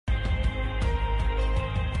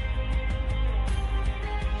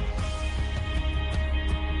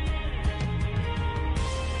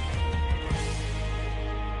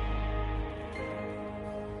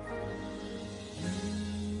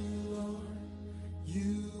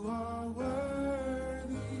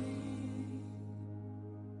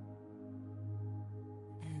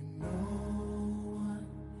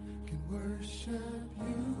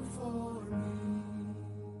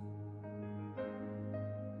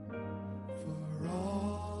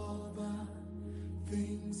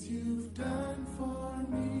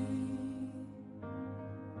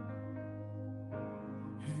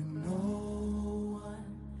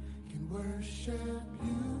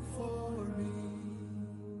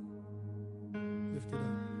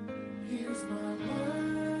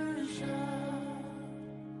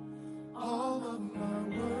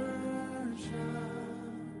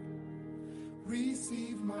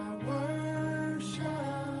my worship,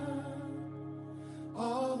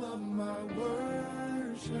 all of my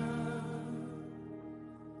worship.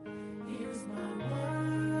 Here's my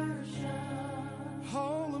worship,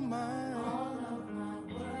 all of my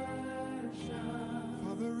worship.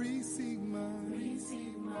 Father, receive my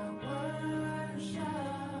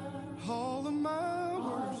worship, all of my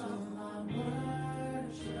worship.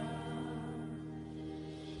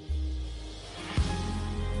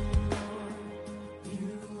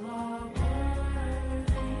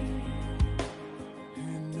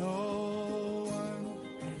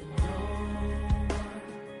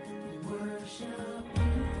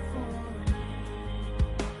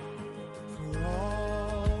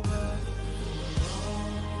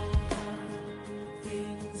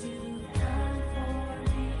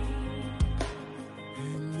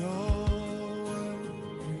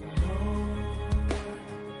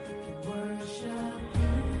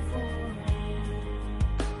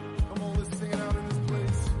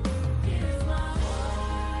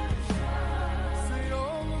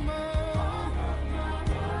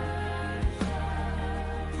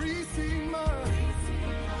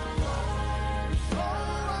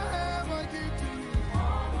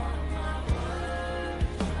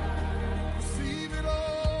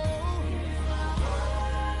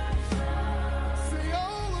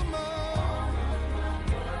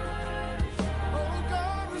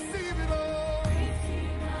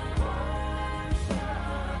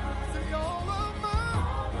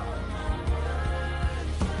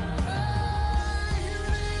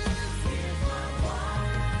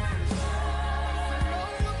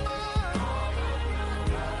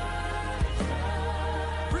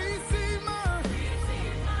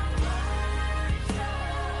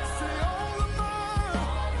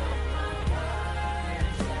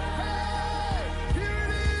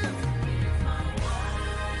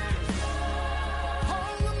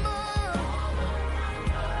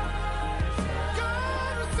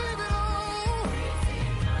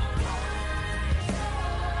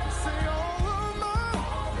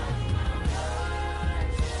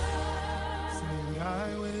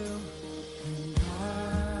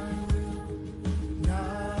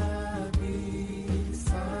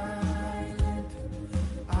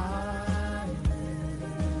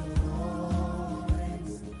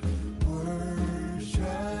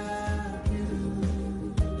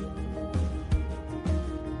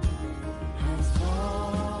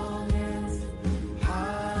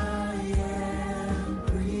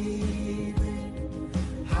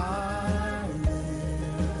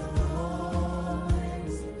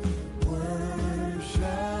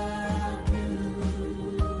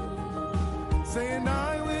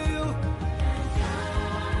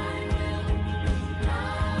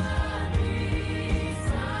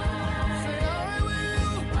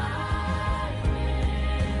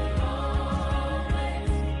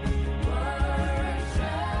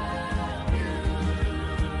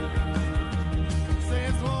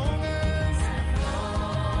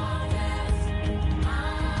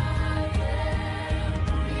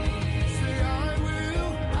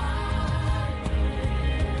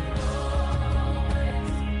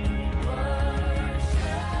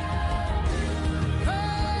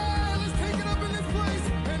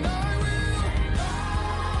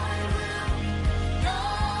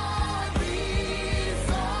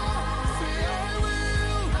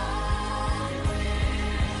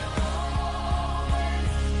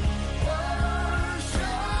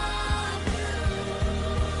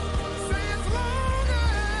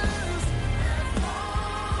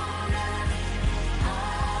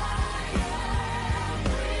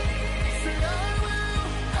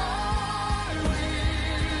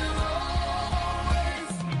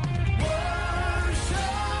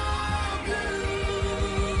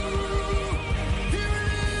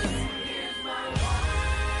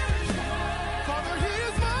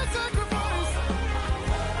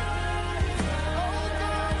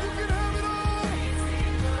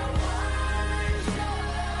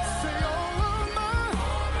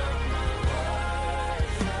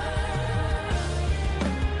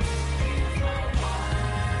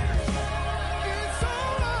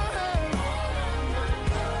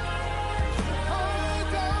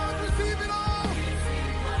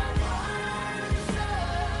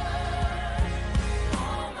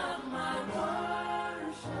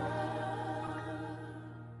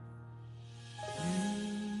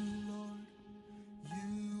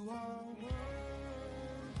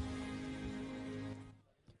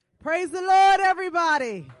 Praise the Lord,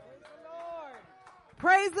 everybody.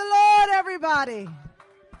 Praise the Lord, everybody.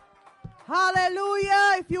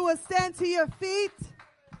 Hallelujah. If you will stand to your feet.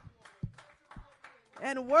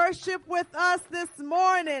 and worship with us this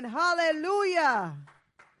morning. Hallelujah.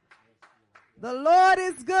 The Lord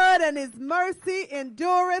is good and his mercy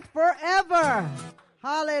endureth forever.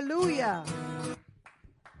 Hallelujah.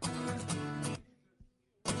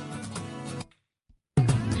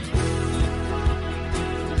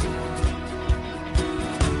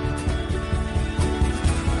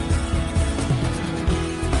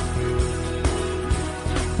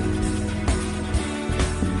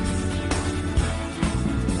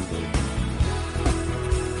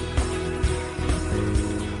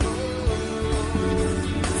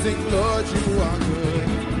 Sing, Lord, you are good.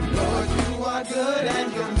 Lord, you are good,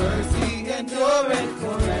 and your mercy endureth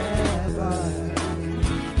forever.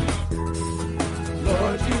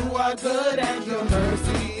 Lord, you are good, and your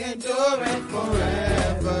mercy endureth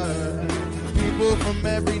forever. People from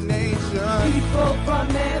every nation. People from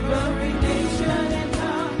every nation and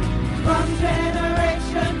tongue, from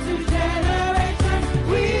generation to generation,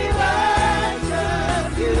 we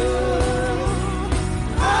worship you.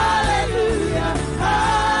 Hallelujah,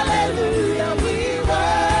 hallelujah, we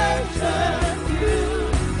worship you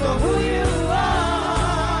for who you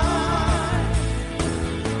are.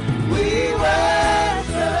 We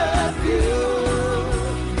worship you.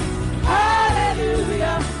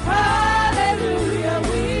 Hallelujah, hallelujah,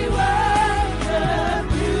 we worship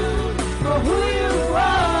you for who you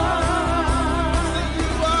are.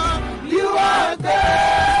 You are good.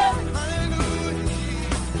 Hallelujah.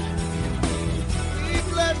 We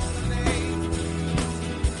bless your name.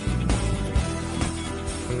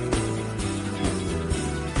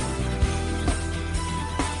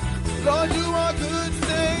 Lord, you are good.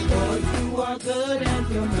 Sing. Lord, you are good and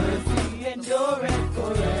your mercy endureth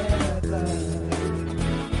forever.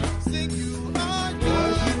 Sing, you are Lord,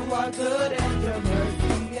 good. you are good and your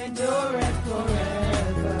mercy endureth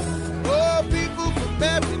forever. Oh, people from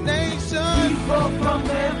every nation. People from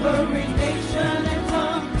every nation and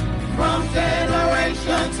tongue, from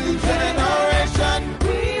generation to generation,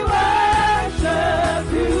 we worship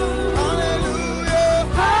you. Hallelujah.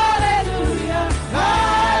 Hallelujah,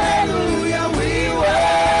 hallelujah, we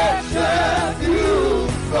worship you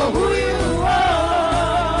for who you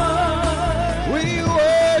are. We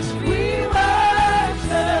worship. We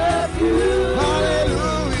worship you.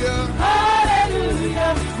 Hallelujah.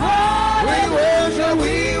 Hallelujah, hallelujah,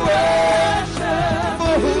 we worship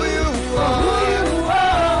For who you for are. who you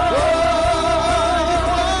are. Oh,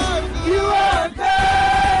 You are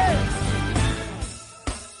good.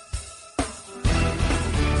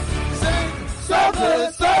 So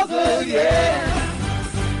good, yeah.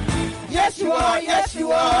 Yes, you are, yes,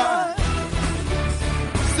 you are.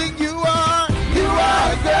 sing, you are. You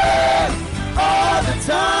are good all the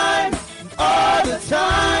time, all the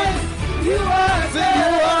time. You are Sing, you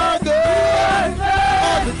good. are You good. are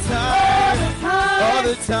All good the time. All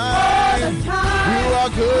the time. all the time. You are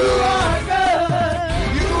You good. are good.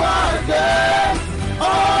 You are good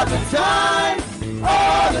all the time,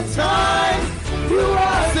 all the time. You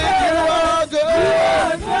are Sing, good. you are You are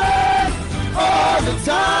good. good all the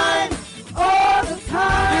time, all the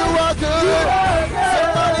time. You are good. You are good.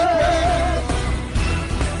 Somebody praise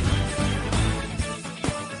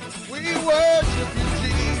you. We worship you,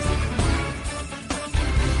 Jesus.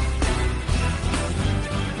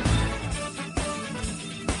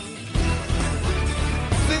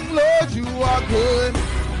 Sing, Lord, you are good.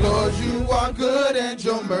 Lord, you are good, and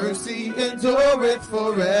your mercy endureth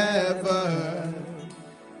forever.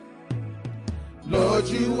 Lord,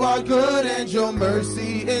 you are good, and your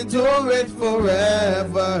mercy endureth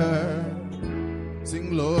forever.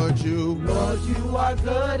 Sing, Lord, Lord, you are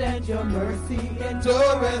good and your mercy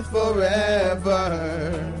endureth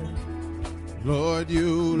forever. Lord,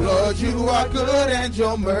 you are good, and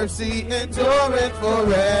your mercy endureth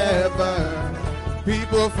forever.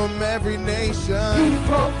 People from every nation,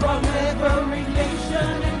 people from every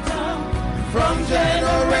nation and tongue, from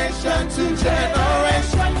generation to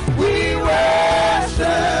generation, we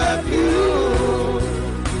worship you.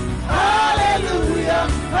 Hallelujah,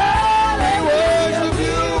 hallelujah, worship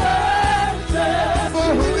you. we worship For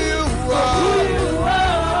who you who are, you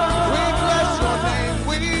are. we bless your name.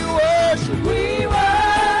 We worship. We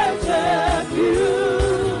worship you.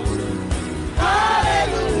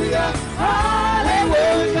 Hallelujah,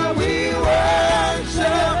 hallelujah, we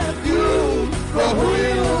worship you for who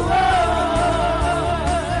you are.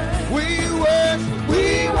 We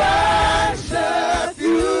worship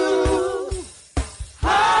you.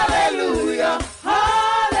 Hallelujah,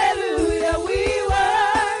 hallelujah, we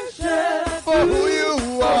worship for who you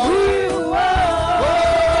who are. you are.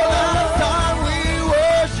 All the time we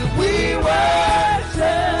worship. We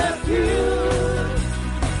worship you.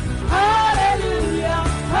 Hallelujah,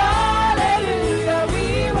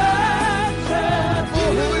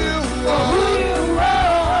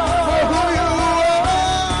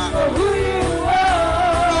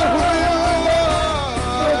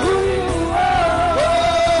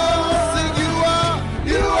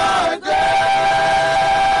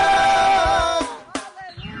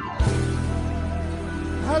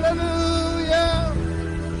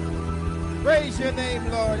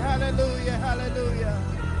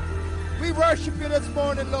 we worship you this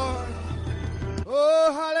morning, Lord.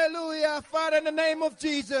 Oh, hallelujah. Father, in the name of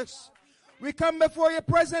Jesus, we come before your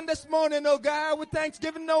presence this morning, oh God, with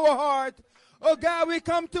thanksgiving in our heart. Oh God, we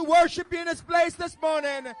come to worship you in this place this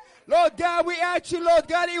morning. Lord God, we ask you, Lord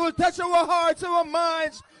God, you will touch our hearts, our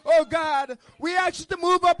minds. Oh God, we ask you to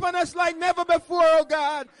move upon us like never before, oh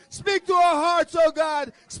God. Speak to our hearts, oh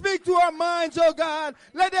God. Speak to our minds, oh God.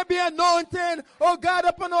 Let there be anointing, oh God,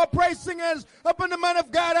 upon our praise singers, upon the man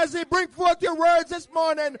of God as they bring forth your words this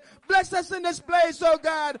morning. Bless us in this place, oh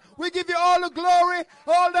God. We give you all the glory,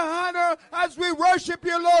 all the honor as we worship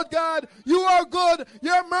you, Lord God. You are good.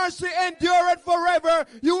 Your mercy endureth forever.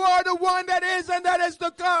 You are the one that is and that is to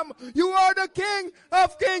come. You are the King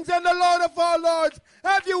of kings and the Lord of all lords.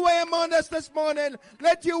 Have your way among us this morning.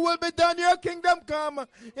 Let your will be done. Your kingdom come.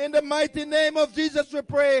 In the mighty name of Jesus we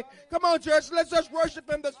pray. Come on, church. Let's just worship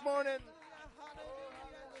him this morning.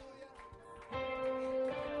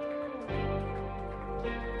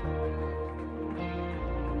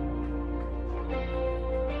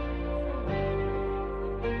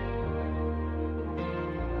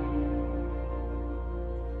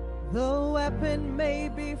 The weapon may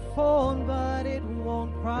be formed, but it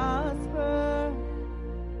won't prosper.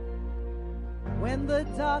 When the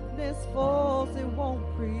darkness falls, it won't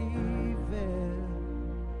prevail.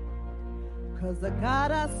 'Cause the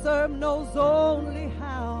God I serve knows only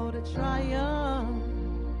how to triumph.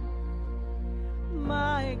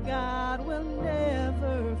 My God will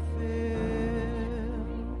never fail.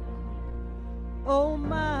 Oh,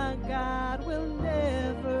 my God will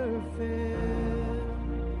never fail.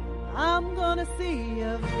 I'm gonna see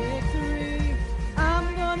a victory.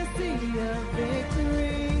 I'm gonna see a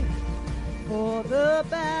victory. For the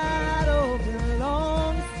battle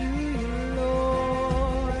belongs to you,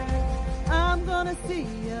 Lord. I'm gonna see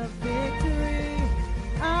a victory.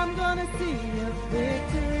 I'm gonna see a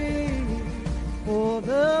victory. For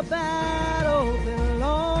the battle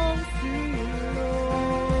belongs to you,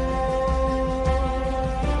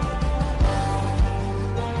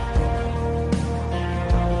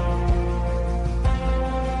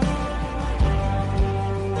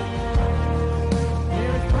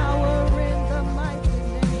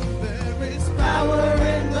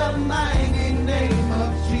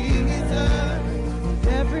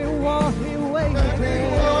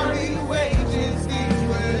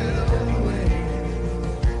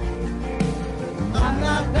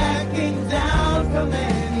 from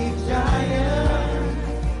any giant.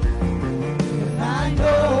 'Cause I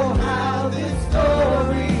know how this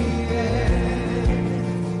story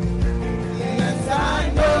ends. Yes, I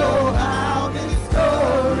know how this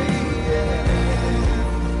story ends.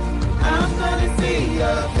 I'm gonna see a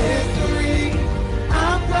victory.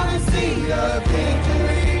 I'm gonna see a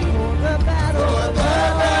victory. For the battle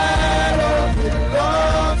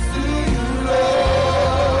belongs to you,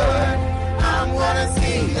 Lord. I'm gonna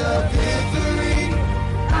see a victory.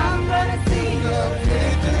 I'm gonna see a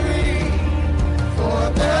victory. For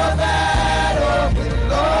the battle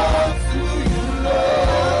belongs to you,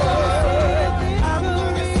 Lord. I'm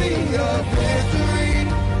gonna see a victory.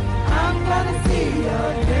 I'm gonna see a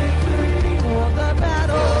victory. For the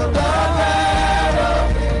battle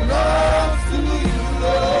belongs to you,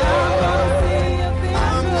 Lord.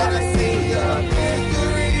 I'm gonna see a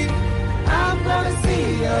victory. I'm gonna see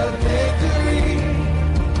a victory.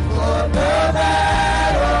 For the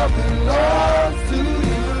battle belongs to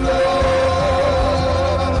you, Lord.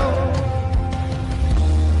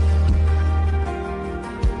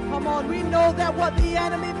 Come on, we know that what the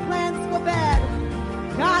enemy plans for bad,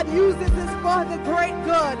 God uses this for the great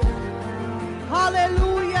good.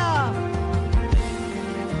 Hallelujah.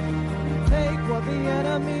 You take what the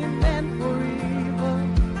enemy meant for evil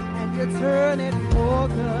and you turn it for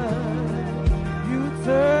good. You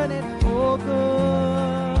turn it for good.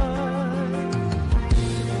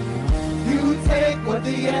 You take what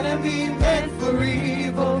the enemy meant for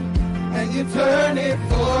evil and you turn it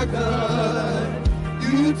for good.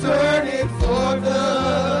 You turn it for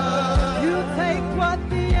good. You take what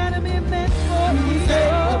the enemy meant for evil. You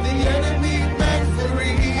take what the enemy meant for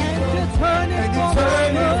evil and you turn it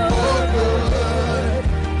for good.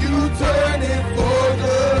 You turn it for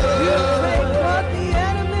good. You take what the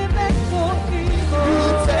enemy meant for evil. You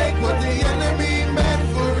take what the enemy meant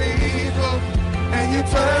for evil and you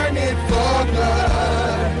turn it for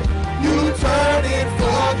good. You turn it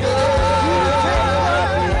for good. You take what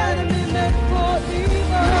the enemy meant for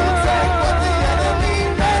evil. You take what the enemy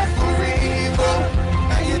meant for evil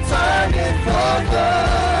and you turn it for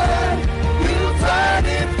good. You turn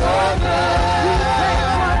it for good. You take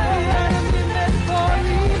what the enemy meant for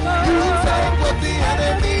evil. You take what the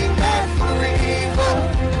enemy meant for evil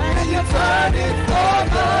and you turn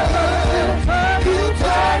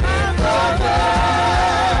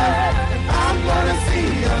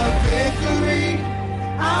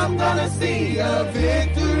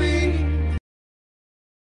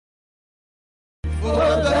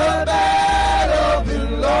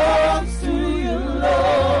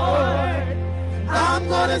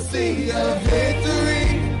gonna see a victory.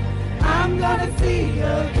 I'm gonna see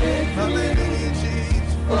a victory. Hallelujah,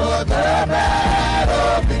 Jesus. For the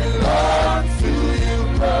battle belongs to you,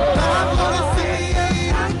 Lord. I'm gonna see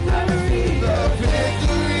the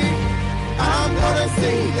victory. I'm gonna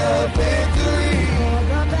see a victory.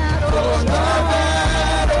 For the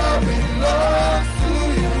battle belongs to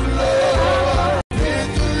you, Lord.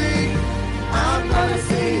 Victory. I'm gonna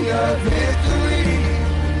see a victory.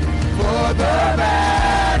 For the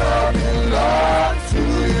battle belongs to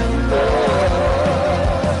you, Lord.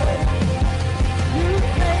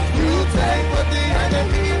 You take what the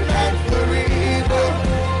enemy meant for evil,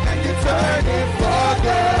 and you turn it for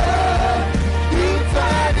good. You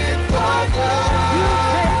turn it for good. You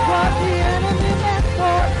take what the enemy meant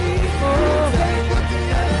for evil. You take what the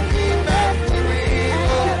enemy meant for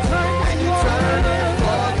evil, and you turn it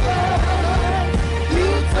for good. You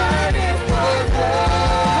turn it for good.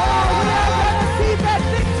 We are going to see that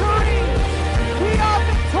victory. We are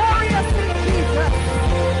victorious in Jesus.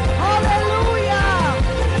 Hallelujah.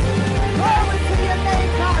 Glory to your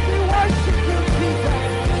name, God. We worship you, Jesus.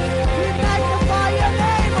 We magnify your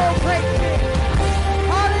name, oh great King.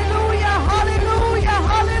 Hallelujah, hallelujah,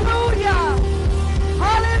 hallelujah.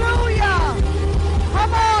 Hallelujah.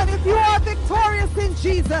 Come on, if you are victorious in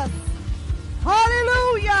Jesus.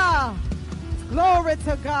 Hallelujah. Glory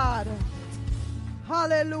to God.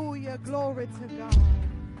 Hallelujah. Glory to God.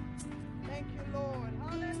 Thank you, Lord.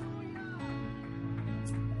 Hallelujah.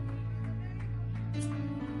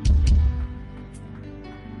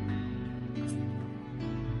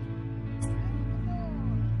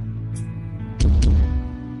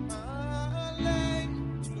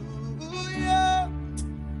 Hallelujah.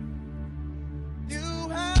 You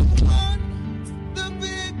have won the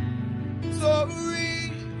victory.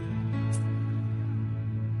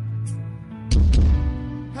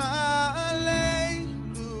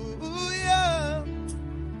 Hallelujah.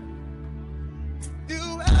 You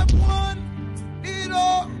have won it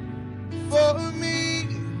all for me.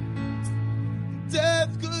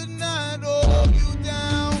 Death could not hold you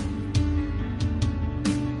down.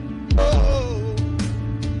 Oh,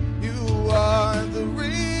 you are the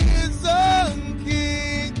risen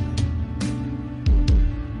King,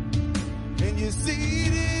 and you're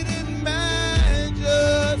seated in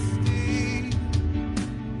majesty.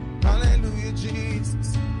 Hallelujah,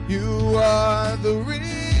 Jesus. You are the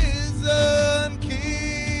risen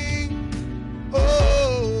King.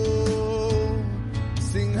 Oh,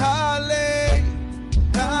 sing hallelujah.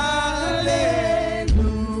 Hallelujah.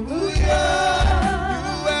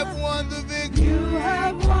 You have won the victory. You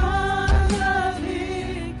have won the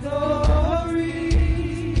victory.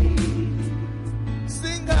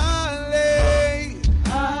 Sing hallelujah.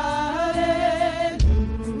 Hallelujah.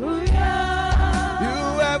 You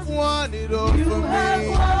have won it all for me. You have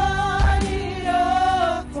won it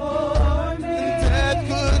all for me.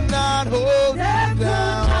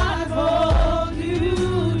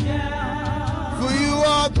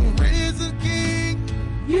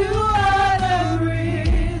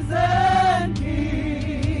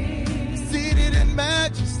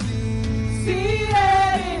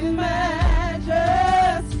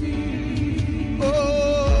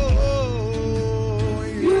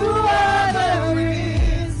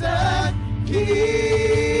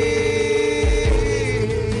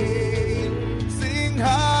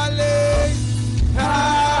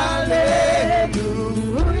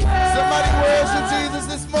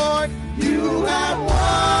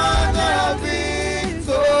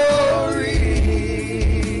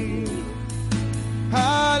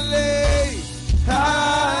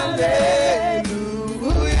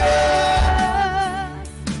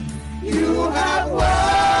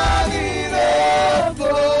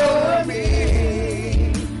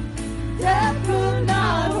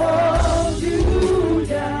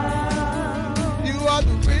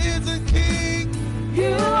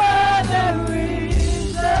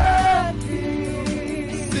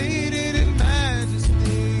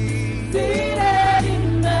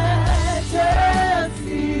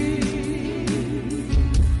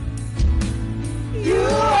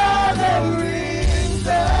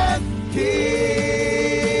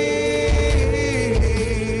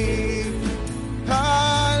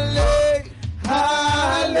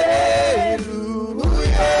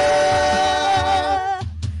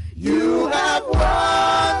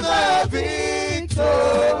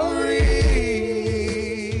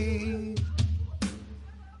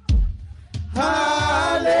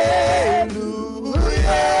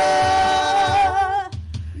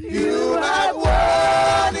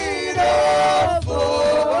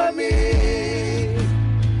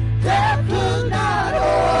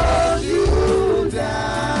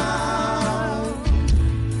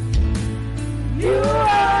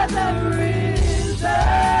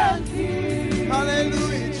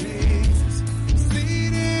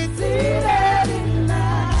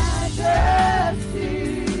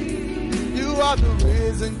 are the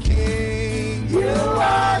risen King. You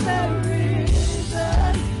are the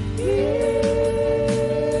risen King.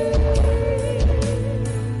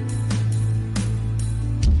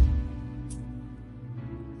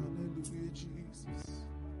 Hallelujah, Jesus.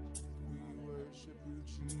 We worship you,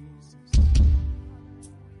 Jesus.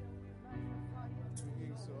 We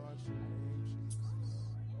exalt your name, Jesus.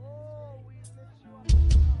 Oh, we lift you up, God.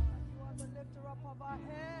 You are the lifter up of our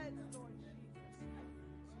heads, Lord Jesus.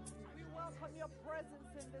 We welcome your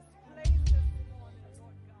presence in this place this morning,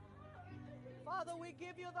 Lord God. Father, we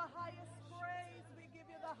give you the highest praise. We give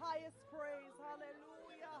you the highest praise.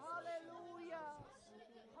 Hallelujah, hallelujah,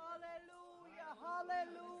 hallelujah,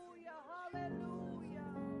 hallelujah, hallelujah,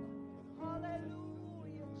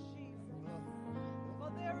 hallelujah, Jesus. For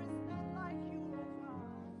there is none like you, oh God.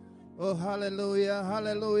 Oh, hallelujah,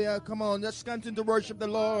 hallelujah. Come on, let's continue to worship the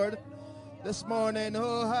Lord this morning.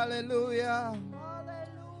 Oh, hallelujah.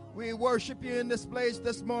 We worship you in this place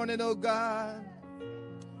this morning, oh God.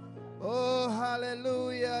 Oh,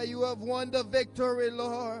 hallelujah. You have won the victory,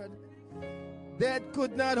 Lord. Death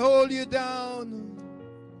could not hold you down.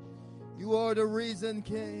 You are the risen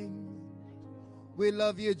King. We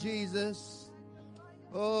love you, Jesus.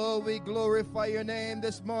 Oh, we glorify your name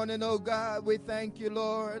this morning, oh God. We thank you,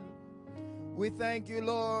 Lord. We thank you,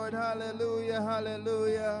 Lord. Hallelujah,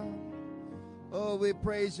 hallelujah. Oh, we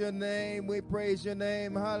praise your name. We praise your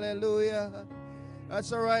name. Hallelujah.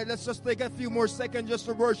 That's all right. Let's just take a few more seconds just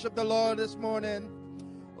to worship the Lord this morning.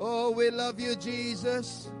 Oh, we love you,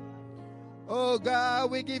 Jesus. Oh, God,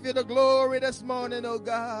 we give you the glory this morning, oh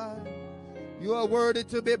God. You are worthy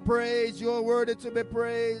to be praised. You are worthy to be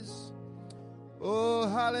praised. Oh,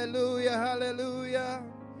 hallelujah, hallelujah.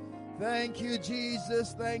 Thank you,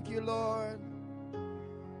 Jesus. Thank you, Lord.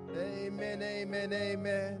 Amen, amen,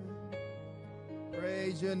 amen.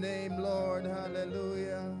 Praise your name, Lord.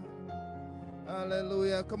 Hallelujah.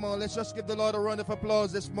 Hallelujah. Come on, let's just give the Lord a round of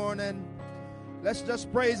applause this morning. Let's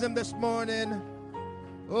just praise him this morning.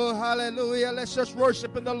 Oh, hallelujah. Let's just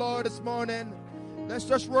worship in the Lord this morning. Let's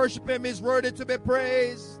just worship him. He's worthy to be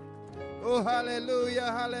praised. Oh,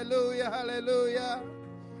 hallelujah, hallelujah, hallelujah.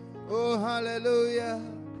 Oh, hallelujah.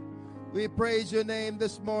 We praise your name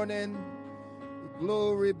this morning.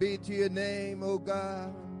 Glory be to your name, oh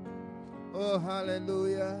God. Oh,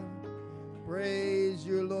 hallelujah. Praise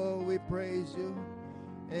you, Lord. We praise you.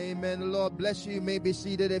 Amen. The Lord bless you. You may be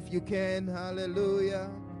seated if you can. Hallelujah.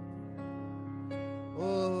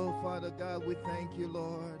 Oh, Father God, we thank you,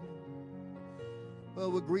 Lord.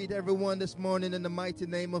 Well, we greet everyone this morning in the mighty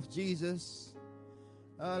name of Jesus.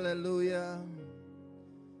 Hallelujah.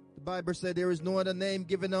 The Bible said there is no other name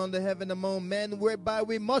given under heaven among men whereby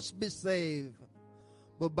we must be saved,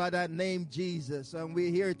 but by that name Jesus. And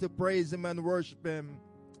we're here to praise him and worship him.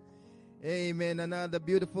 Amen. Another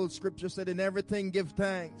beautiful scripture said, in everything give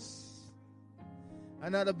thanks.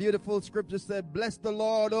 Another beautiful scripture said, bless the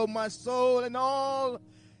Lord, O my soul, and all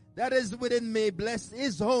that is within me. Bless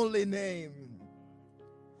his holy name.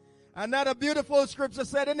 Another beautiful scripture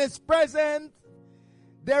said, in his presence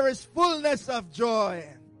there is fullness of joy,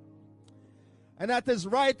 and at his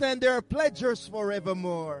right hand there are pleasures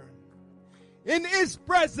forevermore. In his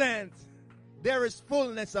presence there is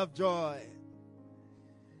fullness of joy.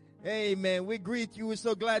 Amen. We greet you. We're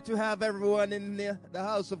so glad to have everyone in the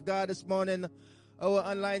house of God this morning. Our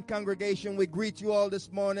online congregation, we greet you all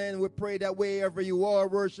this morning. We pray that wherever you are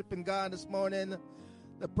worshiping God this morning,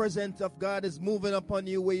 the presence of God is moving upon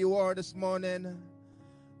you where you are this morning.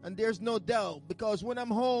 And there's no doubt, because when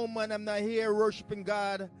I'm home and I'm not here worshiping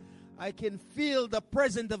God, I can feel the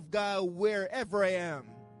presence of God wherever I am.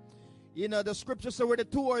 You know, the scripture says where the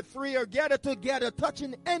two or three are gathered together,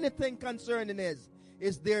 touching anything concerning is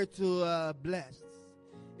there to bless.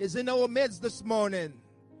 Is in our midst this morning.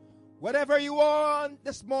 Whatever you are on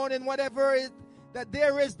this morning, whatever that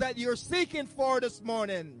there is that you're seeking for this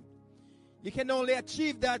morning, you can only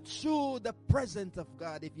achieve that through the presence of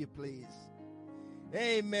God, if you please.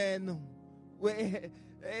 Amen.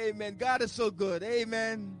 Amen. God is so good.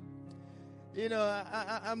 Amen. You know,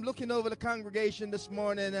 I'm looking over the congregation this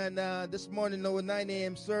morning, and this morning, our 9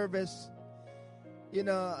 a.m. service, you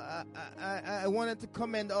know, I wanted to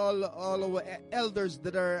commend all our elders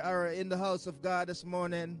that are in the house of God this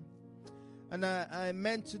morning. And I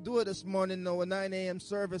meant to do it this morning, our 9 a.m.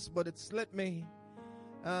 service, but it slipped me.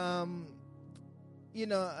 You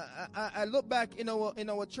know, I look back in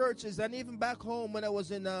our churches, and even back home when I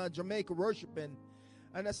was in Jamaica worshiping,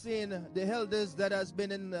 and I seen the elders that has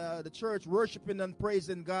been in the church worshiping and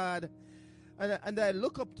praising God, and I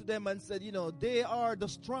look up to them and said, you know, they are the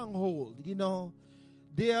stronghold, you know,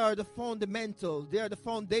 they are the fundamental, they are the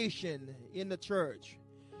foundation in the church.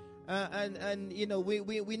 And you know, we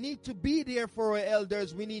need to be there for our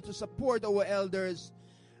elders. We need to support our elders,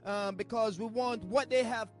 because we want what they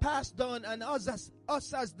have passed on, and us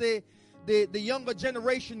as the younger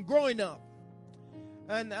generation growing up.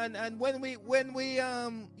 And when we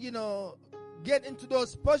you know, get into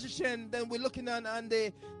those positions, then we're looking on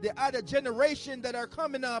the other generation that are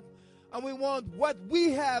coming up, and we want what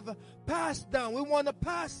we have passed down. We want to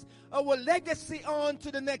pass our legacy on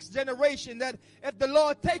to the next generation, that if the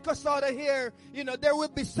Lord take us out of here, you know, there will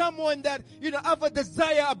be someone that, you know, have a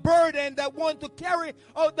desire, a burden, that want to carry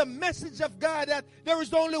out the message of God, that there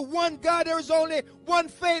is only one God, there is only one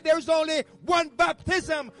faith, there is only one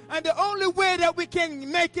baptism, and the only way that we can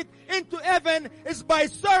make it into heaven is by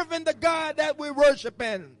serving the God that we worship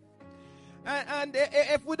in. And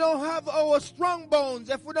if we don't have our strong bones,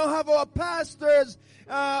 if we don't have our pastors,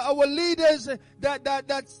 our leaders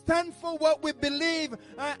that stand for what we believe,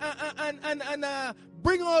 and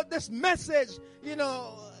bring out this message, you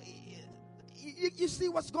know, you see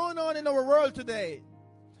what's going on in our world today.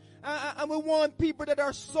 And we want people that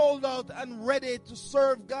are sold out and ready to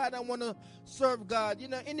serve God and want to serve God. You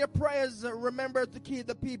know, in your prayers, remember to keep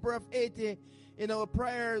the people of Haiti. You know,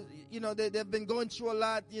 prayers, you know, they've been going through a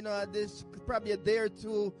lot. You know, this probably a day or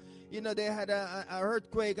two, you know, they had a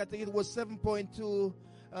earthquake. I think it was 7.2.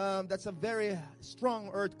 That's a very strong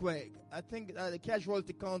earthquake. I think the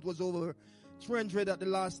casualty count was over 300 at the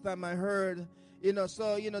last time I heard. You know,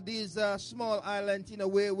 so, you know, these small islands, you know,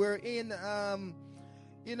 we're in,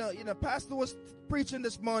 you know, Pastor was preaching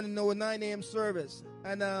this morning, 9 a.m. service.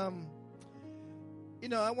 And, you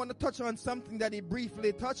know, I want to touch on something that he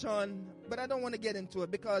briefly touched on, but I don't want to get into it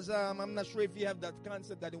because I'm not sure if you have that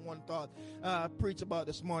concept that he want to preach about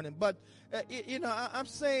this morning. But, you know, I'm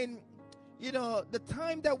saying, you know, the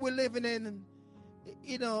time that we're living in,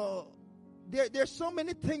 you know, there's so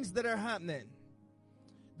many things that are happening.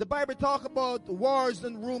 The Bible talk about wars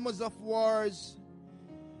and rumors of wars.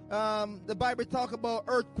 The Bible talk about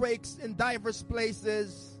earthquakes in diverse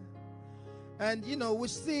places. And, you know, we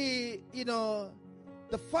see, you know,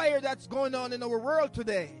 the fire that's going on in our world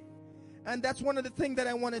today. And that's one of the things that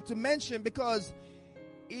I wanted to mention because,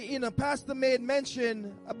 you know, Pastor made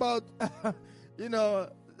mention about, you know,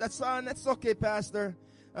 that's okay, Pastor.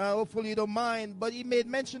 Hopefully you don't mind. But he made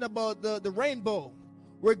mention about the rainbow,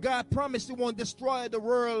 where God promised he won't destroy the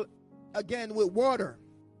world again with water.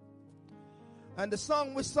 And the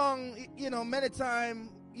song we sung, you know, many times,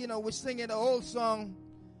 you know, we're singing the old song.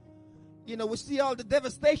 You know, we see all the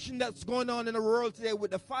devastation that's going on in the world today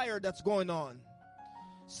with the fire that's going on.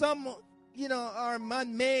 Some, you know, are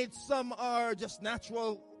man-made. Some are just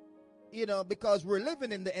natural, you know, because we're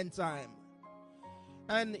living in the end time.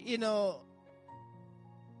 And, you know,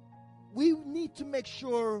 we need to make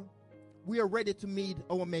sure we are ready to meet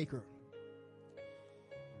our Maker.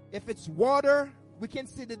 If it's water, we can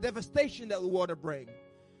see the devastation that the water brings.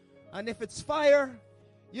 And if it's fire,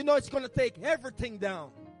 you know it's going to take everything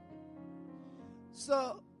down.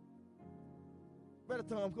 So, Brother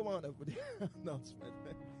Tom, come on up with the announcement.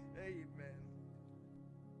 Amen.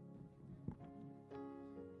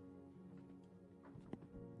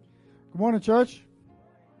 Good morning, church.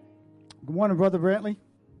 Good morning, Brother Brantley.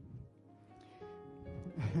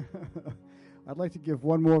 I'd like to give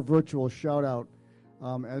one more virtual shout out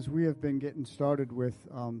as we have been getting started with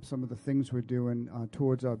some of the things we're doing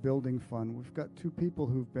towards our building fund. We've got two people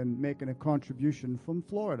who've been making a contribution from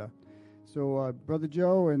Florida. So Brother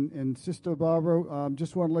Joe and Sister Barbara,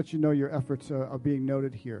 just want to let you know your efforts are being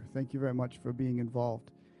noted here. Thank you very much for being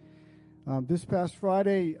involved. This past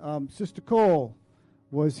Friday, Sister Cole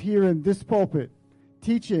was here in this pulpit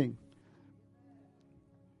teaching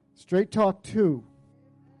Straight Talk 2.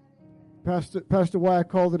 Pastor Wyatt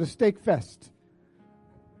called it a steak fest.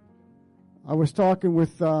 I was talking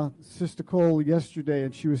with Sister Cole yesterday,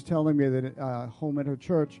 and she was telling me that at home at her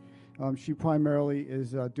church, she primarily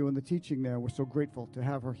is doing the teaching there. We're so grateful to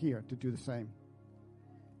have her here to do the same.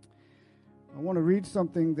 I want to read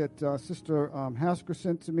something that Sister Hasker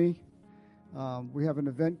sent to me. We have an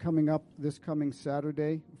event coming up this coming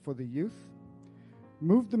Saturday for the youth.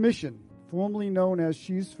 Move the Mission, formerly known as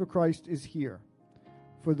She's for Christ, is here.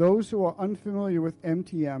 For those who are unfamiliar with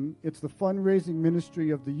MTM, it's the fundraising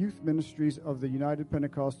ministry of the youth ministries of the United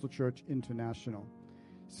Pentecostal Church International.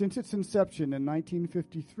 Since its inception in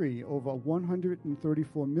 1953, over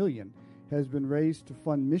 $134 million has been raised to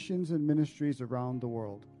fund missions and ministries around the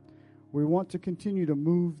world. We want to continue to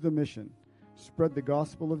move the mission, spread the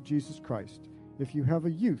gospel of Jesus Christ. If you have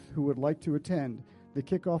a youth who would like to attend the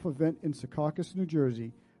kickoff event in Secaucus, New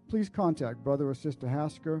Jersey, please contact Brother or Sister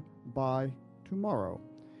Hasker by tomorrow.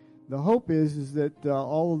 the hope is that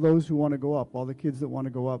all of those who want to go up, all the kids that want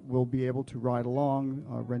to go up, will be able to ride along,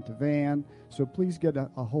 rent a van. So please get a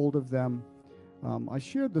hold of them. I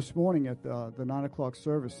shared this morning at the 9 o'clock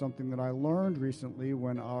service something that I learned recently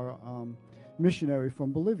when our missionary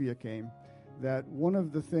from Bolivia came, that one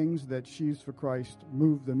of the things that She's for Christ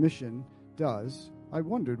Move the Mission does, I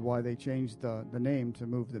wondered why they changed the name to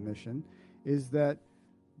Move the Mission, is that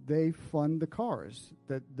they fund the cars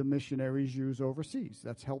that the missionaries use overseas.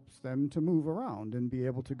 That helps them to move around and be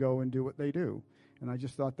able to go and do what they do. And I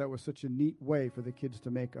just thought that was such a neat way for the kids to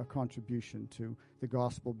make a contribution to the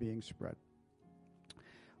gospel being spread.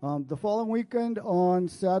 The following weekend, on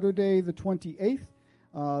Saturday the 28th,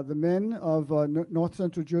 the men of North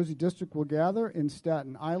Central Jersey District will gather in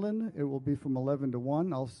Staten Island. It will be from 11 to 1.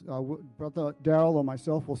 Brother Darrell or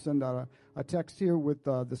myself will send out a text here with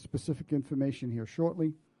the specific information here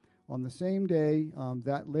shortly. On the same day,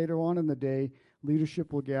 that later on in the day,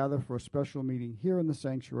 leadership will gather for a special meeting here in the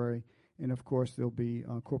sanctuary, and of course there'll be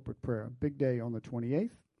corporate prayer. Big day on the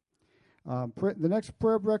 28th. The next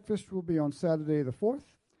prayer breakfast will be on Saturday the 4th.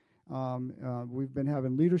 We've been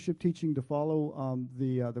having leadership teaching to follow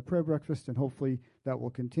the prayer breakfast, and hopefully that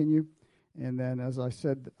will continue. And then, as I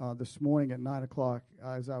said this morning at 9 o'clock,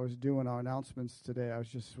 as I was doing our announcements today, I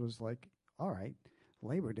was like, all right,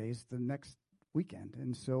 Labor Day is the next weekend,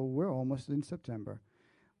 and so we're almost in September.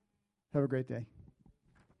 Have a great day.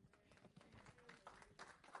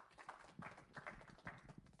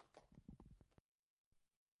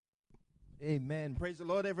 Amen. Praise the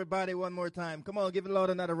Lord, everybody, one more time. Come on, give the Lord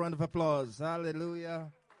another round of applause. Hallelujah.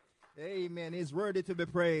 Amen. He's worthy to be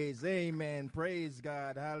praised. Amen. Praise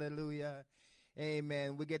God. Hallelujah.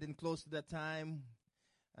 Amen. We're getting close to that time,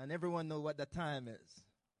 and everyone know what the time is.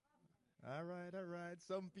 All right, all right.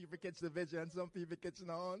 Some people catch the vision, some people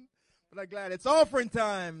catching on. But I'm glad it's offering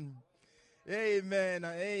time. Amen.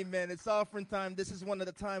 Amen. It's offering time. This is one of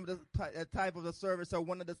the type of the service, or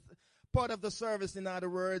one of the part of the service, in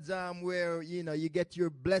other words, where, you get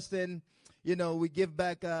your blessing. We give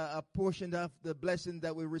back a portion of the blessing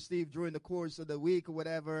that we received during the course of the week or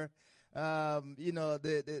whatever. The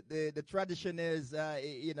tradition is,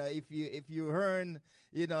 if you earn,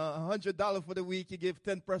 $100 for the week, you give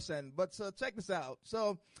 10%. But so check this out.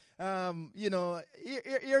 So,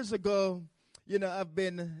 years ago, I've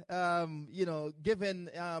been, given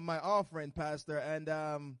my offering, Pastor, and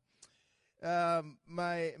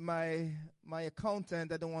my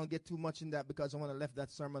accountant, I don't want to get too much in that because I want to leave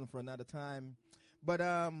that sermon for another time. But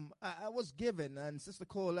I was given, and Sister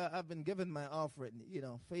Cole, I've been given my offering,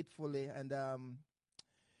 faithfully, and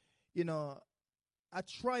I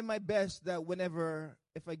try my best that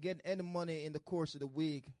if I get any money in the course of the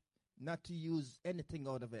week, not to use anything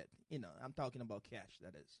out of it. I'm talking about cash,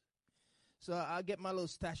 that is. So I'll get my little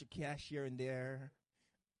stash of cash here and there,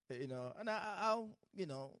 and I'll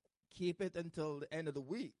keep it until the end of the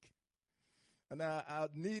week. And I'll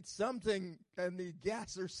need something, I need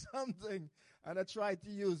gas or something, and I try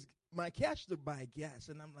to use my cash to buy gas.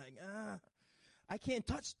 And I'm like, I can't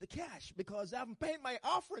touch the cash because I haven't paid my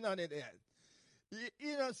offering on it yet.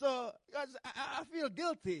 So I feel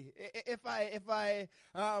guilty if I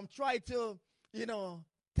try to,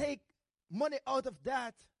 take money out of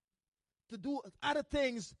that to do other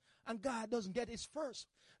things, and God doesn't get His first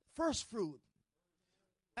fruit.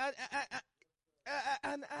 And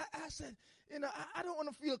I said, I don't want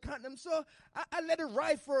to feel condemned. So I let it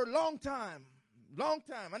ride for a long time.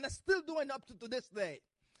 And I'm still doing up to this day.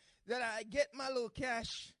 That I get my little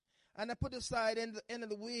cash and I put aside in the end of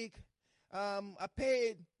the week. I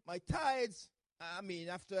paid my tithes.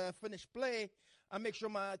 After I finish play, I make sure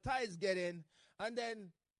my tithes get in. And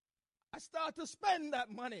then I start to spend that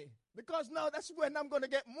money. Because now that's when I'm going to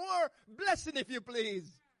get more blessing, if you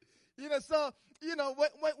please.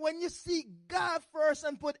 When you see God first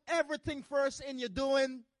and put everything first in your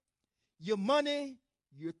doing, your money,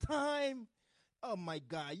 your time, oh my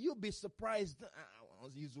God, you'll be surprised. I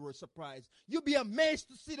won't use the word surprised. You'll be amazed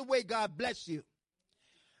to see the way God bless you.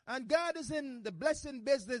 And God is in the blessing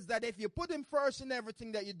business that if you put Him first in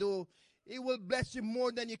everything that you do, He will bless you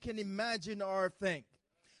more than you can imagine or think.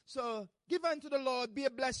 So give unto the Lord, be a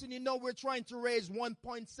blessing. We're trying to raise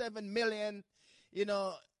 1.7 million,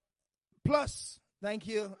 plus. Thank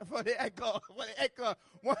you for the echo.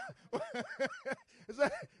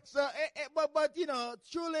 But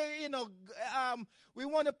truly, we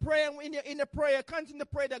want to pray, and in the prayer, continue to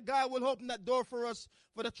pray that God will open that door for us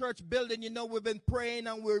for the church building. We've been praying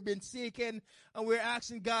and we've been seeking, and we're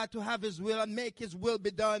asking God to have His will and make His will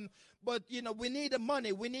be done. But, we need the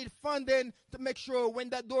money. We need funding to make sure when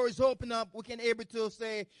that door is open up, we can able to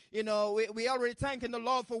say, we already thanking the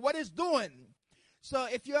Lord for what He's doing. So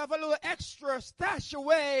if you have a little extra stash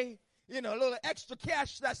away, a little extra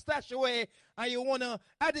cash that's stashed away, and you want to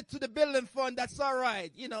add it to the building fund, that's all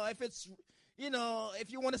right. If it's,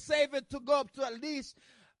 if you want to save it to go up to at least,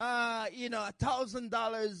 $1,000,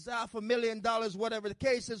 $500,000, whatever the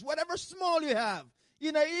case is, whatever small you have,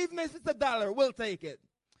 even if it's $1, we'll take it,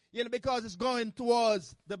 because it's going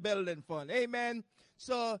towards the building fund. Amen.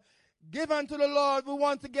 So give unto the Lord. We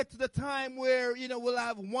want to get to the time where, we'll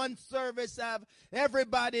have one service, have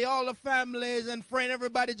everybody, all the families and friends,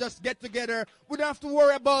 everybody just get together. We don't have to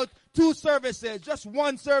worry about 2 services, just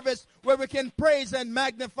one service where we can praise and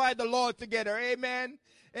magnify the Lord together. Amen.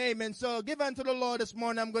 Amen. So give unto the Lord this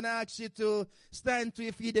morning. I'm going to ask you to stand to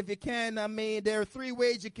your feet if you can. There are 3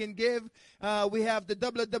 ways you can give. We have the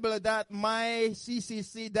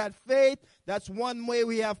www.myccc.faith. That's one way.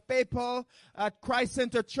 We have PayPal at Christ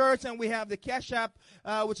Center Church, and we have the Cash App,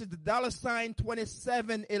 which is the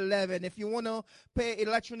 $2711. If you want to pay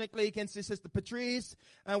electronically, you can see Sister Patrice.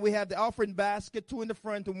 And we have the offering basket, 2 in the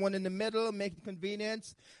front and 1 in the middle, make it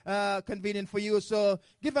convenient for you. So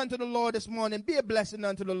give unto the Lord this morning. Be a blessing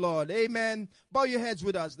unto the Lord. Amen. Bow your heads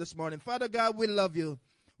with us this morning. Father God, we love you.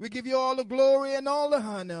 We give you all the glory and all the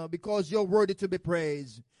honor because you're worthy to be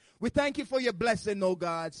praised. We thank you for your blessing, oh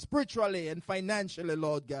God, spiritually and financially,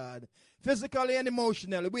 Lord God, physically and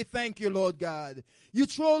emotionally. We thank you, Lord God. You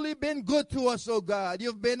truly been good to us, oh God.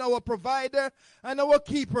 You've been our provider and our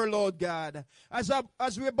keeper, Lord God. As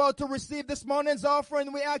we're about to receive this morning's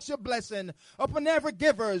offering, we ask your blessing upon every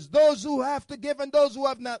givers, those who have to give and those who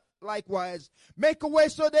have not. Likewise, make a way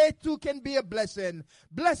so they too can be a blessing.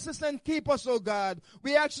 Bless us and keep us, oh God.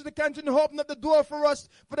 We ask you to continue to open up the door for us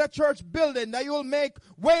for the church building, that you will make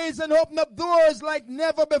ways and open up doors like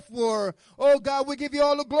never before. Oh God, we give you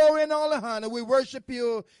all the glory and all the honor. We worship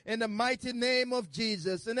you in the mighty name of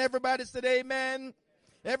Jesus. And everybody said amen.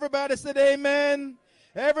 Everybody said amen.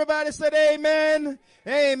 Everybody said amen.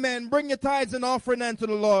 Amen. Bring your tithes and offering unto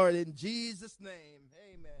the Lord in Jesus' name.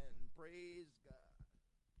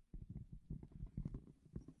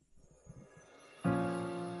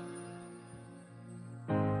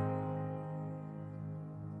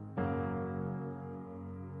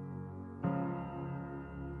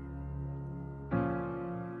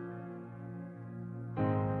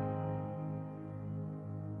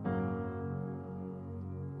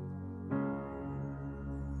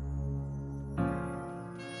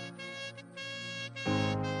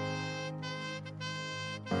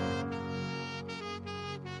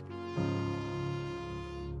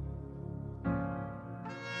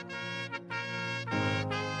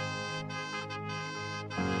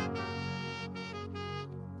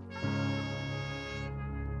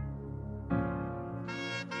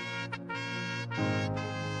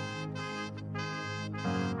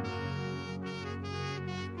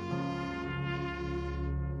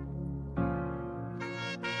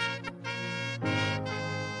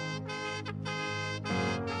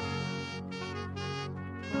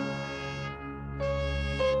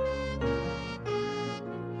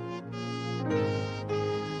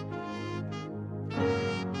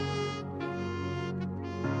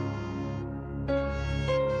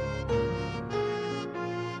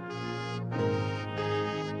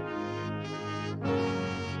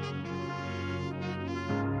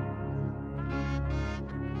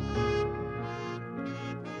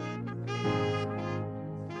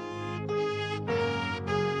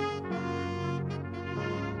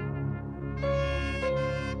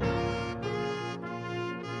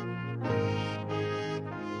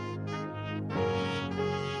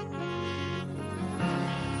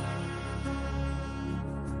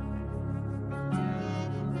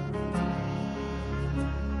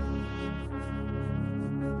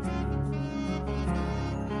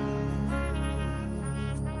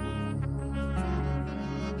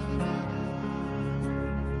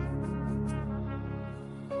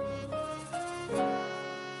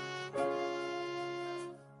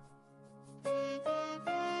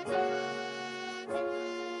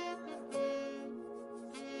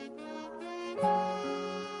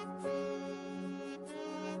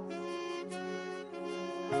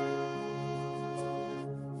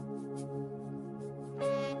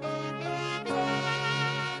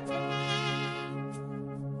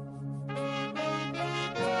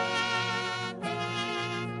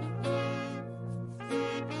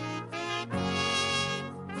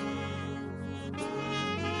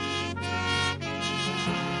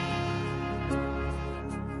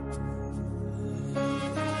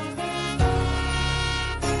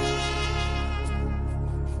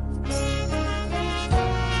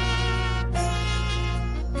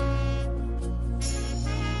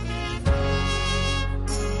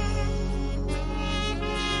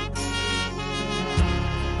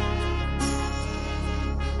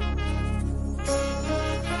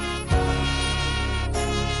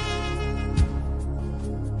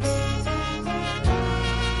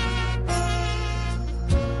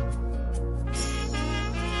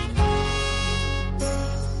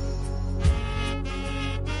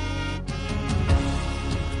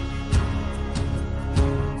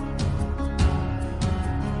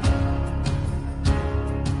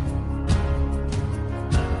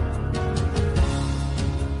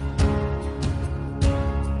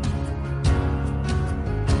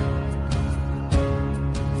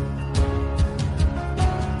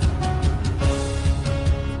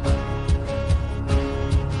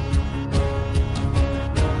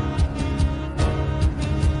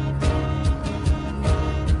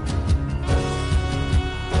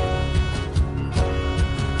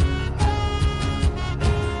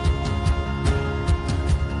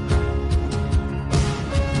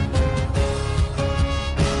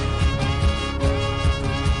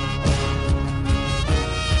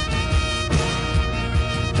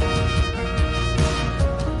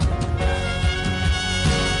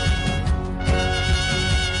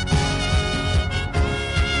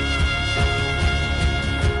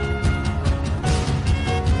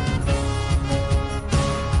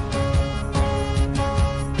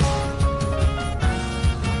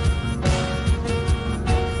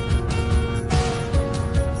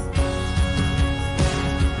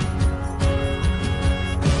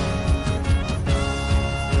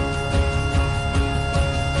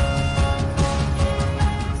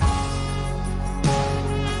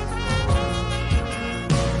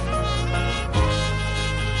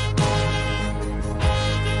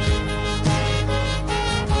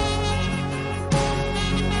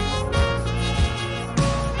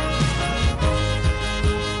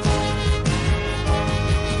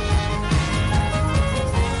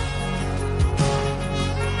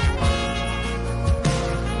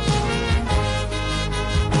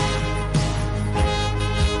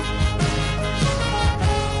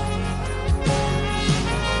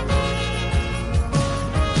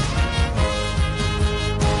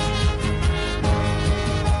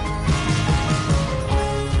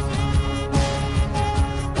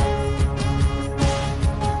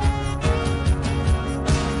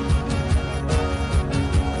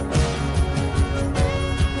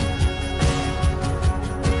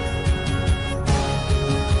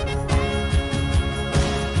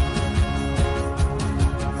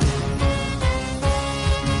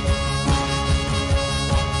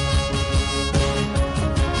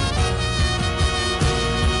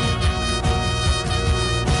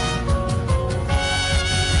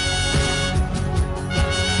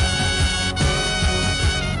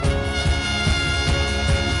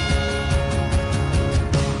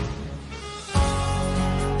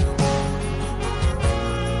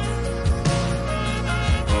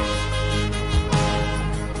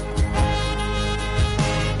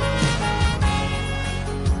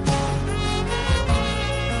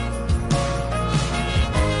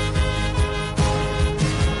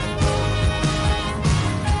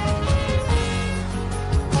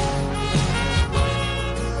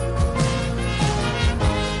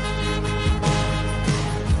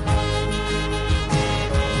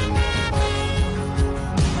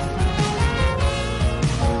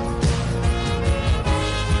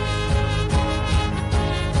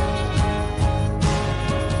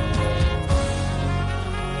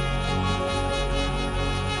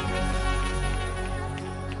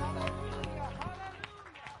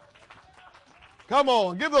 Come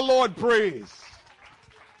on, give the Lord praise.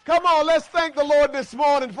 Come on, let's thank the Lord this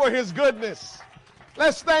morning for his goodness.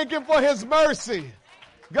 Let's thank him for his mercy.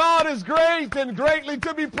 God is great and greatly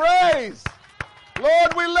to be praised.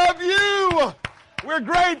 Lord, we love you. We're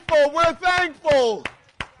grateful. We're thankful.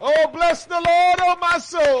 Oh, bless the Lord, oh my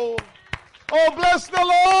soul. Oh, bless the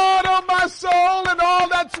Lord, oh my soul, and all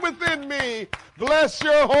that's within me. Bless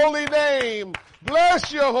your holy name.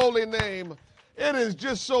 Bless your holy name. It is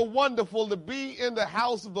just so wonderful to be in the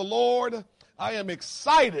house of the Lord. I am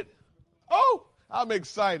excited. Oh, I'm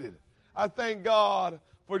excited. I thank God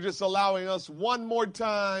for just allowing us one more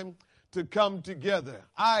time to come together.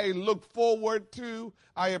 I look forward to,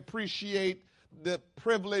 I appreciate the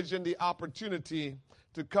privilege and the opportunity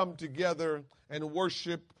to come together and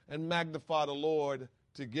worship and magnify the Lord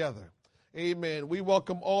together. Amen. We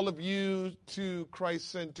welcome all of you to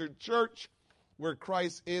Christ-Centered Church, where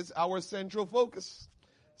Christ is our central focus.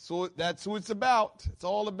 So that's who it's about. It's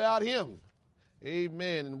all about him.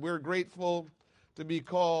 Amen. And we're grateful to be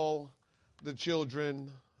called the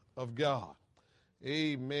children of God.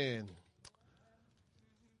 Amen.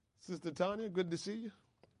 Sister Tanya, good to see you.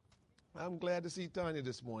 I'm glad to see Tanya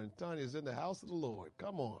this morning. Tanya's in the house of the Lord.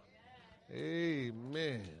 Come on.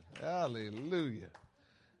 Amen. Hallelujah.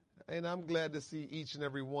 And I'm glad to see each and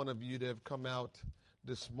every one of you that have come out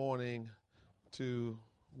this morning to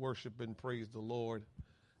worship and praise the Lord.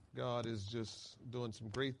 God is just doing some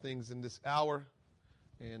great things in this hour.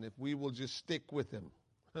 And if we will just stick with him,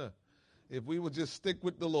 if we will just stick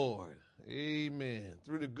with the Lord, amen,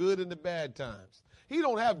 through the good and the bad times. He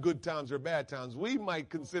don't have good times or bad times. We might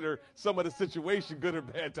consider some of the situation good or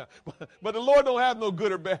bad times. But the Lord don't have no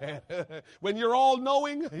good or bad. When you're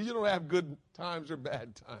all-knowing, you don't have good times or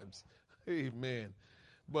bad times. Amen.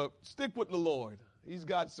 But stick with the Lord. He's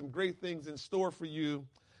got some great things in store for you,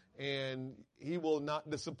 and he will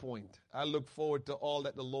not disappoint. I look forward to all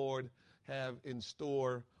that the Lord have in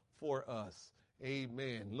store for us.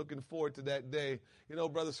 Amen. Looking forward to that day. You know,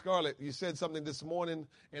 Brother Scarlett, you said something this morning,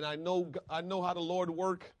 and I know how the Lord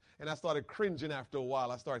work, and I started cringing after a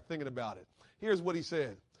while. I started thinking about it. Here's what he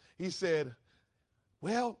said. He said,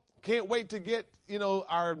 well, can't wait to get,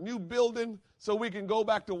 our new building so we can go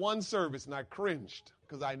back to one service. And I cringed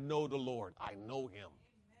because I know the Lord. I know him.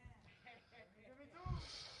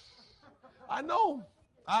 I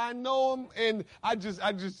know him, and I just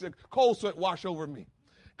cold sweat wash over me.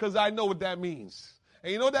 Because I know what that means.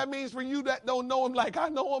 And you know what that means for you that don't know him like I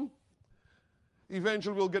know him?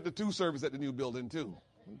 Eventually we'll get the 2 service at the new building too.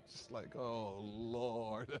 Just like, oh,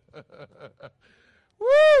 Lord.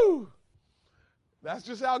 Woo! That's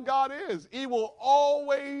just how God is. He would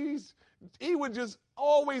just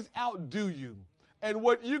always outdo you. And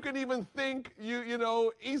what you can even think,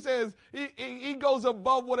 he says he goes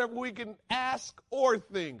above whatever we can ask or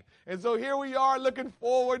think. And so here we are looking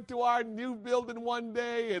forward to our new building one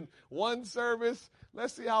day and one service.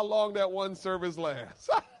 Let's see how long that one service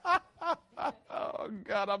lasts. Oh,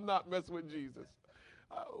 God, I'm not messing with Jesus.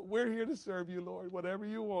 We're here to serve you, Lord, whatever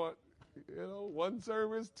you want. 1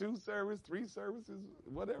 service, 2 service, 3 services,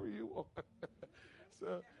 whatever you want.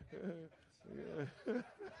 So, yeah.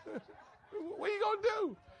 What are you going to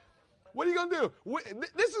do? What are you going to do?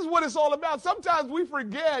 This is what it's all about. Sometimes we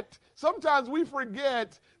forget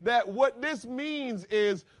that what this means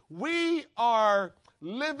is we are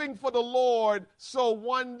living for the Lord so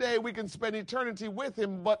one day we can spend eternity with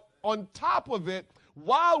him. But on top of it,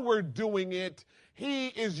 while we're doing it, he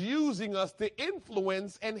is using us to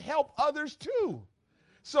influence and help others too.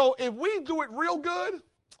 So if we do it real good,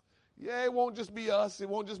 yeah, it won't just be us. It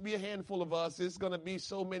won't just be a handful of us. It's going to be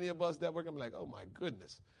so many of us that we're going to be like, oh, my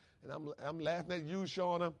goodness. And I'm laughing at you,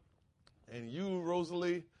 Shauna, and you,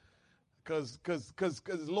 Rosalie, because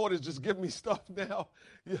the Lord is just giving me stuff now.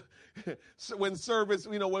 So when service,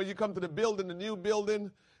 when you come to the building, the new building,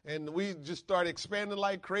 and we just start expanding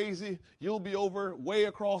like crazy, you'll be over way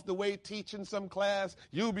across the way teaching some class.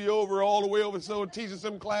 You'll be over all the way over so teaching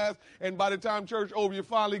some class. And by the time church over, you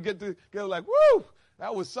finally get together like, woo!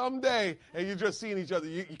 That was someday, and you're just seeing each other.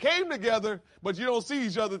 You came together, but you don't see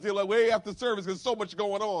each other till like way after service because so much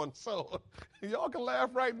going on. So y'all can laugh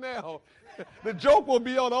right now. The joke will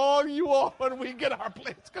be on all you all when we get our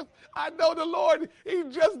place. Because I know the Lord, he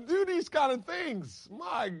just do these kind of things.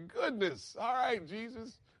 My goodness. All right,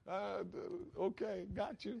 Jesus. Okay,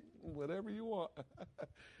 got you. Whatever you want.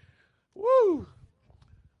 Woo.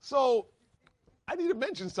 So I need to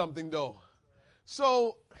mention something, though.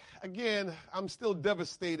 So, again, I'm still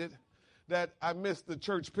devastated that I missed the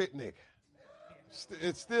church picnic.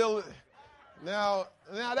 It's still, Now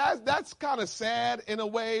that's kind of sad in a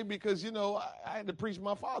way because, I had to preach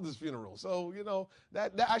my father's funeral. So,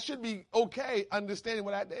 that I should be okay understanding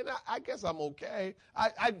what I did. And I guess I'm okay.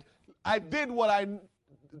 I did what I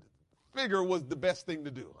figure was the best thing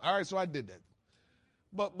to do. All right, so I did that.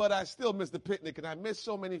 But I still miss the picnic, and I miss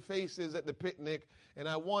so many faces at the picnic, and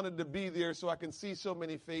I wanted to be there so I can see so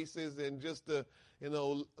many faces and just to,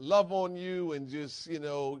 love on you and just,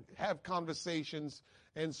 have conversations,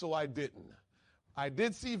 and so I didn't. I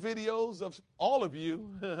did see videos of all of you.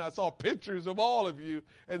 I saw pictures of all of you,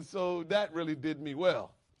 and so that really did me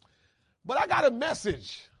well. But I got a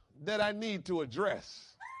message that I need to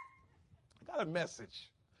address. I got a message.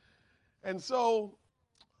 And so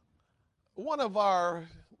one of our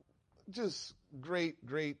just great,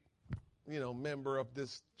 member of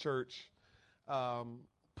this church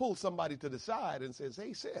pulled somebody to the side and says,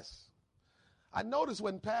 "Hey, sis, I notice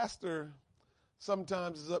when Pastor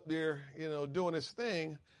sometimes is up there, doing his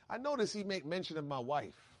thing, I notice he make mention of my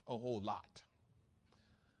wife a whole lot.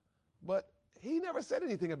 But he never said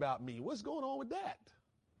anything about me. What's going on with that?"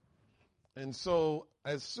 And so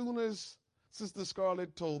as soon as Sister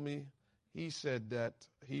Scarlett told me, he said that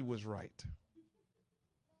he was right.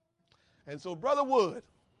 And so, Brother Wood,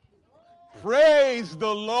 praise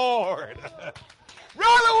the Lord.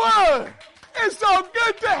 Brother Wood, it's so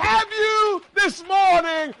good to have you this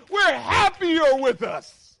morning. We're happy you're with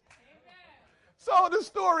us. So the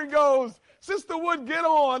story goes, Sister Wood get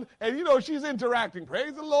on, and, she's interacting.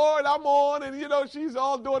 Praise the Lord, I'm on, and, she's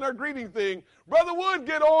all doing her greeting thing. Brother Wood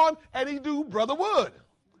get on, and he do Brother Wood.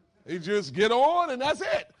 He just get on, and that's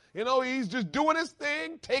it. He's just doing his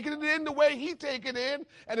thing, taking it in the way he take it in,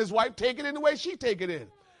 and his wife taking it in the way she take it in.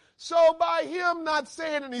 So by him not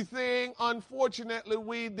saying anything, unfortunately,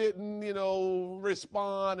 we didn't,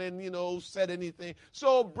 respond and, said anything.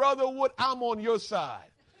 So, Brother Wood, I'm on your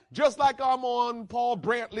side. Just like I'm on Paul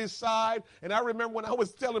Brantley's side. And I remember when I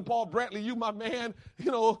was telling Paul Brantley, you my man,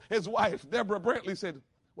 his wife, Deborah Brantley, said,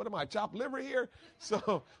 "What am I, chopped liver here?"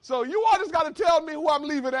 So you all just got to tell me who I'm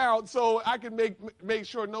leaving out so I can make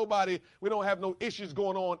sure we don't have no issues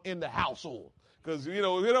going on in the household. Because, we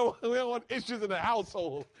don't want issues in the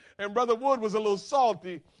household. And Brother Wood was a little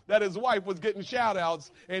salty that his wife was getting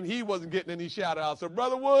shout-outs and he wasn't getting any shout-outs. So,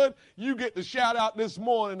 Brother Wood, you get the shout-out this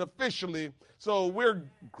morning officially. So we're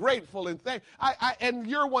grateful and and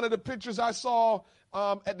you're one of the pictures I saw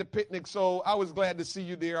at the picnic. So I was glad to see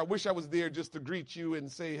you there. I wish I was there just to greet you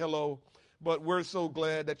and say hello. But we're so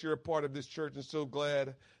glad that you're a part of this church and so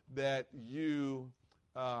glad that you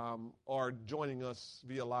are joining us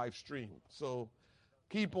via live stream. So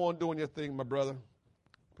keep on doing your thing, my brother.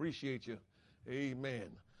 Appreciate you. Amen.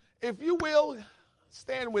 If you will,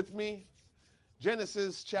 stand with me.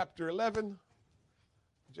 Genesis chapter 11.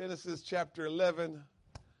 Genesis chapter 11.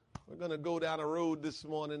 We're going to go down a road this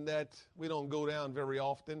morning that we don't go down very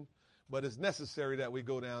often, but it's necessary that we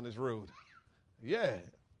go down this road. Yeah,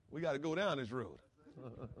 we got to go down this road.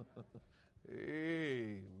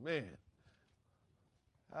 Amen.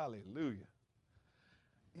 Hallelujah.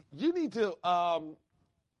 You need to,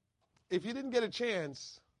 if you didn't get a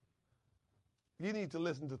chance, you need to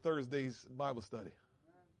listen to Thursday's Bible study.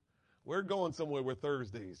 We're going somewhere with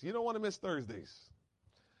Thursdays. You don't want to miss Thursdays.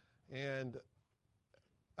 And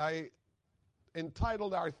I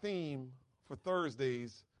entitled our theme for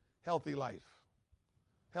Thursdays, Healthy Life.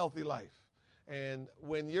 Healthy life. And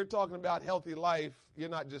when you're talking about healthy life, you're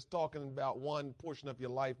not just talking about one portion of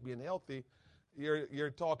your life being healthy. You're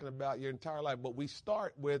talking about your entire life. But we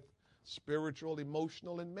start with spiritual,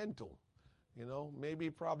 emotional, and mental. Maybe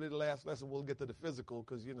probably the last lesson we'll get to the physical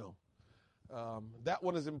because, that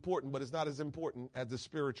one is important, but it's not as important as the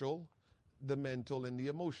spiritual, the mental, and the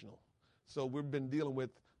emotional. So we've been dealing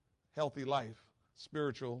with healthy life,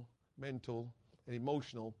 spiritual, mental, and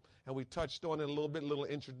emotional. And we touched on it a little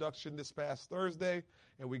introduction this past Thursday,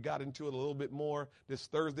 and we got into it a little bit more. This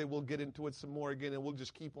Thursday, we'll get into it some more again, and we'll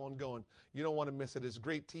just keep on going. You don't want to miss it. It's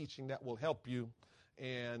great teaching that will help you,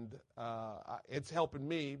 and it's helping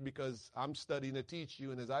me because I'm studying to teach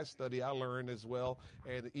you, and as I study, I learn as well.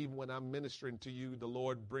 And even when I'm ministering to you, the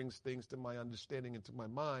Lord brings things to my understanding and to my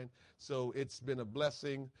mind. So it's been a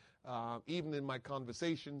blessing, even in my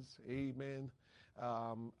conversations. Amen.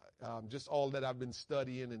 Just all that I've been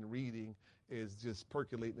studying and reading is just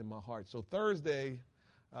percolating in my heart. So Thursday,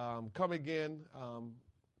 come again,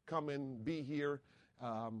 come and be here.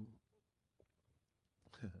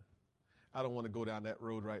 I don't want to go down that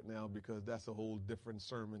road right now because that's a whole different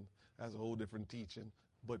sermon. That's a whole different teaching.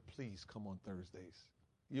 But please come on Thursdays.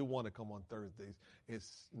 You want to come on Thursdays.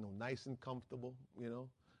 It's, nice and comfortable,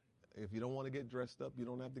 If you don't want to get dressed up, you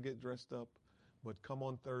don't have to get dressed up. But come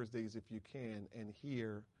on Thursdays if you can and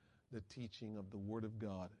hear the teaching of the Word of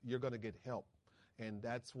God. You're going to get help. And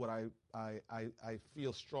that's what I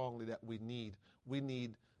feel strongly that we need. We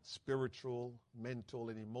need spiritual, mental,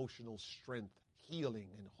 and emotional strength, healing,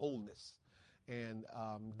 and wholeness. And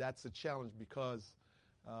that's a challenge because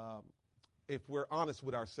if we're honest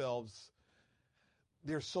with ourselves,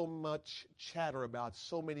 there's so much chatter about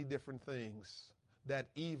so many different things that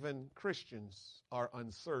even Christians are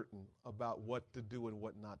uncertain about what to do and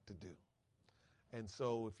what not to do. And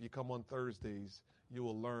so if you come on Thursdays, you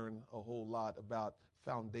will learn a whole lot about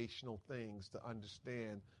foundational things to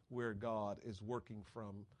understand where God is working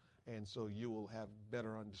from. And so you will have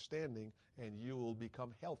better understanding and you will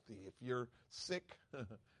become healthy. If you're sick,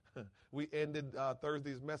 we ended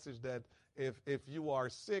Thursday's message that if you are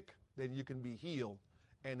sick, then you can be healed.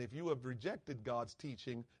 And if you have rejected God's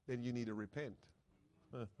teaching, then you need to repent.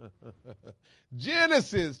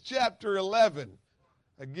 Genesis chapter 11.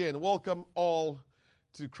 Again, welcome all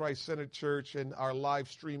to Christ-Centered Church and our live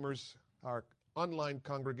streamers, our online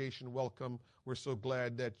congregation, welcome. We're so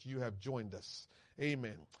glad that you have joined us.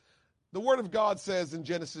 Amen. The Word of God says in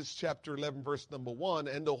Genesis chapter 11, verse number 1,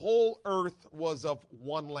 and the whole earth was of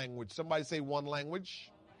one language. Somebody say one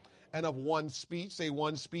language. And of one speech. Say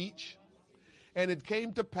one speech. And it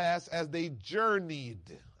came to pass as they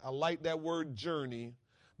journeyed. I like that word journey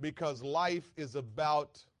because life is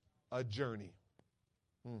about a journey.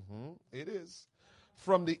 It is.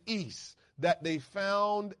 From the east, that they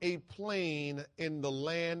found a plain in the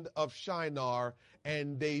land of Shinar,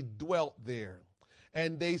 and they dwelt there.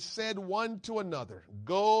 And they said one to another,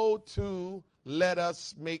 go to, let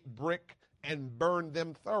us make brick and burn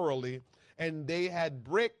them thoroughly. And they had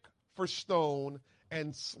brick for stone,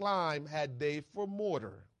 and slime had they for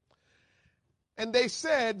mortar. And they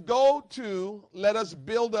said, go to, let us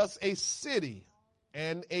build us a city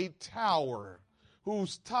and a tower,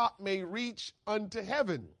 whose top may reach unto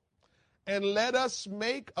heaven. And let us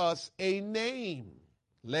make us a name,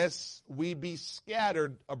 lest we be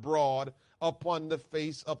scattered abroad upon the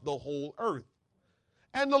face of the whole earth.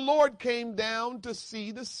 And the Lord came down to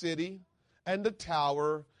see the city and the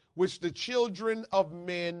tower which the children of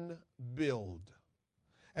men build.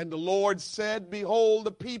 And the Lord said, behold,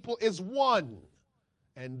 the people is one,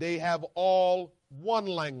 and they have all one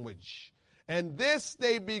language. And this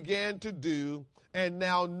they began to do, and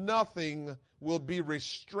now nothing will be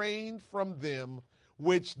restrained from them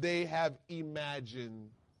which they have imagined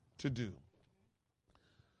to do.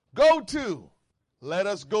 Go to, let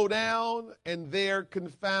us go down and there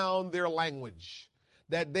confound their language,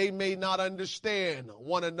 that they may not understand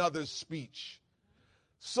one another's speech.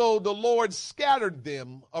 So the Lord scattered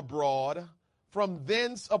them abroad from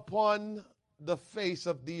thence upon the face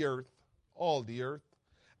of the earth, all the earth,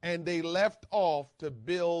 and they left off to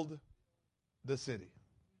build the city.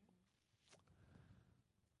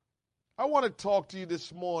 I want to talk to you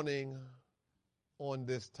this morning on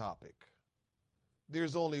this topic.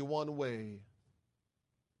 There's only one way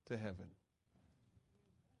to heaven.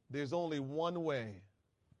 There's only one way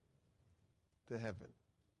to heaven.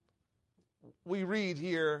 We read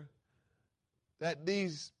here that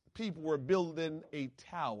these people were building a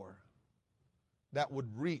tower that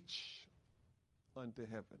would reach unto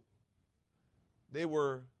heaven. They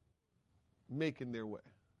were making their way.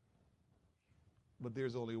 But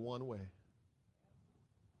there's only one way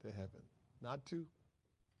to heaven. Not two,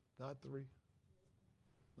 not three,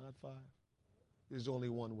 not five. There's only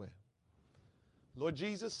one way. Lord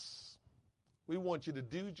Jesus, we want you to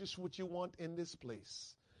do just what you want in this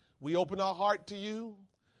place. We open our heart to you.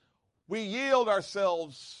 We yield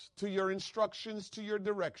ourselves to your instructions, to your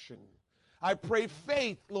direction. I pray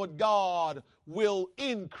faith, Lord God, will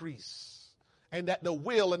increase, and that the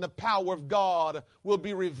will and the power of God will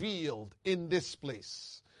be revealed in this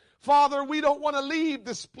place. Father, we don't want to leave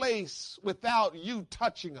this place without you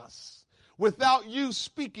touching us, without you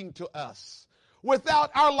speaking to us,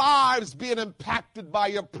 without our lives being impacted by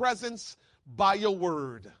your presence, by your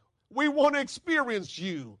word. We want to experience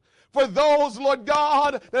you. For those, Lord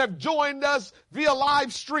God, that have joined us via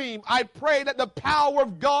live stream, I pray that the power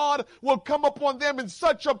of God will come upon them in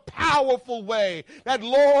such a powerful way that,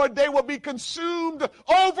 Lord, they will be consumed,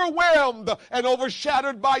 overwhelmed, and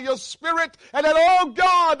overshadowed by your Spirit, and that, oh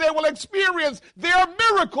God, they will experience their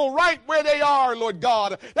miracle right where they are, Lord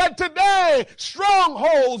God. That today,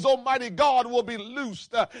 strongholds, Almighty God, will be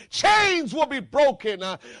loosed. Chains will be broken.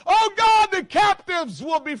 Oh God, the captives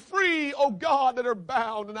will be free, oh God, that are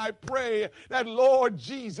bound. And I pray that, Lord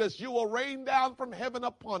Jesus, you will rain down from heaven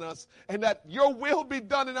upon us and that your will be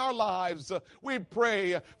done in our lives. We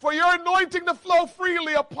pray for your anointing to flow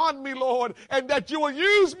freely upon me, Lord, and that you will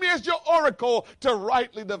use me as your oracle to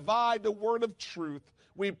rightly divide the word of truth.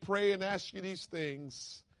 We pray and ask you these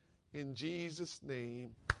things in Jesus'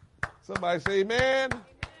 name. Somebody say amen.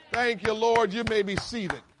 Thank you, Lord. You may be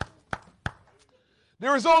seated.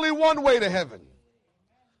 There is only one way to heaven.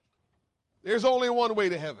 There's only one way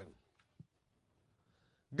to heaven.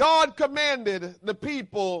 God commanded the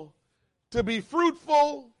people to be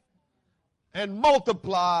fruitful and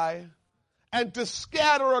multiply and to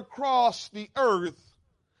scatter across the earth,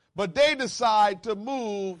 but they decide to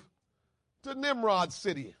move to Nimrod's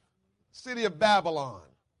city of Babylon,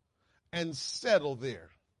 and settle there.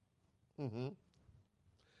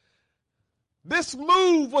 This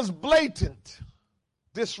move was blatant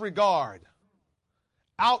disregard,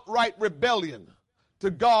 outright rebellion to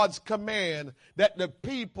God's command that the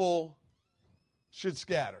people should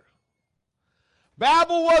scatter.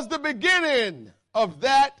 Babel was the beginning of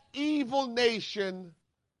that evil nation,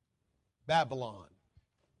 Babylon.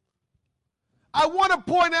 I want to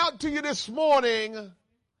point out to you this morning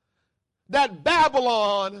that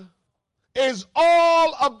Babylon is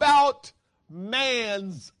all about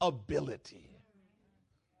man's ability.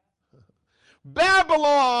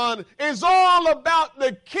 Babylon is all about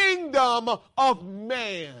the kingdom of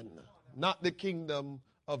man, not the kingdom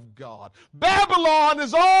of God. Babylon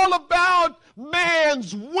is all about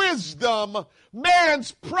man's wisdom,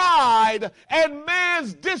 man's pride, and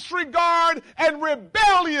man's disregard and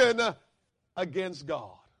rebellion against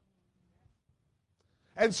God.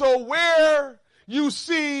 And so where you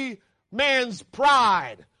see man's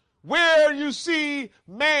pride, where you see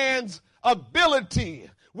man's ability,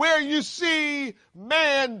 where you see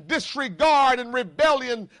man disregard and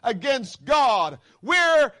rebellion against God,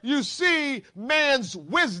 where you see man's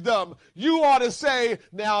wisdom, you ought to say,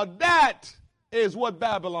 now that is what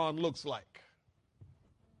Babylon looks like.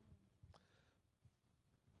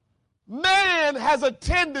 Man has a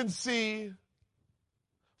tendency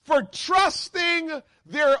for trusting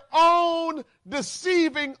their own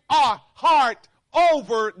deceiving heart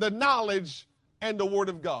over the knowledge and the Word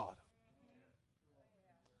of God.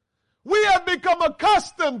 We have become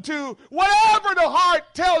accustomed to whatever the heart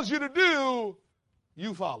tells you to do,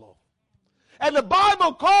 you follow. And the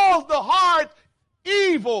Bible calls the heart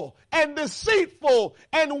evil and deceitful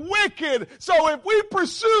and wicked. So if we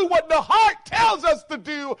pursue what the heart tells us to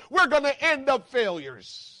do, we're going to end up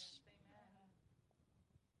failures.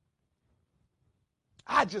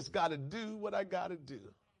 I just got to do what I got to do.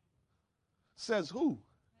 Says who?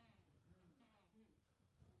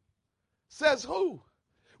 Says who?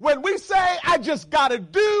 When we say, I just got to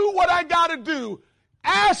do what I got to do,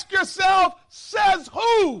 ask yourself, says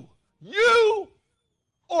who? You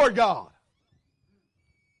or God?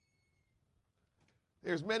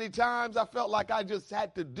 There's many times I felt like I just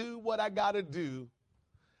had to do what I got to do,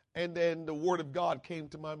 and then the Word of God came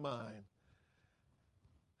to my mind.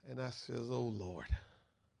 And I says, oh, Lord.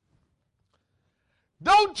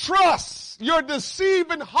 Don't trust your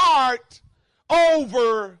deceiving heart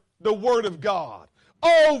over the Word of God,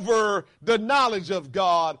 over the knowledge of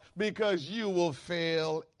God, because you will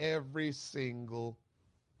fail every single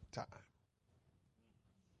time.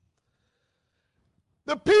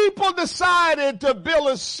 The people decided to build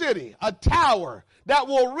a city, a tower that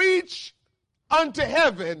will reach unto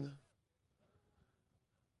heaven.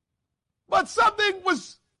 But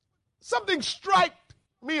something struck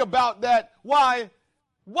me about that. Why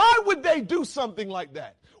would they do something like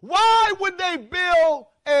that? Why would they build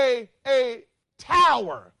a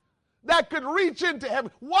tower that could reach into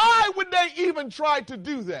heaven? Why would they even try to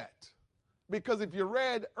do that? Because if you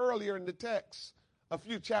read earlier in the text, a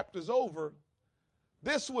few chapters over,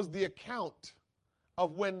 this was the account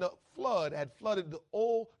of when the flood had flooded the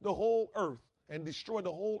whole earth and destroyed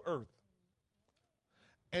the whole earth.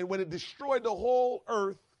 And when it destroyed the whole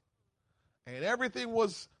earth and everything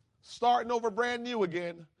was starting over brand new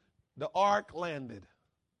again, the ark landed.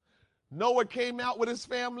 Noah came out with his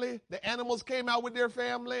family. The animals came out with their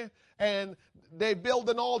family. And they built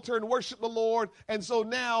an altar and worshiped the Lord. And so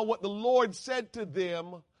now what the Lord said to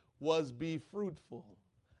them was, be fruitful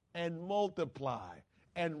and multiply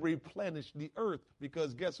and replenish the earth.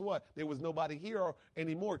 Because guess what? There was nobody here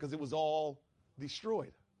anymore because it was all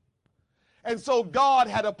destroyed. And so God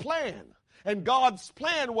had a plan. And God's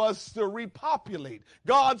plan was to repopulate.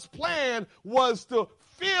 God's plan was to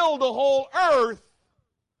fill the whole earth.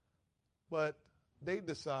 But they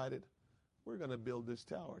decided, we're going to build this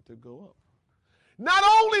tower to go up. Not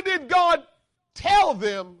only did God tell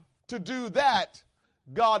them to do that,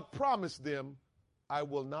 God promised them, I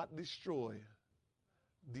will not destroy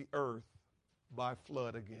the earth by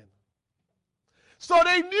flood again. So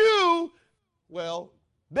they knew, well,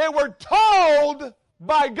 they were told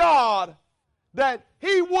by God that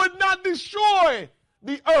he would not destroy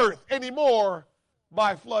the earth anymore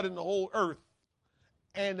by flooding the whole earth.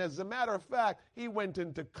 And as a matter of fact, he went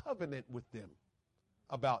into covenant with them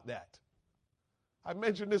about that. I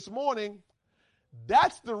mentioned this morning,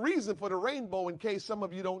 that's the reason for the rainbow, in case some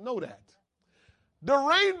of you don't know that. The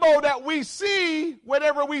rainbow that we see,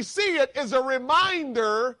 whenever we see it, is a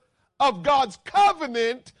reminder of God's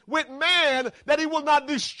covenant with man that he will not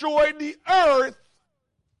destroy the earth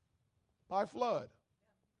by flood.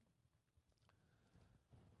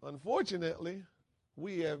 Unfortunately,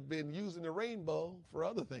 we have been using the rainbow for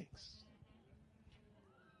other things.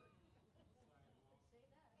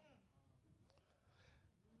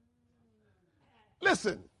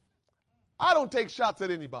 Listen, I don't take shots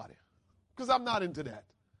at anybody because I'm not into that.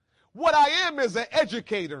 What I am is an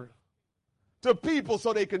educator to people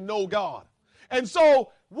so they can know God. And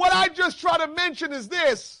so what I just try to mention is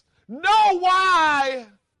this: know why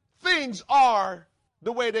things are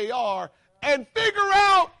the way they are and figure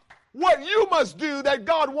out what you must do that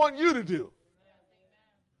God wants you to do.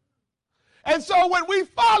 And so when we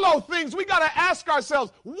follow things, we got to ask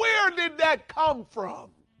ourselves, where did that come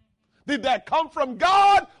from? Did that come from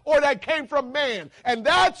God or that came from man? And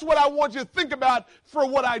that's what I want you to think about for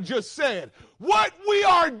what I just said. What we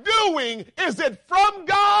are doing, is it from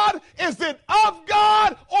God? Is it of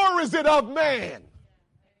God? Or is it of man?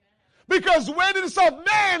 Because when it's of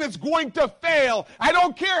man, it's going to fail. I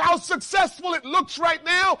don't care how successful it looks right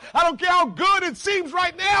now. I don't care how good it seems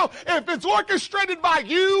right now. If it's orchestrated by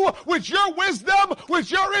you, with your wisdom,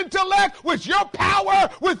 with your intellect, with your power,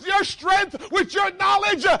 with your strength, with your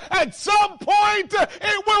knowledge, at some point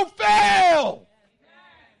it will fail.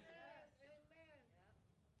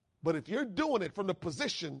 But if you're doing it from the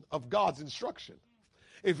position of God's instruction,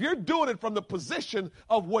 if you're doing it from the position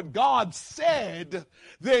of what God said,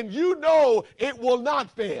 then you know it will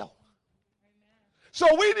not fail. So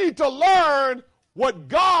we need to learn what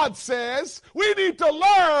God says. We need to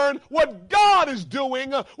learn what God is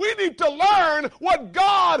doing. We need to learn what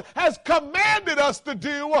God has commanded us to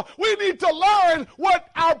do. We need to learn what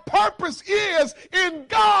our purpose is in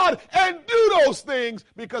God and do those things,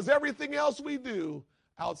 because everything else we do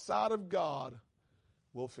outside of God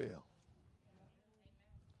will fail.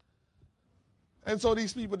 And so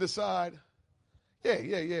these people decide,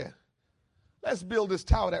 yeah. Let's build this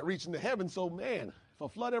tower that reaches into heaven. So, man, if a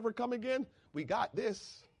flood ever come again, we got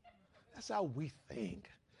this. That's how we think.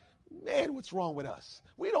 Man, what's wrong with us?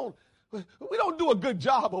 We don't do a good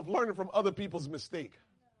job of learning from other people's mistake.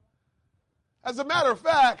 As a matter of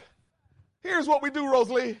fact, here's what we do,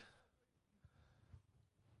 Rosalie.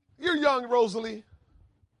 You're young, Rosalie.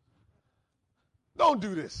 Don't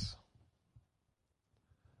do this.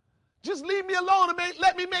 Just leave me alone and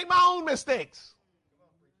let me make my own mistakes.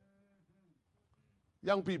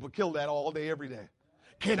 Young people kill that all day, every day.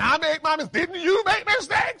 Can I make my mistakes? Didn't you make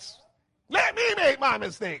mistakes? Let me make my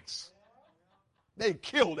mistakes. They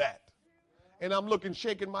kill that. And I'm looking,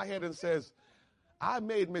 shaking my head and says, I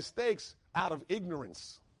made mistakes out of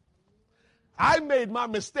ignorance. I made my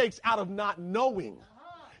mistakes out of not knowing.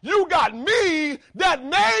 You got me that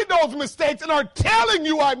made those mistakes and are telling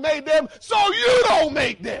you I made them so you don't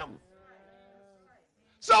make them.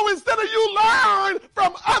 So instead of you learn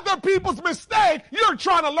from other people's mistake, you're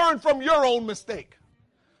trying to learn from your own mistake.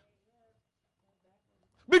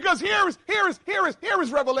 Because here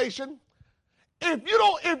is revelation. If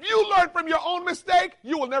you learn from your own mistake,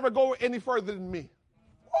 you will never go any further than me.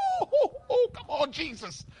 Oh, come on,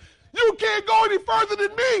 Jesus. You can't go any further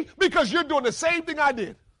than me because you're doing the same thing I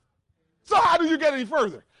did. So how do you get any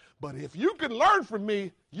further? But if you can learn from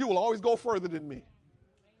me, you will always go further than me.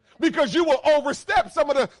 Because you will overstep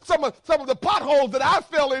some of the potholes that I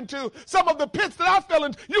fell into, some of the pits that I fell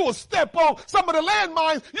into. You will step on some of the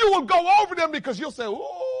landmines. You will go over them because you'll say,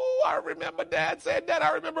 oh, I remember Dad said that.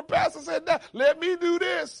 I remember Pastor said that. Let me do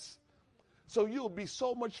this. So you'll be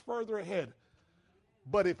so much further ahead.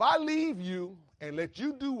 But if I leave you and let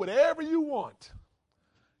you do whatever you want,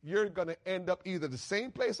 you're going to end up either the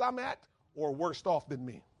same place I'm at or worse off than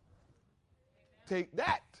me. Take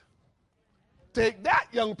that. Take that,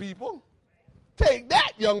 young people. Take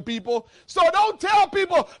that, young people. So don't tell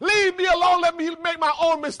people, leave me alone, let me make my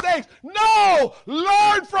own mistakes. No,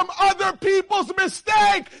 learn from other people's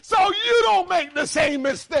mistakes so you don't make the same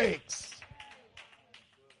mistakes.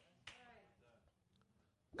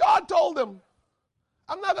 God told them,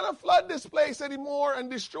 I'm not going to flood this place anymore and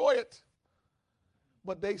destroy it.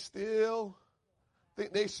 But they still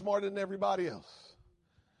Think they smarter than everybody else.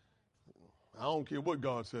 I don't care what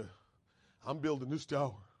God said. I'm building this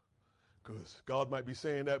tower. Because God might be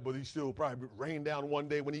saying that, but he still probably rain down one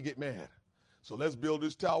day when he get mad. So let's build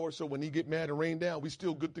this tower so when he get mad and rain down, we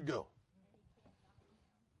still good to go.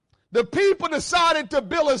 The people decided to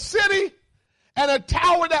build a city and a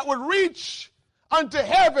tower that would reach unto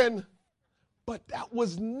heaven, but that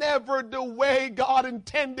was never the way God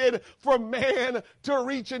intended for man to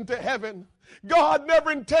reach into heaven. God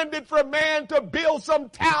never intended for man to build some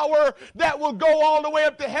tower that will go all the way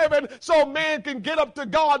up to heaven so man can get up to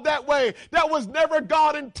God that way. That was never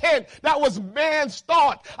God's intent. That was man's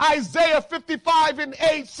thought. Isaiah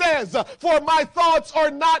 55:8 says, "For my thoughts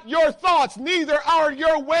are not your thoughts, neither are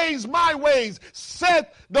your ways my ways, saith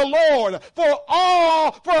the Lord. For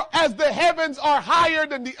as the heavens are higher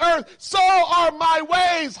than the earth, so are my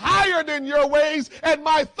ways higher than your ways, and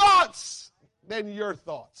my thoughts than your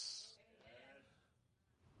thoughts."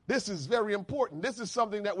 This is very important. This is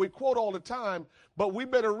something that we quote all the time, but we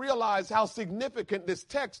better realize how significant this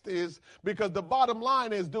text is, because the bottom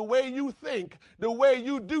line is the way you think, the way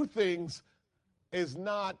you do things is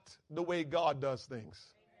not the way God does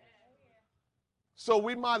things. So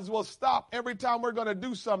we might as well stop every time we're going to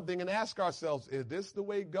do something and ask ourselves, is this the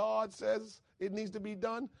way God says it needs to be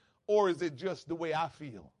done? Or is it just the way I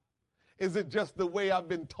feel? Is it just the way I've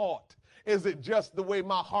been taught? Is it just the way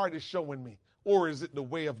my heart is showing me? Or is it the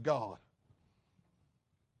way of God?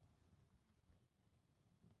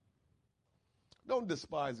 Don't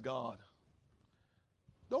despise God.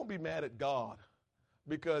 Don't be mad at God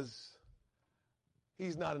because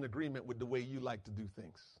he's not in agreement with the way you like to do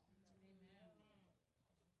things.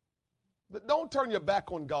 But don't turn your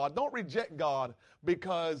back on God. Don't reject God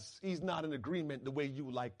because he's not in agreement the way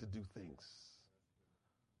you like to do things.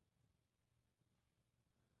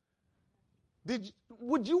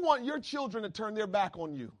 Would you want your children to turn their back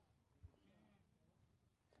on you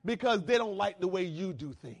because they don't like the way you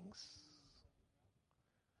do things?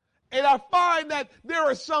 And I find that there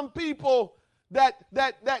are some people that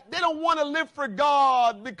they don't want to live for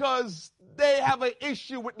God because they have an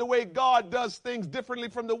issue with the way God does things differently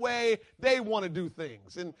from the way they want to do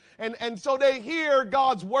things. And so they hear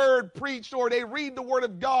God's word preached or they read the word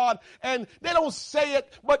of God and they don't say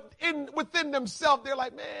it, but within themselves, they're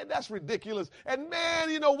like, man, that's ridiculous. And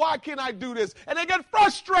man, why can't I do this? And they get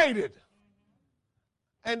frustrated.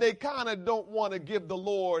 And they kind of don't want to give the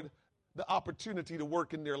Lord the opportunity to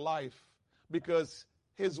work in their life because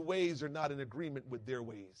his ways are not in agreement with their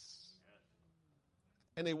ways.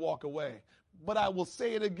 And they walk away. But I will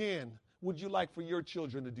say it again. Would you like for your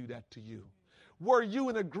children to do that to you? Were you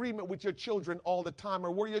in agreement with your children all the time,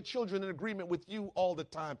 or were your children in agreement with you all the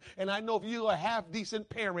time? And I know if you are a half-decent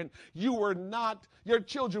parent, your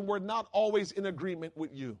children were not always in agreement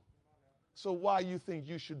with you. So why you think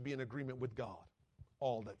you should be in agreement with God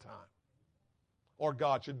all the time? Or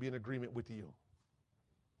God should be in agreement with you?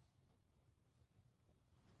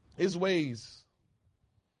 His ways,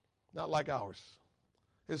 not like ours.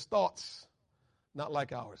 His thoughts, not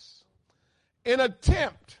like ours. In an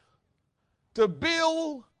attempt to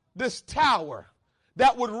build this tower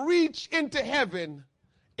that would reach into heaven,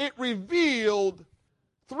 it revealed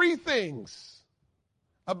three things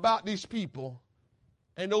about these people,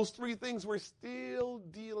 and those three things we're still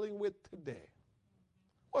dealing with today.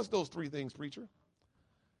 What's those three things, preacher?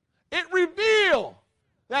 It revealed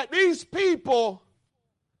that these people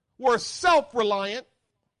were self-reliant.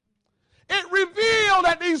 It revealed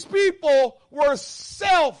that these people were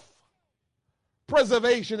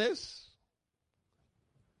self-preservationists.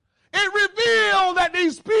 It revealed that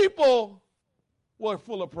these people were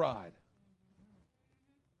full of pride.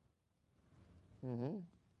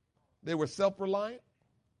 They were self-reliant.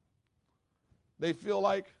 They feel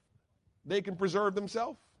like they can preserve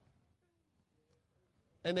themselves.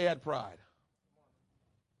 And they had pride.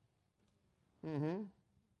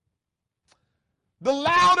 The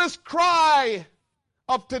loudest cry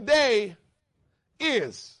of today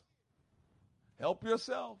is, help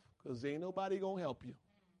yourself, because ain't nobody going to help you.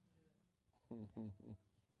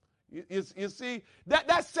 You see,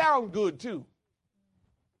 that sounds good too.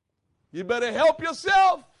 You better help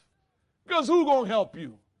yourself, because who going to help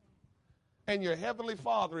you? And your heavenly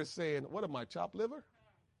Father is saying, what am I, chopped liver?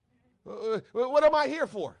 What am I here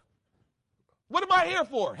for? What am I here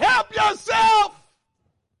for? Help yourself!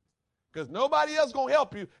 Because nobody else going to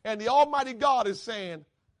help you. And the Almighty God is saying,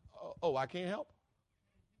 oh, I can't help?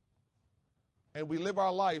 And we live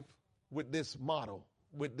our life with this motto,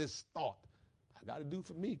 with this thought. I got to do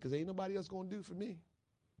for me because ain't nobody else going to do for me.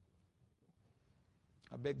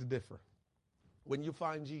 I beg to differ. When you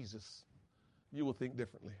find Jesus, you will think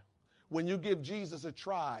differently. when you give Jesus a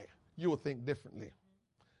try, you will think differently.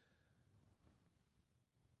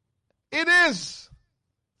 It is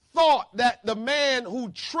thought that the man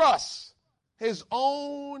who trusts his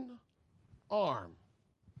own arm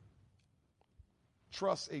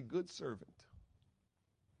trusts a good servant.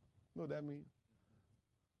 You know what that means?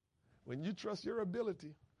 When you trust your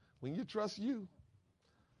ability, when you trust you,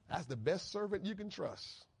 that's the best servant you can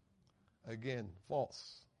trust. Again,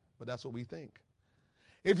 false, but that's what we think.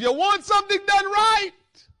 If you want something done right,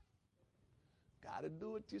 got to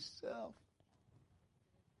do it yourself.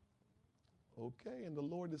 Okay, and the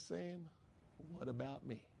Lord is saying, what about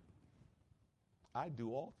me? I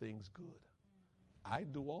do all things good. I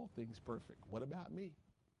do all things perfect. What about me?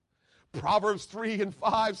 Proverbs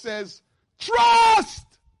 3:5 says, trust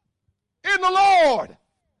in the Lord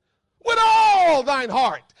with all thine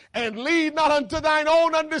heart, and lead not unto thine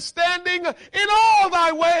own understanding. In all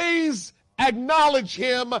thy ways acknowledge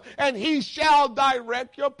him, and he shall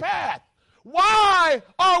direct your path. Why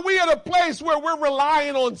are we at a place where we're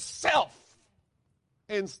relying on self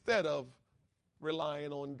instead of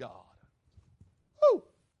relying on God? Woo.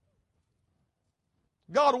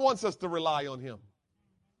 God wants us to rely on him.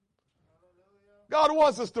 God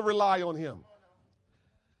wants us to rely on him.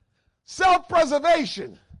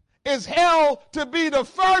 Self-preservation is held to be the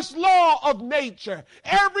first law of nature.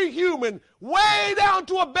 Every human, way down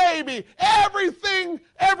to a baby,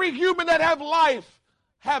 every human that have life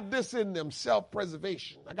have this in them,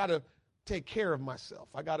 self-preservation. I got to take care of myself.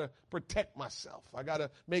 I got to protect myself. I got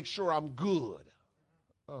to make sure I'm good.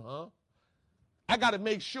 I got to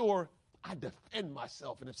make sure I defend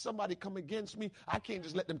myself. And if somebody come against me, I can't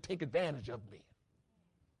just let them take advantage of me.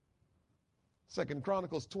 2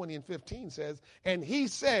 Chronicles 20:15 says, and he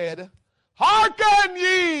said, hearken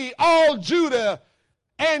ye, all Judah,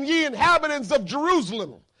 and ye inhabitants of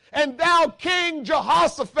Jerusalem, and thou King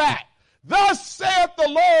Jehoshaphat, thus saith the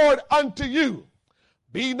Lord unto you,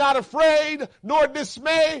 be not afraid nor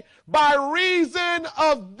dismay by reason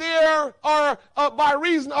of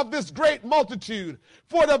this great multitude,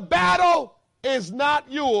 for the battle is not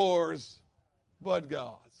yours, but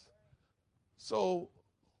God's. So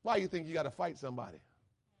why you think you got to fight somebody?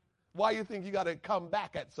 Why you think you got to come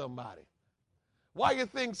back at somebody? Why you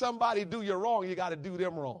think somebody do you wrong, you got to do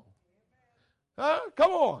them wrong? Huh?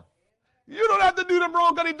 Come on. You don't have to do them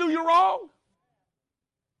wrong because they do you wrong.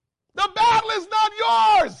 The battle is not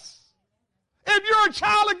yours. If you're a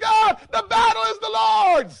child of God, the battle is the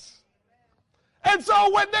Lord's. And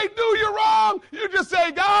so when they do you wrong, you just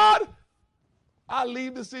say, God, I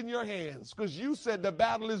leave this in your hands because you said the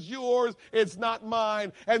battle is yours, it's not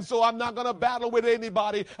mine. And so I'm not going to battle with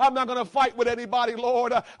anybody. I'm not going to fight with anybody,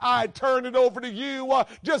 Lord. I turn it over to you.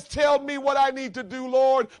 Just tell me what I need to do,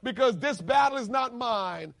 Lord, because this battle is not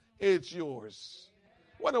mine, it's yours.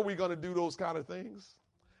 When are we going to do those kind of things?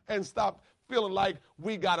 And stop feeling like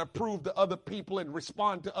we got to prove to other people and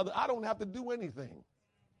respond to other. I don't have to do anything.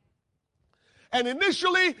 And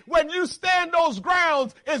initially, when you stand those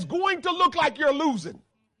grounds, it's going to look like you're losing.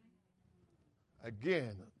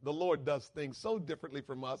 Again, the Lord does things so differently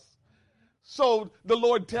from us. So the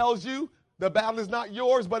Lord tells you the battle is not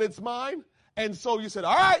yours, but it's mine. And so you said,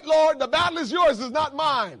 all right, Lord, the battle is yours, it's not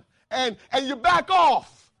mine. And you back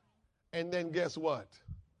off. And then guess what?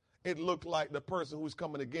 It looked like the person who's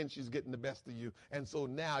coming against you is getting the best of you. And so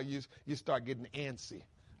now you start getting antsy.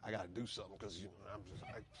 I got to do something because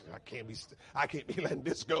I can't be letting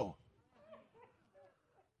this go.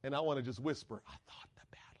 And I want to just whisper, I thought the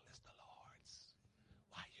battle is the Lord's.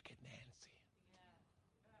 Why are you getting antsy?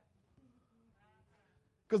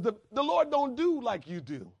 Because the Lord don't do like you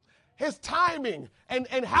do. His timing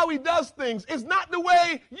and how he does things is not the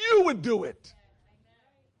way you would do it.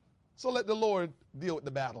 So let the Lord deal with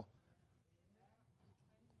the battle.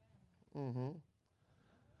 The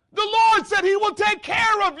Lord said he will take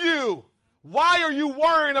care of you. Why are you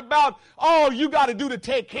worrying about all you got to do to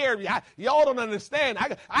take care of you? Y'all don't understand.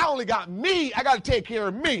 I only got me. I got to take care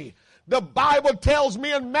of me. The Bible tells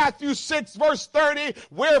me in Matthew 6, verse 30,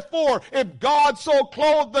 wherefore, if God so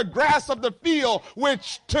clothe the grass of the field,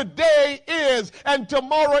 which today is and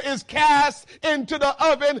tomorrow is cast into the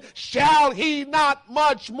oven, shall he not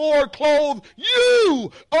much more clothe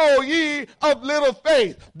you, O ye of little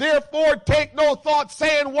faith? Therefore take no thought,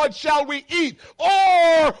 saying, what shall we eat?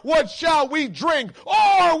 Or what shall we drink?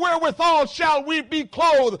 Or wherewithal shall we be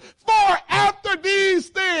clothed? For after these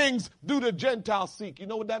things do the Gentiles seek. You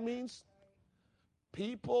know what that means?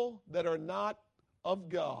 People that are not of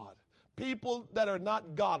God, people that are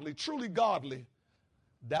not godly, truly godly,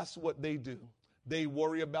 that's what they do. They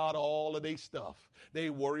worry about all of their stuff. They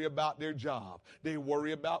worry about their job. They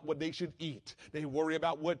worry about what they should eat. They worry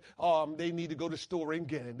about what they need to go to the store and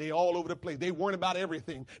get. And they all over the place. They worry about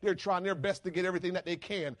everything. They're trying their best to get everything that they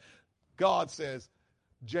can. God says,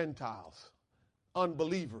 Gentiles,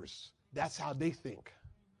 unbelievers, that's how they think.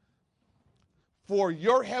 For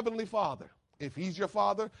your heavenly Father, if he's your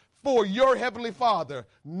Father, for your heavenly Father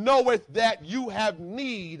knoweth that you have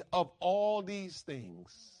need of all these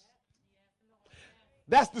things.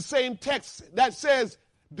 That's the same text that says,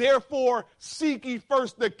 therefore, seek ye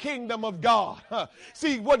first the kingdom of God.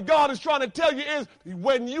 See, what God is trying to tell you is,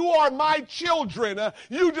 when you are my children,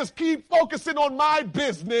 you just keep focusing on my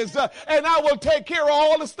business, and I will take care of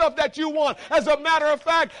all the stuff that you want. As a matter of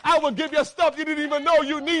fact, I will give you stuff you didn't even know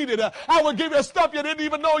you needed. I will give you stuff you didn't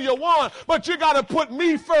even know you want. But you got to put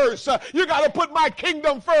me first. You got to put my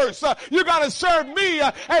kingdom first. You got to serve me.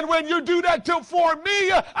 And when you do that for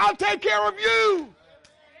me, I'll take care of you.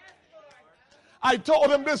 I told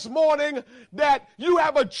him this morning that you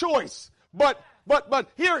have a choice, but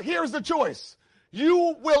here's the choice.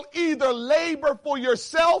 You will either labor for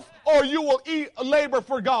yourself or you will labor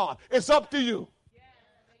for God. It's up to you.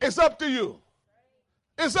 It's up to you.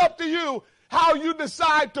 It's up to you how you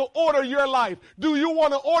decide to order your life. Do you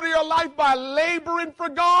want to order your life by laboring for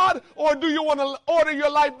God, or do you want to order your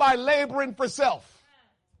life by laboring for self?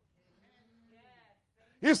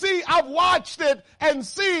 You see, I've watched it and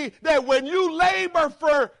see that when you labor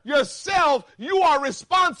for yourself, you are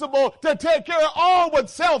responsible to take care of all what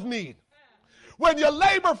self needs. When you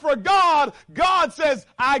labor for God, God says,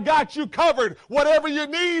 I got you covered. Whatever you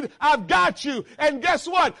need, I've got you. And guess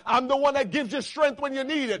what? I'm the one that gives you strength when you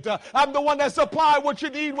need it. I'm the one that supplies what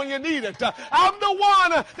you need when you need it. I'm the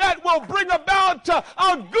one that will bring about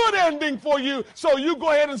a good ending for you. So you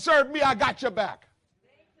go ahead and serve me. I got your back.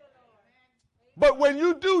 But when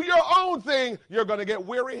you do your own thing, you're going to get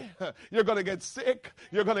weary. You're going to get sick.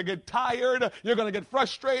 You're going to get tired. You're going to get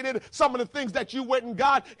frustrated. Some of the things that you went and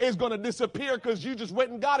got is going to disappear because you just went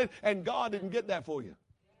and got it, and God didn't get that for you.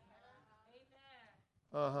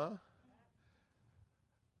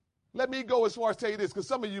 Let me go as far as tell you this, because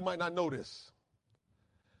some of you might not know this.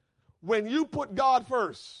 When you put God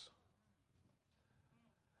first,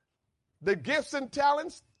 the gifts and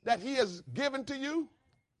talents that he has given to you,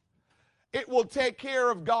 it will take care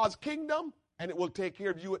of God's kingdom, and it will take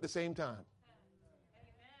care of you at the same time.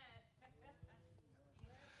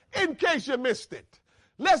 In case you missed it,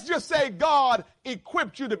 let's just say God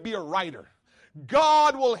equipped you to be a writer.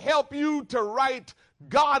 God will help you to write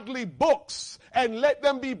godly books and let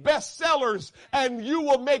them be bestsellers, and you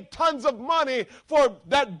will make tons of money for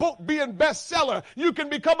that book being bestseller. You can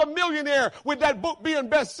become a millionaire with that book being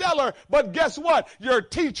bestseller, but guess what? You're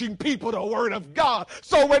teaching people the word of God.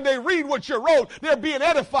 So when they read what you wrote, they're being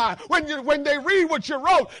edified. When they read what you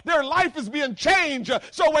wrote, their life is being changed.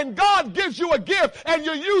 So when God gives you a gift and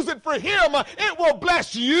you use it for him, it will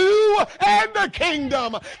bless you and the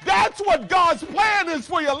kingdom. That's what God's plan is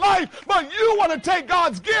for your life, but you want to take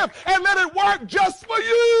God's gift and let it work just for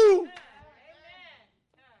you.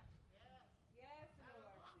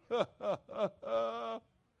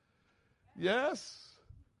 Yes.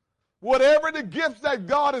 Whatever the gifts that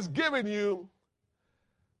God has given you,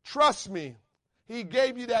 trust me, he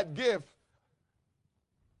gave you that gift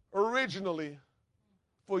originally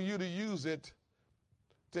for you to use it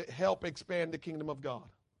to help expand the kingdom of God.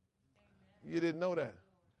 You didn't know that.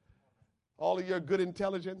 All of your good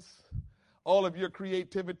intelligence, all of your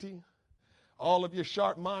creativity, all of your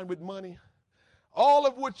sharp mind with money, all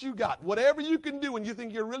of what you got, whatever you can do and you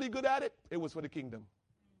think you're really good at it, it was for the kingdom.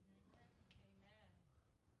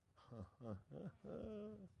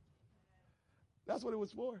 That's what it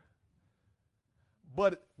was for.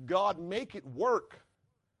 But God make it work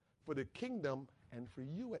for the kingdom and for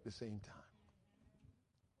you at the same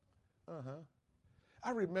time.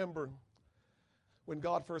 I remember when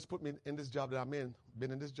God first put me in this job that I'm in,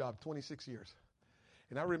 been in this job 26 years.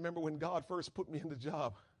 And I remember when God first put me in the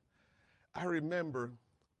job, I remember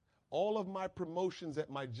all of my promotions at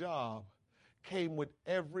my job came with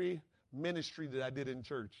every ministry that I did in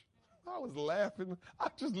church. I was laughing. I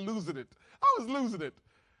was just losing it. I was losing it.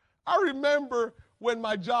 I remember when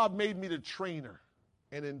my job made me the trainer.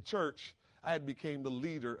 And in church, I had became the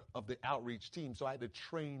leader of the outreach team, so I had to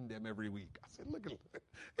train them every week. I said, look at it.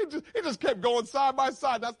 It just kept going side by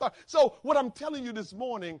side. So what I'm telling you this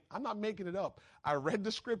morning, I'm not making it up. I read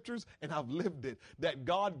the scriptures, and I've lived it, that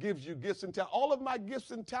God gives you gifts and talent. All of my gifts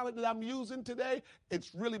and talent that I'm using today,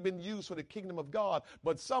 it's really been used for the kingdom of God.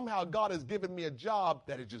 But somehow God has given me a job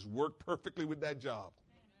that has just worked perfectly with that job.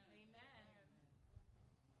 Amen.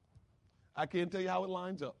 I can't tell you how it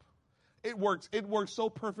lines up. It works so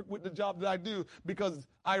perfect with the job that I do because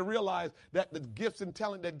I realize that the gifts and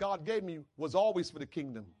talent that God gave me was always for the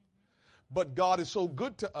kingdom. But God is so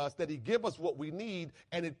good to us that he gives us what we need,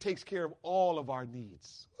 and it takes care of all of our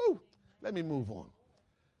needs. Whew. Let me move on.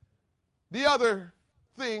 The other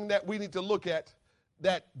thing that we need to look at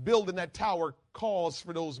that building that tower caused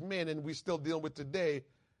for those men, and we still deal with today,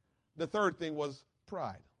 the third thing was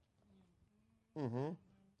pride.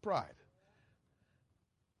 Pride.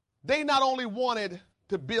 They not only wanted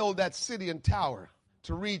to build that city and tower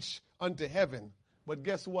to reach unto heaven, but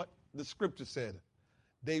guess what the scripture said?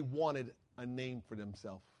 They wanted a name for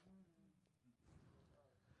themselves.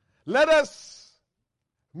 Let us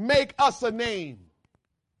make us a name.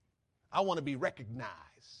 I want to be recognized.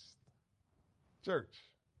 Church,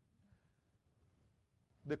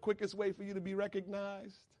 the quickest way for you to be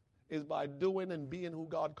recognized is by doing and being who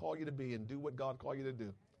God called you to be and do what God called you to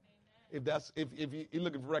do. If you're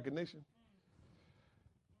looking for recognition.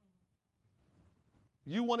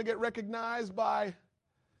 You want to get recognized by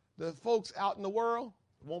the folks out in the world,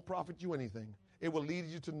 it won't profit you anything. It will lead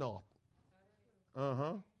you to naught.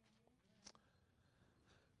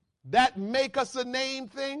 That make us a name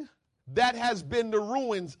thing, that has been the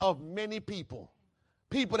ruins of many people.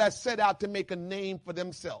 People that set out to make a name for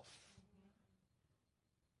themselves.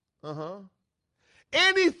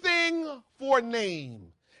 Anything for a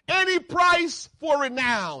name. Any price for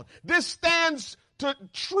renown. This stands to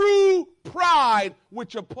true pride,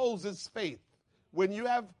 which opposes faith. When you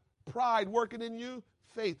have pride working in you,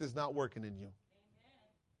 faith is not working in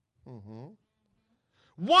you.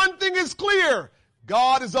 One thing is clear.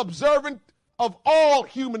 God is observant of all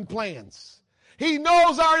human plans. He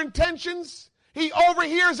knows our intentions. He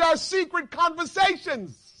overhears our secret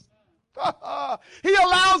conversations. He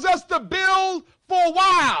allows us to build for a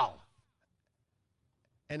while.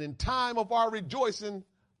 And in time of our rejoicing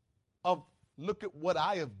of look at what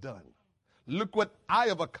I have done. Look what I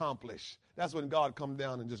have accomplished. That's when God come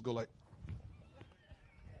down and just go like.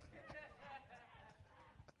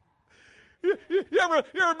 You ever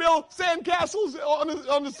build sandcastles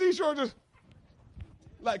on the seashore just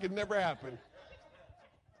like it never happened?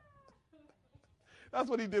 That's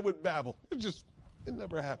what he did with Babel. It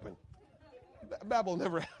never happened. Babel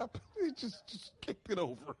never happened. He just kicked it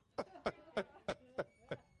over.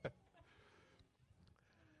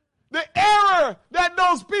 The error that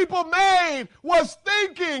those people made was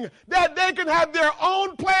thinking that they can have their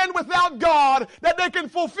own plan without God, that they can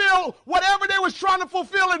fulfill whatever they was trying to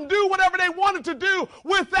fulfill and do whatever they wanted to do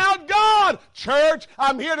without God. Church,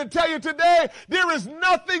 I'm here to tell you today, there is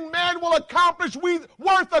nothing man will accomplish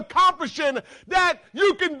worth accomplishing that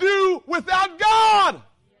you can do without God.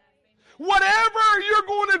 Whatever you're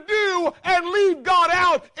going to do and leave God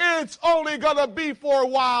out, it's only going to be for a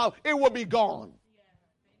while. It will be gone.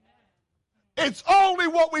 It's only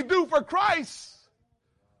what we do for Christ.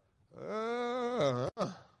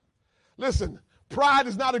 Listen, pride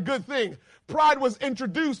is not a good thing. Pride was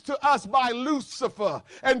introduced to us by Lucifer,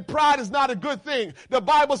 and pride is not a good thing. The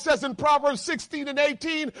Bible says in Proverbs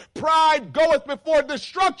 16:18, pride goeth before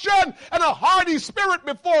destruction and a haughty spirit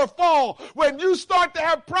before a fall. When you start to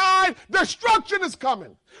have pride, destruction is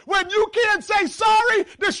coming. When you can't say sorry,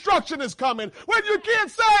 destruction is coming. When you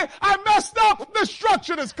can't say, I messed up,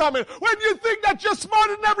 destruction is coming. When you think that you're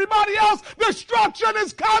smarter than everybody else, destruction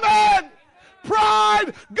is coming.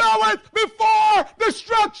 Pride goeth before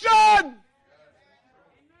destruction.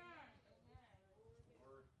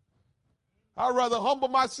 I'd rather humble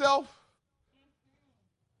myself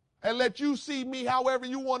and let you see me however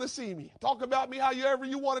you want to see me. Talk about me however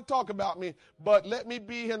you want to talk about me. But let me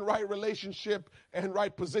be in right relationship and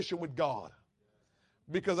right position with God.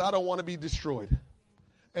 Because I don't want to be destroyed.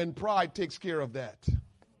 And pride takes care of that.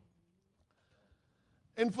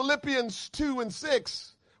 In Philippians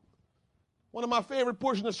 2:6, one of my favorite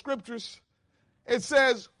portions of scriptures, it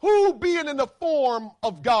says, who being in the form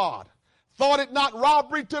of God, thought it not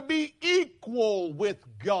robbery to be equal with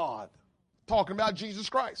God. Talking about Jesus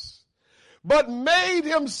Christ. But made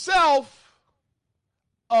himself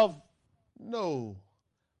of no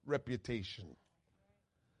reputation.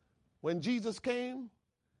 When Jesus came,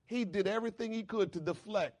 he did everything he could to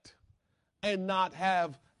deflect and not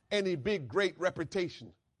have any big, great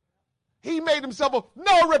reputation. He made himself of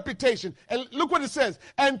no reputation. And look what it says.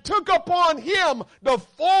 And took upon him the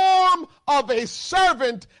form of a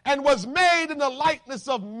servant and was made in the likeness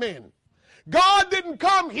of men. God didn't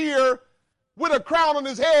come here with a crown on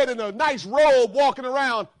his head and a nice robe walking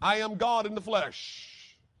around. I am God in the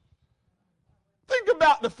flesh. Think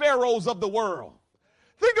about the pharaohs of the world.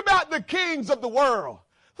 Think about the kings of the world.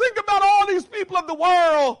 Think about all these people of the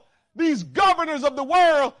world, these governors of the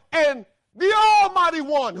world, and The Almighty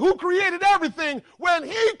One who created everything, when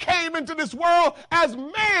he came into this world as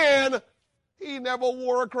man, he never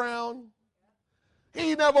wore a crown.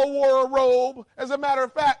 He never wore a robe. As a matter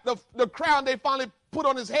of fact, the crown they finally put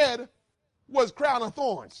on his head was crown of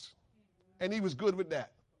thorns. And he was good with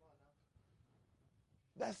that.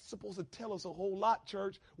 That's supposed to tell us a whole lot,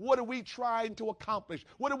 church. What are we trying to accomplish?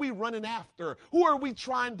 What are we running after? Who are we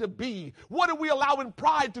trying to be? What are we allowing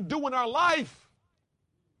pride to do in our life?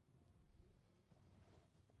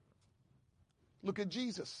 Look at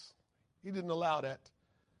Jesus. He didn't allow that.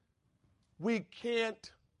 We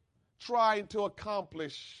can't try to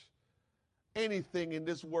accomplish anything in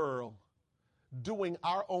this world doing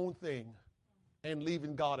our own thing and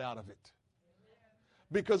leaving God out of it.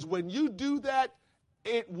 Because when you do that,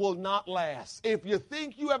 it will not last. If you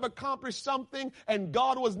think you have accomplished something and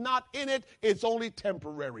God was not in it, it's only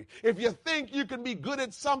temporary. If you think you can be good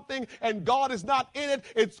at something and God is not in it,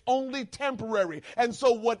 it's only temporary. And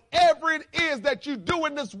so whatever it is that you do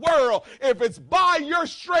in this world, if it's by your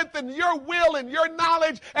strength and your will and your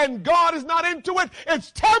knowledge and God is not into it,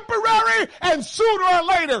 it's temporary, and sooner or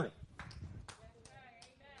later,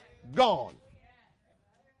 gone.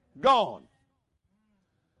 Gone.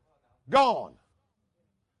 Gone.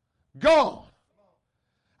 Gone.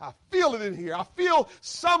 I feel it in here. I feel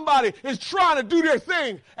somebody is trying to do their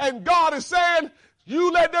thing, and God is saying, you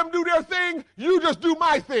let them do their thing, you just do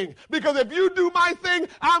my thing. Because if you do my thing,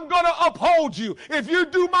 I'm going to uphold you. If you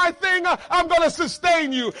do my thing, I'm going to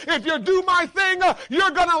sustain you. If you do my thing,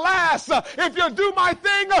 you're going to last. If you do my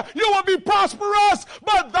thing, you will be prosperous.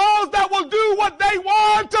 But those that will do what they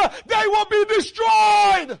want, they will be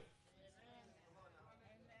destroyed.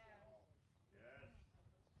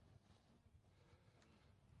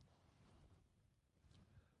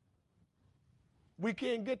 We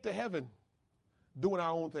can't get to heaven doing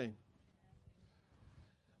our own thing.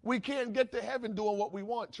 We can't get to heaven doing what we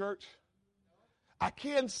want, church. I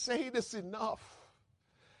can't say this enough.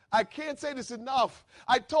 I can't say this enough.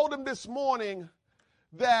 I told him this morning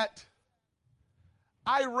that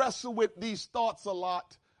I wrestle with these thoughts a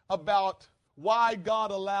lot about why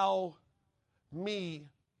God allowed me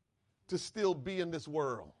to still be in this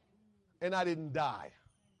world and I didn't die.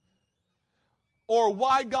 Or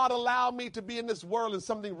why God allowed me to be in this world and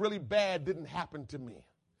something really bad didn't happen to me.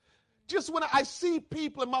 Just when I see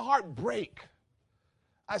people and my heart break.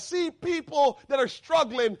 I see people that are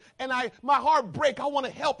struggling and my heart break. I want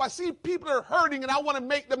to help. I see people that are hurting and I want to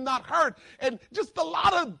make them not hurt. And just a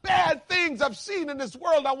lot of bad things I've seen in this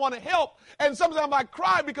world I want to help. And sometimes I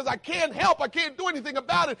cry because I can't help. I can't do anything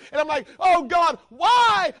about it. And I'm like, oh God,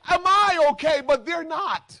 why am I okay? But they're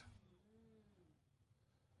not.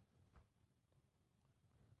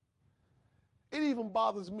 It even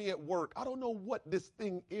bothers me at work. I don't know what this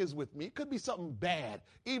thing is with me. It could be something bad,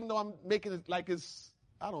 even though I'm making it like it's,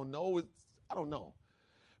 I don't know.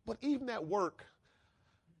 But even at work,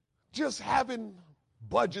 just having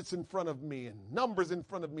budgets in front of me and numbers in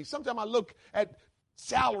front of me. Sometimes I look at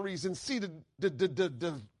salaries and see the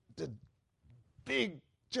big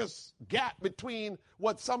just gap between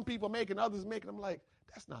what some people make and others make. And I'm like,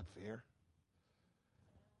 that's not fair.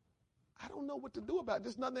 I don't know what to do about it.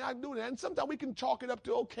 There's nothing I can do. And sometimes we can chalk it up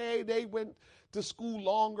to, okay, they went to school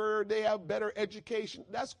longer, they have better education.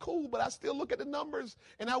 That's cool, but I still look at the numbers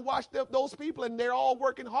and I watch those people and they're all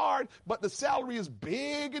working hard, but the salary is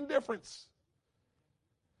big in difference.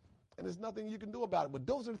 And there's nothing you can do about it. But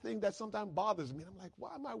those are the things that sometimes bothers me. And I'm like,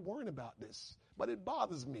 why am I worrying about this? But it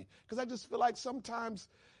bothers me because I just feel like sometimes,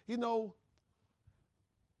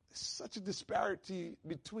 such a disparity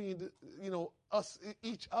between, us,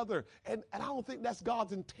 each other. And I don't think that's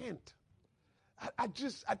God's intent. I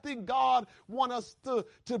think God wants us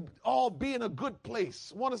to all be in a good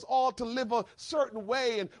place, want us all to live a certain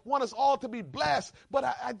way and want us all to be blessed. But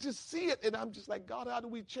I just see it and I'm just like, God, how do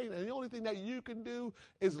we change it? And the only thing that you can do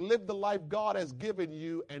is live the life God has given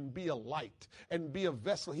you and be a light and be a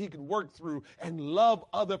vessel he can work through and love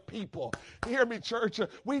other people. Hear me, church.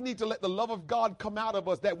 We need to let the love of God come out of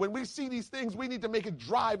us, that when we see these things, we need to make it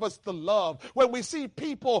drive us to love. When we see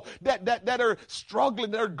people that are struggling,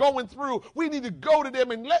 that are going through, we need to go to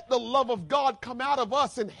them and let the love of God come out of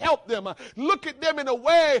us and help them. Look at them in a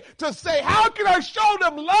way to say, how can I show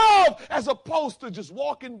them love, as opposed to just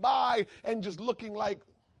walking by and just looking like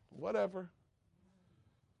whatever.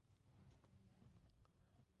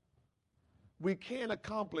 We can't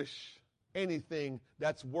accomplish anything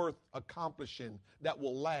that's worth accomplishing that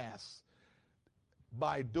will last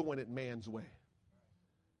by doing it man's way.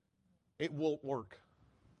 It won't work.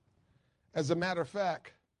 As a matter of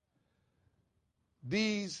fact,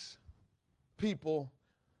 these people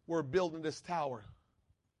were building this tower.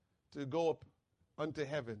 to go up unto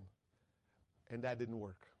heaven, and that didn't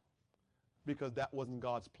work because that wasn't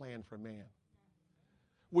God's plan for man.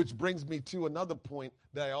 Which brings me to another point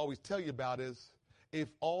that I always tell you about is, if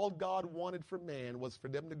all God wanted for man was for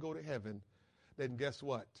them to go to heaven, then guess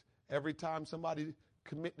what? Every time somebody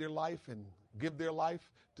commit their life and give their life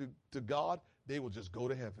to God, they will just go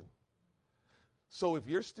to heaven. So if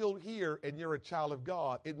you're still here and you're a child of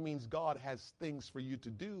God, it means God has things for you to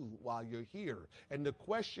do while you're here. And the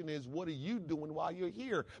question is, what are you doing while you're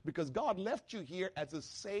here? Because God left you here as a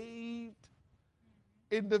saved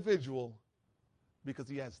individual because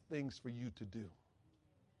he has things for you to do.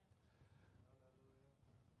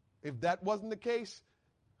 If that wasn't the case,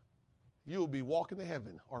 you'll be walking to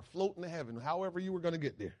heaven or floating to heaven, however you were going to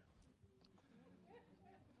get there.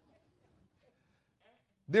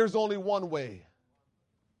 There's only one way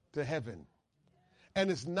to heaven,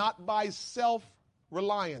 and it's not by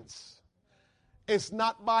self-reliance. It's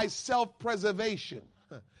not by self-preservation.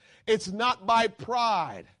 It's not by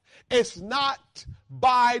pride. It's not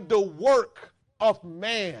by the work of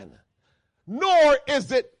man, nor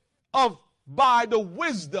is it by the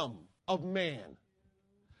wisdom of man.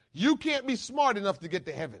 You can't be smart enough to get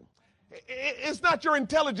to heaven. It's not your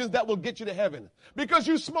intelligence that will get you to heaven. Because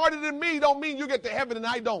you're smarter than me don't mean you get to heaven and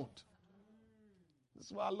I don't.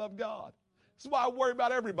 That's why I love God. That's why I worry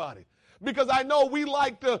about everybody. Because I know we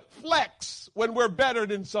like to flex when we're better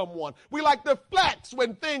than someone. We like to flex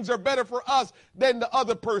when things are better for us than the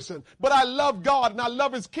other person. But I love God and I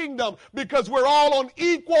love his kingdom because we're all on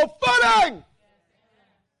equal footing.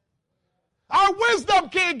 Our wisdom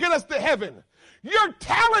can't get us to heaven. Your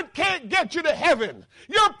talent can't get you to heaven.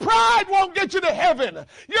 Your pride won't get you to heaven.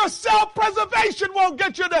 Your self-preservation won't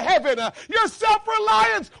get you to heaven. Your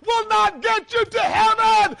self-reliance will not get you to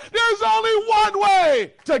heaven. There's only one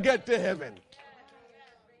way to get to heaven.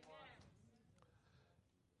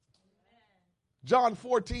 John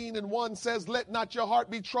 14:1 says, let not your heart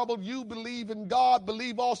be troubled. You believe in God,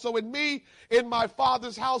 believe also in me. In my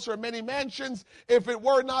Father's house are many mansions. If it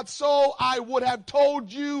were not so, I would have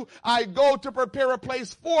told you, I go to prepare a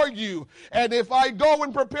place for you. And if I go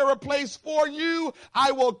and prepare a place for you,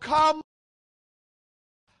 I will come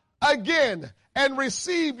again and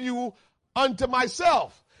receive you unto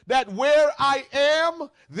myself, that where I am,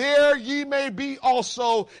 there ye may be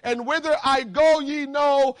also. And whither I go ye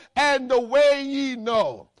know, and the way ye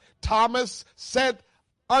know. Thomas said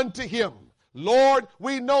unto him, Lord,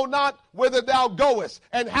 we know not whither thou goest,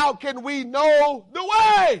 and how can we know the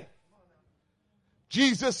way?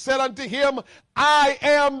 Jesus said unto him, I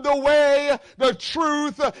am the way, the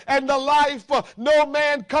truth, and the life. No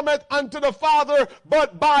man cometh unto the Father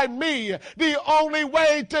but by me. The only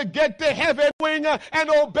way to get to heaven and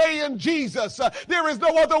obeying Jesus. There is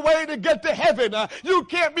no other way to get to heaven. You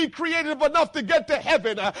can't be creative enough to get to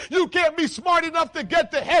heaven. You can't be smart enough to get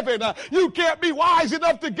to heaven. You can't be wise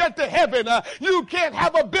enough to get to heaven. You can't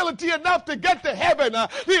have ability enough to get to heaven.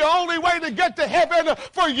 The only way to get to heaven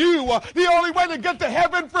for you, the only way to get to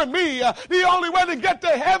heaven for me, the only way to get to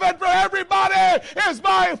heaven for everybody is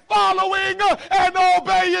by following and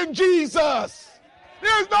obeying Jesus.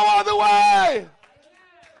 There's no other way.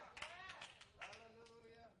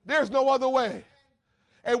 There's no other way.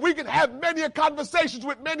 And we can have many conversations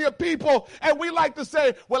with many people, and we like to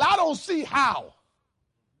say, well, I don't see how.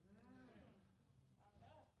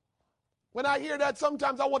 When I hear that,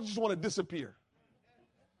 sometimes I just want to disappear.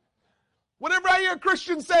 Whenever I hear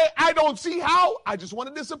Christians say, I don't see how, I just want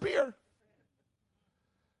to disappear.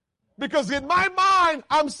 Because in my mind,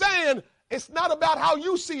 I'm saying, it's not about how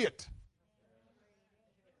you see it.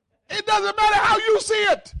 It doesn't matter how you see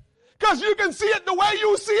it. Because you can see it the way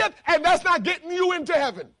you see it, and that's not getting you into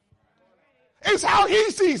heaven. It's how he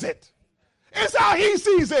sees it. It's how he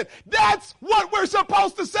sees it. That's what we're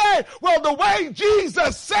supposed to say. Well, the way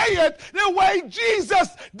Jesus say it, the way Jesus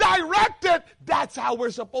direct it, that's how we're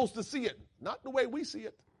supposed to see it. Not the way we see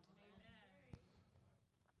it.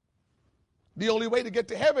 The only way to get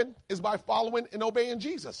to heaven is by following and obeying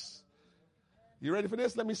Jesus. You ready for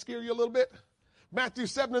this? Let me scare you a little bit. Matthew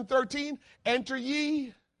 7:13, enter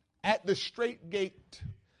ye at the strait gate.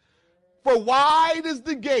 For wide is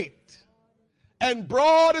the gate, and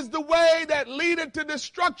broad is the way that leadeth to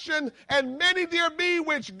destruction, and many there be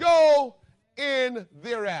which go in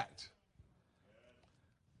thereat.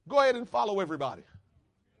 Go ahead and follow everybody.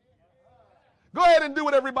 Go ahead and do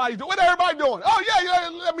what everybody's doing. What everybody doing? Oh, yeah,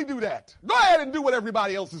 let me do that. Go ahead and do what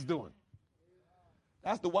everybody else is doing.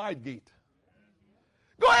 That's the wide gate.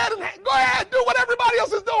 Go ahead and do what everybody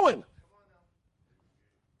else is doing.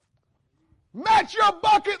 Match your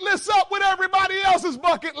bucket list up with everybody else's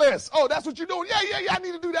bucket list. Oh, that's what you're doing? Yeah, I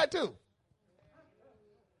need to do that too.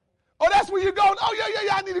 Oh, that's where you're going? Oh,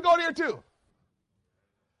 yeah, I need to go there too.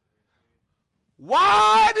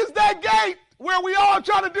 Wide is that gate where we all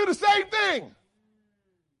try to do the same thing.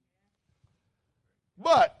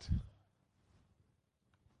 But,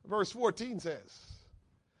 verse 14 says,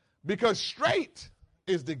 because straight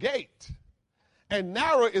is the gate, and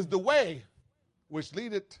narrow is the way which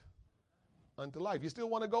leadeth unto life. You still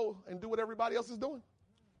want to go and do what everybody else is doing?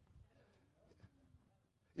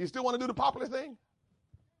 You still want to do the popular thing?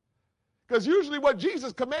 Because usually what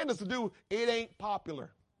Jesus commands us to do, it ain't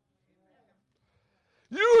popular.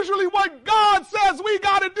 Usually what God says we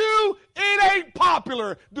got to do, it ain't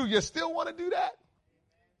popular. Do you still want to do that?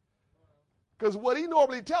 Because what he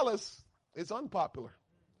normally tells us is unpopular,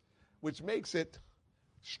 which makes it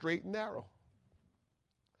straight and narrow.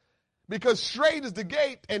 Because straight is the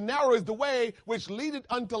gate and narrow is the way which leadeth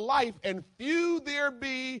unto life, and few there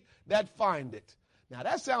be that find it. Now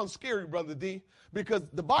that sounds scary, Brother D, because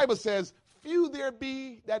the Bible says, few there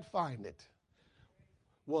be that find it.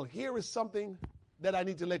 Well, here is something that I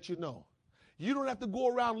need to let you know. You don't have to go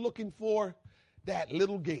around looking for that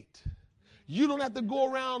little gate. You don't have to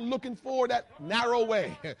go around looking for that narrow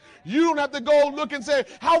way. You don't have to go look and say,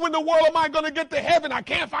 how in the world am I going to get to heaven? I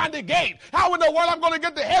can't find the gate. How in the world I'm going to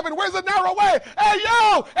get to heaven? Where's the narrow way? Hey,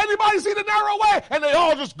 yo, anybody see the narrow way? And they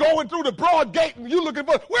all just going through the broad gate and you looking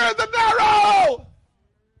for, where's the narrow?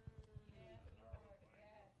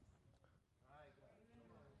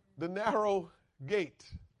 The narrow gate,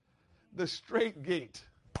 the straight gate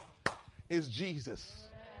is Jesus.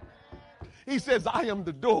 He says, I am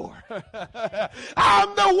the door.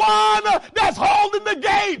 I'm the one that's holding the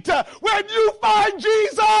gate. When you find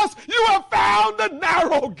Jesus, you have found the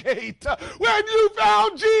narrow gate. When you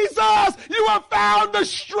found Jesus, you have found the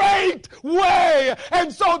straight way.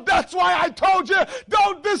 And so that's why I told you,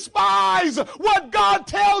 don't despise what God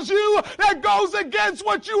tells you that goes against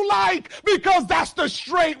what you like, because that's the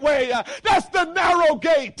straight way. That's the narrow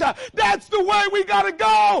gate. That's the way we got to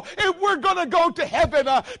go if we're going to go to heaven.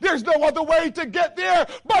 There's no other way to get there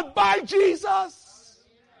but by Jesus.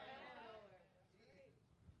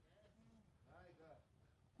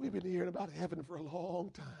 We've been hearing about heaven for a long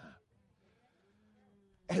time,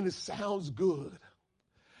 and it sounds good,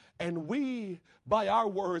 and we by our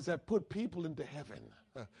words have put people into heaven.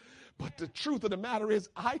 But the truth of the matter is,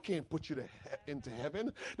 I can't put you into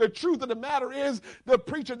heaven. The truth of the matter is, the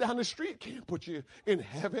preacher down the street can't put you in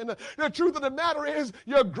heaven. The truth of the matter is,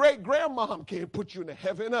 your great-grandmom can't put you into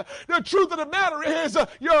heaven. The truth of the matter is,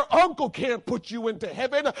 your uncle can't put you into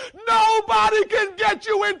heaven. Nobody can get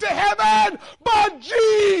you into heaven but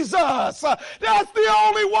Jesus. That's the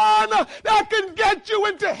only one that can get you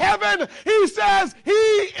into heaven. He says he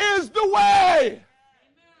is the way.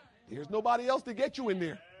 There's nobody else to get you in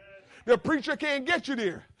there. The preacher can't get you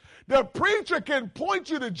there. The preacher can point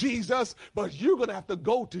you to Jesus, but you're going to have to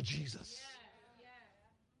go to Jesus.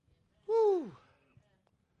 Woo.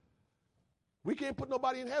 We can't put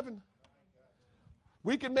nobody in heaven.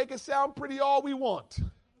 We can make it sound pretty all we want.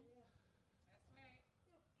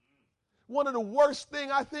 One of the worst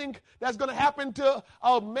things I think that's going to happen to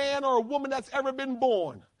a man or a woman that's ever been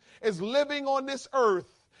born is living on this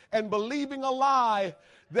earth and believing a lie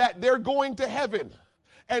that they're going to heaven.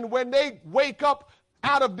 And when they wake up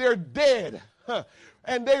out of their dead,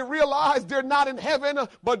 and they realize they're not in heaven,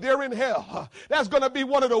 but they're in hell, that's going to be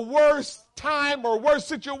one of the worst time or worst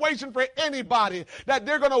situation for anybody, that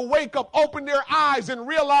they're going to wake up, open their eyes, and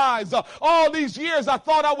realize all these years I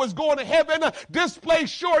thought I was going to heaven. This place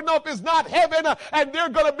sure enough is not heaven, and they're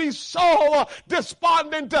going to be so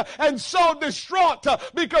despondent and so distraught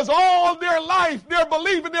because all their life they're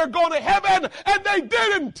believing they're going to heaven, and they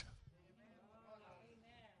didn't.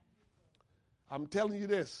 I'm telling you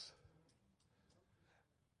this.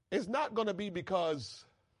 It's not going to be because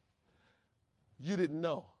you didn't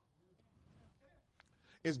know.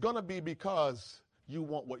 It's going to be because you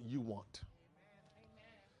want what you want.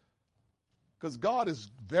 Because God is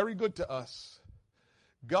very good to us.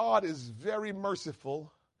 God is very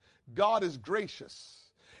merciful. God is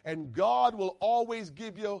gracious. And God will always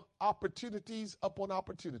give you opportunities upon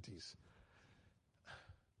opportunities.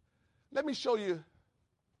 Let me show you.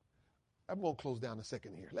 I'm going to close down a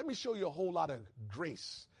second here. Let me show you a whole lot of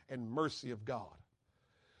grace and mercy of God.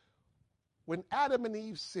 When Adam and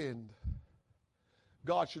Eve sinned,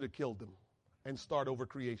 God should have killed them and start over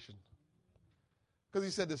creation. Because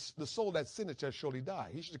he said the soul that sinneth shall surely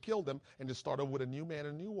die. He should have killed them and just start over with a new man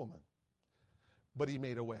and a new woman. But he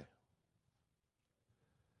made a way.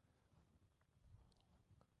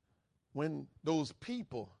 When those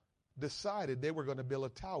people decided they were going to build a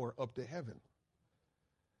tower up to heaven,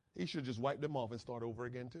 he should just wipe them off and start over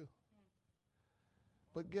again too.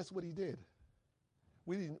 But guess what he did?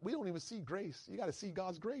 We don't even see grace. You got to see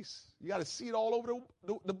God's grace. You got to see it all over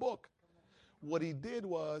the book. What he did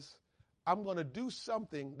was, I'm going to do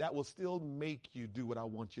something that will still make you do what I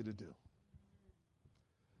want you to do.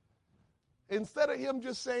 Instead of him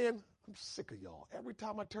just saying, I'm sick of y'all. Every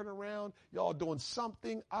time I turn around, y'all doing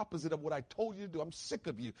something opposite of what I told you to do. I'm sick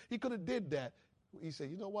of you. He could have did that. He said,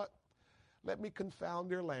 you know what? Let me confound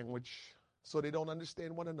their language so they don't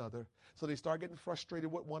understand one another, so they start getting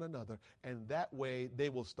frustrated with one another, and that way they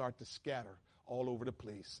will start to scatter all over the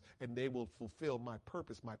place, and they will fulfill my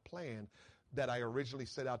purpose, my plan that I originally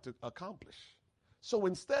set out to accomplish. So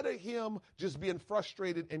instead of him just being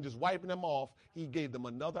frustrated and just wiping them off, he gave them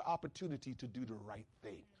another opportunity to do the right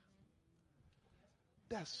thing.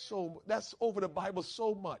 That's over the Bible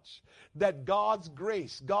so much, that God's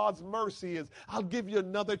grace, God's mercy is, I'll give you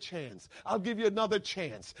another chance. I'll give you another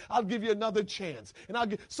chance. I'll give you another chance.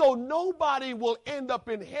 So nobody will end up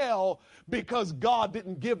in hell because God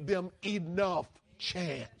didn't give them enough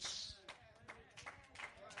chance.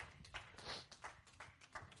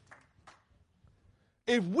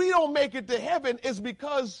 If we don't make it to heaven, it's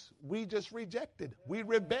because we just rejected. We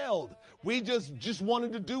rebelled. We just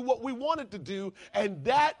wanted to do what we wanted to do, and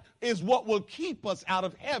that is what will keep us out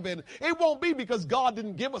of heaven. It won't be because God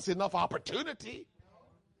didn't give us enough opportunity.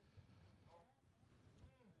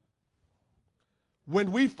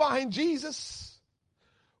 When we find Jesus,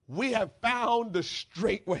 we have found the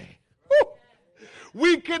straight way. Woo!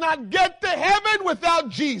 We cannot get to heaven without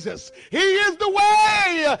Jesus. He is the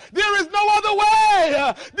way. There is no other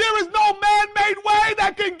way. There is no man-made way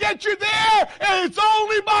that can get you there. And it's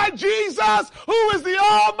only by Jesus, who is the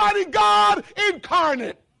Almighty God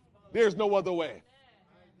incarnate. There's no other way.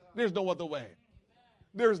 There's no other way.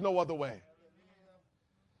 There's no other way.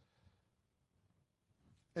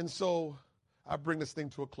 And so I bring this thing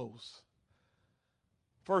to a close.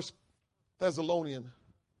 1 Thessalonians,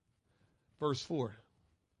 verse 4.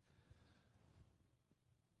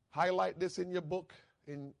 Highlight this in your book,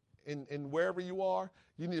 in wherever you are.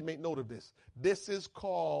 You need to make note of this. This is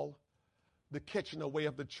called the catching away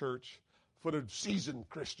of the church. For the seasoned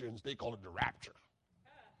Christians, they call it the rapture.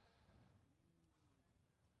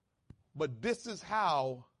 But this is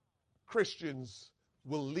how Christians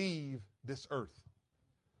will leave this earth.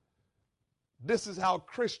 This is how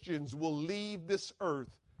Christians will leave this earth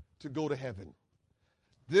to go to heaven.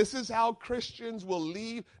 This is how Christians will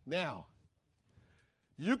leave. Now,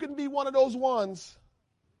 you can be one of those ones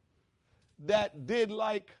that did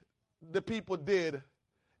like the people did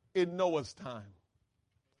in Noah's time.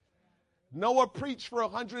 Noah preached for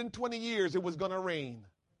 120 years it was going to rain.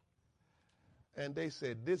 And they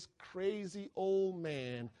said, this crazy old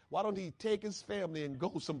man, why don't he take his family and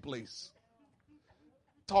go someplace?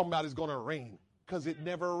 Talking about it's going to rain, because it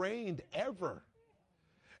never rained ever.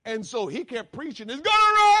 And so he kept preaching, it's going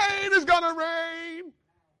to rain, it's going to rain.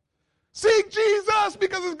 Seek Jesus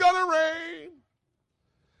because it's going to rain.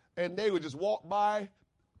 And they would just walk by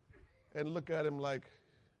and look at him like,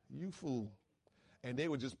 you fool. And they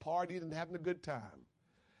were just partying and having a good time.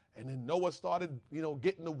 And then Noah started,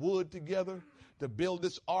 getting the wood together to build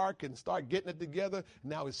this ark and start getting it together.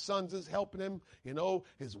 Now his sons is helping him.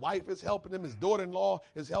 His wife is helping him. His daughter-in-law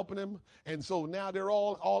is helping him. And so now they're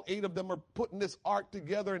all 8 of them are putting this ark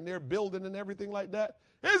together and they're building and everything like that.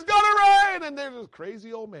 It's going to rain. And there's this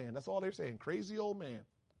crazy old man. That's all they're saying. Crazy old man.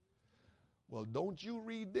 Well, don't you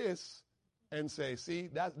read this and say, see,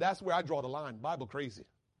 that's where I draw the line. Bible crazy.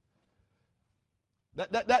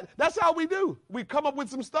 That's how we do. We come up with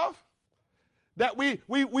some stuff that we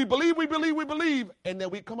believe, and then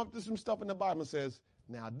we come up with some stuff in the Bible and says,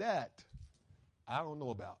 now that I don't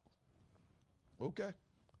know about. Okay.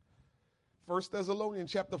 1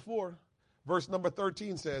 Thessalonians chapter 4, verse number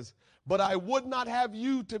 13 says, but I would not have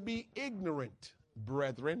you to be ignorant,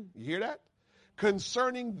 brethren. You hear that?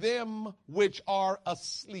 Concerning them which are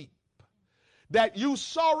asleep, that you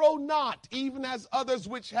sorrow not, even as others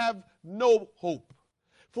which have no hope.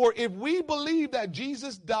 For if we believe that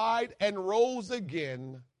Jesus died and rose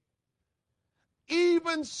again,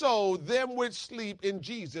 even so them which sleep in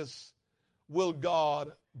Jesus will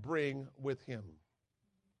God bring with him.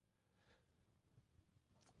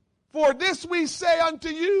 For this we say unto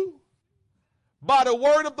you by the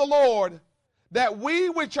word of the Lord, that we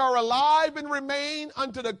which are alive and remain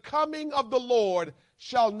unto the coming of the Lord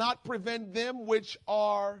shall not prevent them which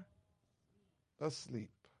are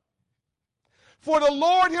asleep. For the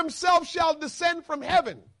Lord himself shall descend from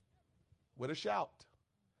heaven with a shout.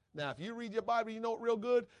 Now, if you read your Bible, you know it real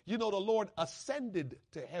good. You know the Lord ascended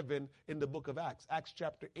to heaven in the book of Acts. Acts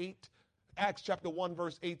chapter 8 Acts chapter 1,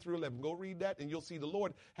 verse 8 through 11. Go read that, and you'll see the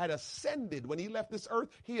Lord had ascended. When he left this earth,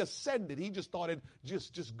 he ascended. He just started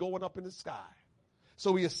just going up in the sky.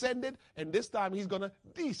 So he ascended, and this time he's going to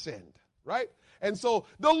descend, right? And so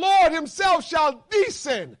the Lord himself shall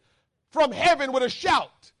descend from heaven with a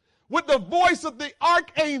shout, with the voice of the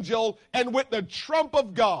archangel, and with the trump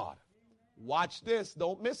of God. Watch this.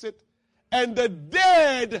 Don't miss it. And the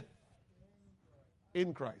dead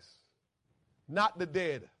in Christ. Not the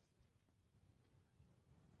dead.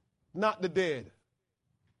 Not the dead.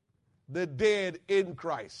 The dead in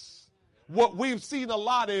Christ. What we've seen a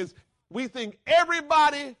lot is we think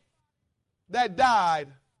everybody that died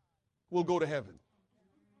will go to heaven.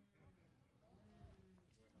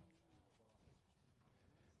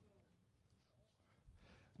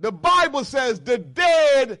 The Bible says the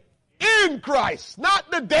dead in Christ, not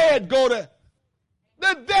the dead go to,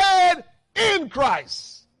 the dead in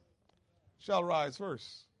Christ shall rise first.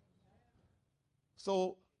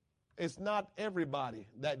 So it's not everybody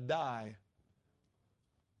that die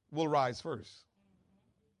will rise first.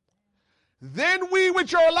 Then we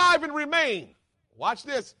which are alive and remain, watch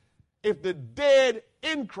this, if the dead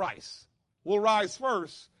in Christ will rise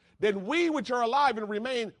first, then we which are alive and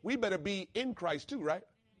remain, we better be in Christ too, right?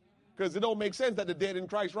 Because it don't make sense that the dead in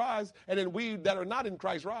Christ rise, and then we that are not in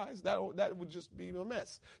Christ rise. That would just be a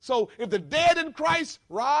mess. So if the dead in Christ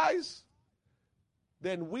rise,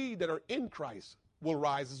 then we that are in Christ will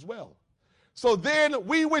rise as well. So then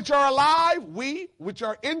we which are alive, we which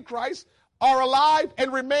are in Christ, are alive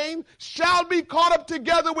and remain, shall be caught up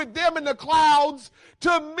together with them in the clouds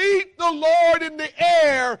to meet the Lord in the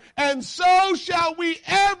air, and so shall we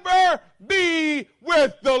ever be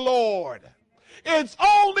with the Lord. It's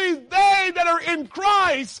only they that are in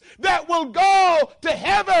Christ that will go to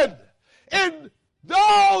heaven. And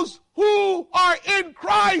those who are in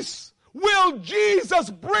Christ will Jesus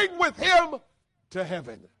bring with him to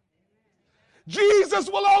heaven. Jesus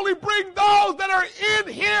will only bring those that are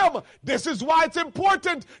in him. This is why it's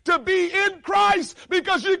important to be in Christ,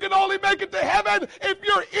 because you can only make it to heaven if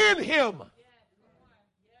you're in him.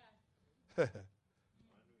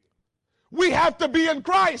 We have to be in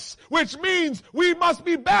Christ, which means we must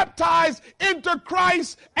be baptized into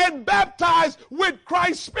Christ and baptized with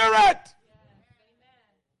Christ's Spirit.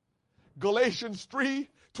 Galatians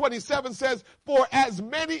 3:27 says, for as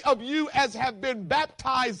many of you as have been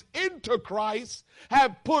baptized into Christ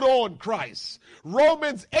have put on Christ.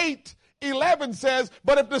 Romans 8:11 says,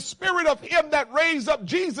 but if the Spirit of him that raised up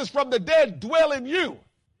Jesus from the dead dwell in you,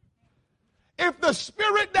 if the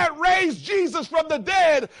Spirit that raised Jesus from the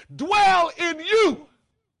dead dwell in you,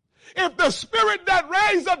 if the Spirit that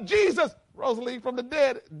raised up Jesus, Rosalie, from the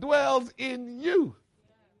dead dwells in you.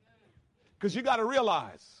 Because you got to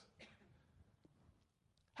realize,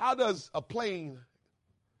 how does a plane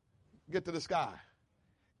get to the sky?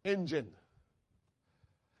 Engine.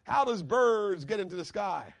 How does birds get into the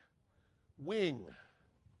sky? Wing.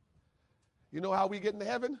 You know how we get into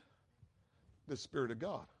heaven? The Spirit of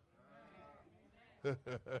God.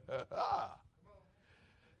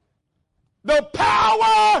 The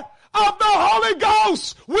power of the Holy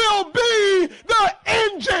Ghost will be the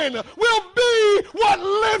engine, will be what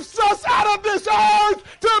lifts us out of this earth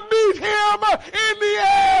to meet him in the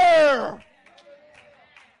air.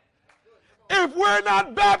 If we're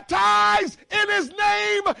not baptized in his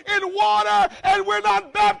name in water, and we're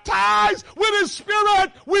not baptized with his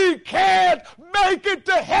Spirit, we can't make it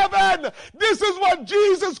to heaven. This is what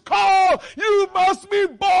Jesus called, you must be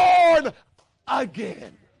born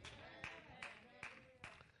again.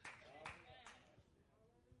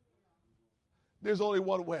 There's only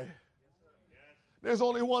one way. There's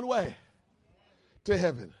only one way to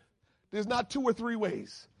heaven. There's not 2 or 3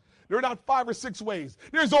 ways. There are not 5 or 6 ways.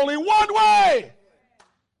 There's only one way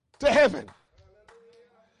to heaven.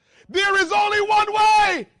 There is only one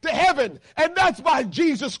way to heaven, and that's by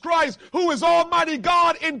Jesus Christ, who is Almighty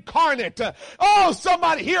God incarnate. Oh,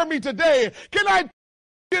 somebody hear me today. Can I tell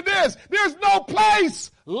you this? There's no place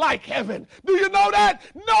like heaven. Do you know that?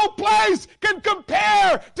 No place can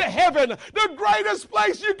compare to heaven. The greatest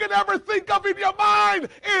place you can ever think of in your mind,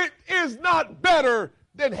 it is not better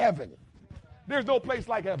than heaven. There's no place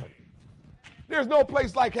like heaven. There's no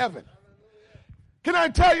place like heaven. Can I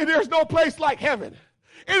tell you, there's no place like heaven?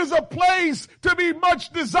 It is a place to be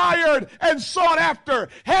much desired and sought after.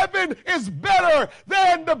 Heaven is better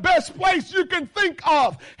than the best place you can think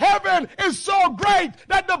of. Heaven is so great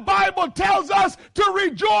that the Bible tells us to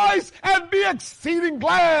rejoice and be exceeding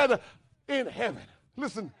glad in heaven.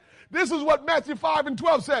 Listen, This is what Matthew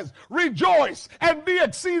 5:12 says. Rejoice and be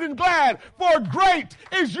exceeding glad, for great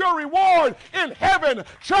is your reward in heaven.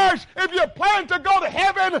 Church, if you plan to go to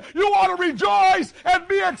heaven, you ought to rejoice and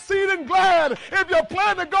be exceeding glad. If you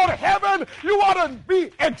plan to go to heaven, you ought to be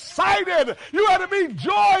excited. You ought to be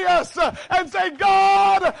joyous and say,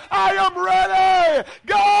 God, I am ready.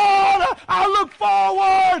 God, I look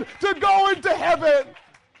forward to going to heaven.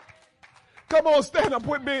 Come on, stand up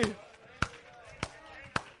with me.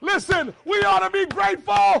 Listen, we ought to be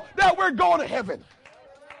grateful that we're going to heaven.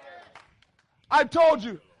 I told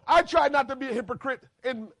you, I try not to be a hypocrite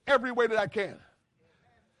in every way that I can.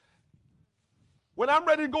 When I'm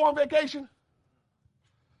ready to go on vacation,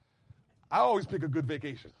 I always pick a good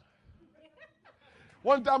vacation.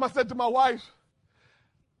 One time I said to my wife,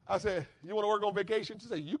 I said, you want to work on vacation? She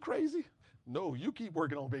said, you crazy? No, you keep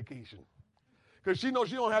working on vacation. Because she knows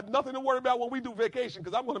she don't have nothing to worry about when we do vacation,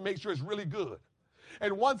 because I'm going to make sure it's really good.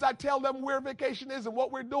 And once I tell them where vacation is and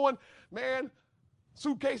what we're doing, man,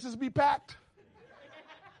 suitcases be packed.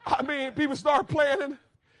 I mean, people start planning.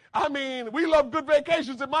 I mean, we love good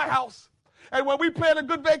vacations in my house. And when we plan a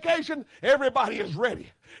good vacation, everybody is ready.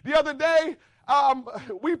 The other day,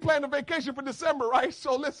 we planned a vacation for December, right?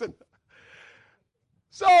 So listen.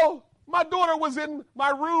 So my daughter was in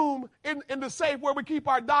my room in the safe where we keep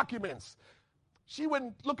our documents. She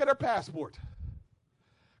wouldn't look at her passport,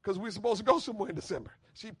 because we were supposed to go somewhere in December.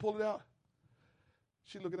 She pulled it out.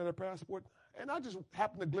 She looking at her passport, and I just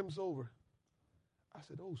happened to glimpse over. I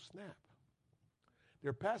said, oh, snap.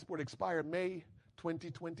 Their passport expired May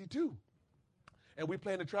 2022. And we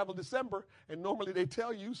plan to travel December, and normally they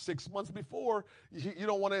tell you 6 months before, you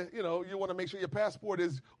don't want to, you want to make sure your passport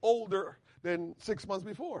is older than 6 months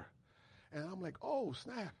before. And I'm like, oh,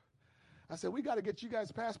 snap. I said, we got to get you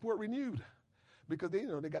guys' passport renewed. Because they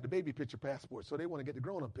got the baby picture passport, so they want to get the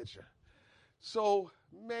grown-up picture. So,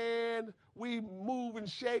 man, we moved and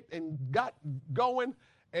shaked and got going,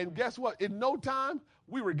 and guess what? In no time,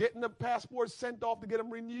 we were getting the passports sent off to get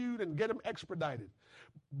them renewed and get them expedited.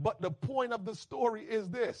 But the point of the story is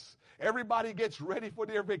this. Everybody gets ready for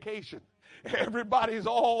their vacation. Everybody's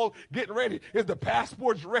all getting ready. Is the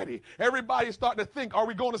passports ready? Everybody's starting to think, are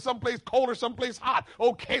we going to someplace cold or someplace hot?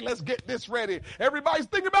 Okay, let's get this ready. Everybody's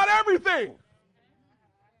thinking about everything.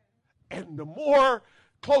 And the more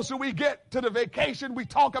closer we get to the vacation, we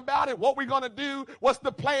talk about it, what we're going to do, what's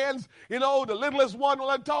the plans. The littlest one will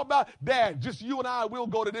talk about, Dad, just you and I will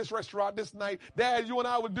go to this restaurant this night. Dad, you and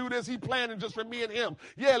I will do this. He planning just for me and him.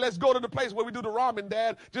 Yeah, let's go to the place where we do the ramen,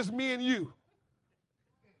 Dad, just me and you.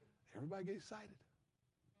 Everybody get excited.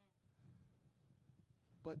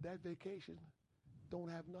 But that vacation don't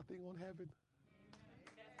have nothing on heaven.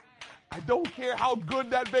 I don't care how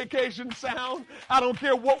good that vacation sounds. I don't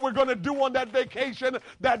care what we're going to do on that vacation.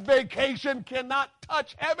 That vacation cannot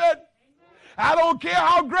touch heaven. I don't care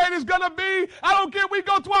how great it's going to be. I don't care if we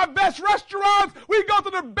go to our best restaurants. We go to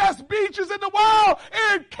the best beaches in the world.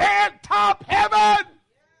 It can't top heaven.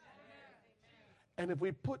 And if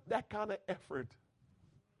we put that kind of effort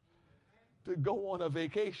to go on a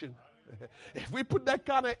vacation, if we put that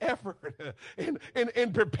kind of effort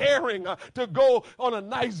in preparing to go on a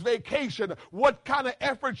nice vacation, what kind of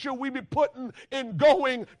effort should we be putting in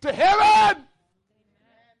going to heaven? Amen.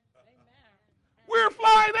 We're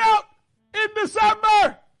flying out in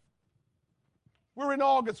December. We're in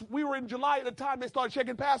August. We were in July at the time they started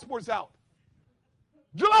checking passports out.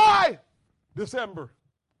 July, December,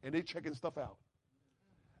 and they checking stuff out.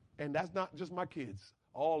 And that's not just my kids,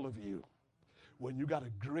 all of you. When you got a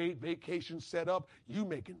great vacation set up, you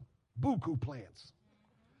making buku plans.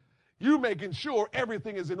 You making sure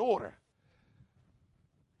everything is in order.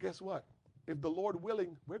 Guess what? If the Lord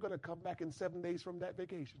willing, we're going to come back in 7 days from that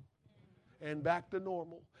vacation. And back to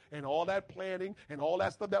normal. And all that planning and all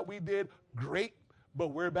that stuff that we did, great. But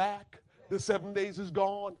we're back. The 7 days is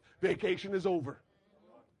gone. Vacation is over.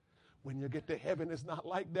 When you get to heaven, it's not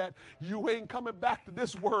like that. You ain't coming back to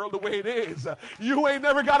this world the way it is. You ain't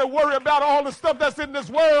never got to worry about all the stuff that's in this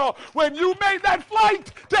world. When you make that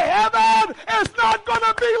flight to heaven, it's not going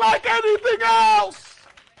to be like anything else.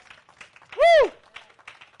 Woo!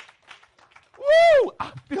 Woo!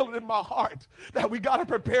 I feel it in my heart that we got to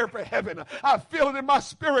prepare for heaven. I feel it in my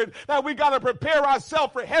spirit that we got to prepare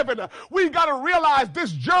ourselves for heaven. We got to realize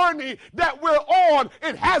this journey that we're on,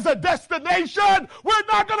 it has a destination. We're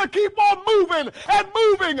not going to keep on moving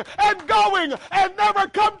and going and never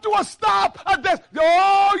come to a stop.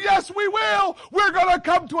 Oh, yes, we will. We're going to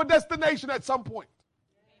come to a destination at some point.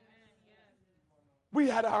 We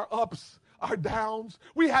had our ups, our downs.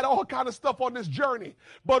 We had all kind of stuff on this journey.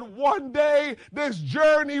 But one day, this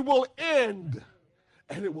journey will end.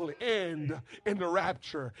 and it will end in the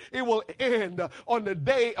rapture. It will end on the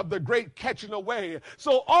day of the great catching away.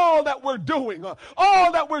 So all that we're doing,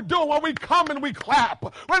 when we come and we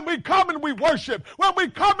clap, when we come and we worship, when we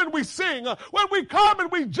come and we sing, when we come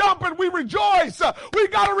and we jump and we rejoice, we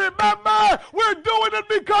got to remember we're doing it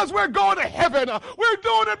because we're going to heaven. We're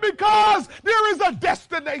doing it because there is a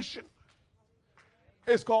destination.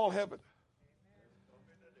 It's called heaven.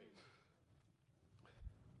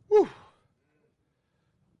 Whew.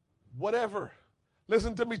 Whatever,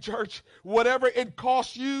 listen to me, church, whatever it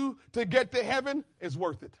costs you to get to heaven is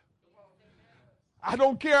worth it. I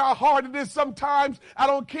don't care how hard it is sometimes. I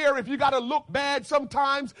don't care if you got to look bad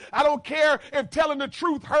sometimes. I don't care if telling the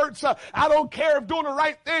truth hurts. I don't care if doing the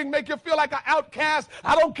right thing make you feel like an outcast.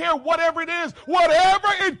 I don't care whatever it is. Whatever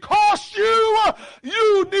it costs you,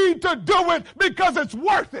 you need to do it because it's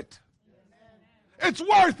worth it. It's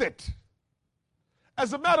worth it.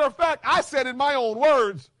 As a matter of fact, I said in my own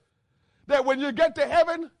words that when you get to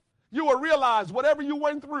heaven, you will realize whatever you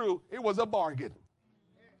went through, it was a bargain.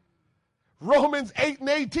 Romans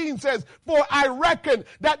 8:18 says, for I reckon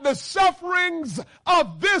that the sufferings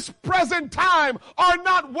of this present time are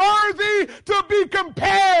not worthy to be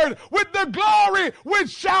compared with the glory which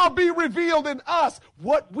shall be revealed in us.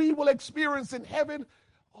 What we will experience in heaven,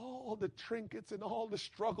 all the trinkets and all the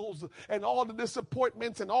struggles and all the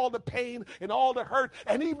disappointments and all the pain and all the hurt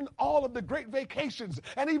and even all of the great vacations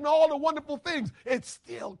and even all the wonderful things, it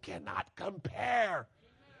still cannot compare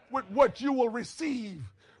with what you will receive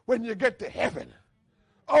when you get to heaven.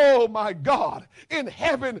 Oh my God, in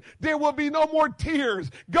heaven there will be no more tears.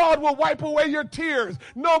 God will wipe away your tears.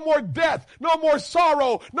 No more death, no more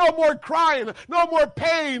sorrow, no more crying, no more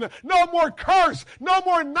pain, no more curse, no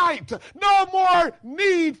more night, no more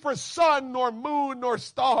need for sun nor moon nor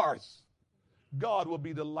stars. God will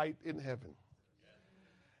be the light in heaven.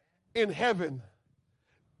 In heaven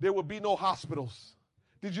there will be no hospitals.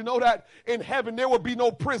 Did you know that? In heaven, there will be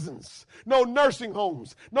no prisons, no nursing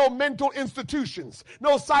homes, no mental institutions,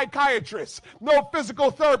 no psychiatrists, no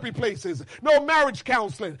physical therapy places, no marriage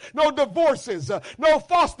counseling, no divorces, no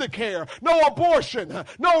foster care, no abortion,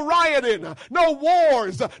 no rioting, no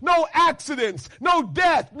wars, no accidents, no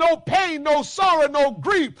death, no pain, no sorrow, no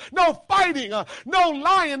grief, no fighting, no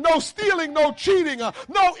lying, no stealing, no cheating,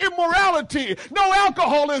 no immorality, no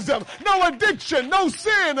alcoholism, no addiction, no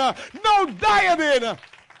sin, no dieting.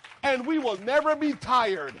 And we will never be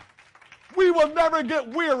tired. We will never get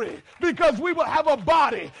weary because we will have a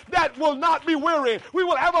body that will not be weary. We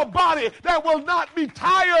will have a body that will not be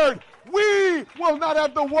tired. We will not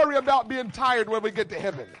have to worry about being tired when we get to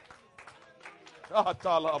heaven. And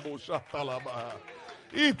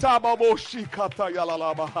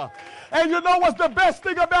you know what's the best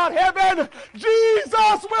thing about heaven?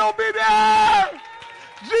 Jesus will be there.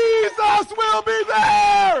 Jesus will be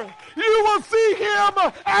there. You will see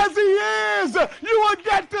him as he is. You will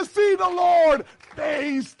get to see the Lord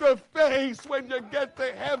face to face when you get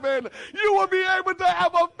to heaven. You will be able to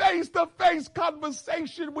have a face-to-face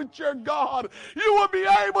conversation with your God. You will be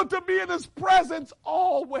able to be in his presence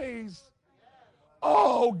always.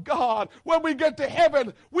 Oh God, when we get to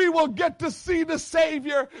heaven, we will get to see the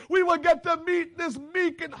Savior. We will get to meet this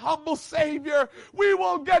meek and humble Savior. We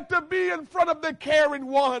will get to be in front of the caring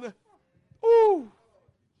one. Ooh.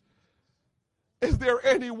 Is there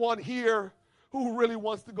anyone here who really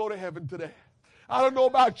wants to go to heaven today? I don't know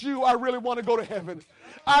about you. I really want to go to heaven.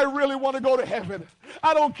 I really want to go to heaven.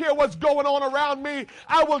 I don't care what's going on around me.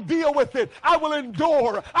 I will deal with it. I will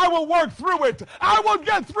endure. I will work through it. I will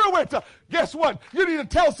get through it. Guess what? You need to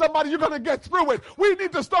tell somebody you're going to get through it. We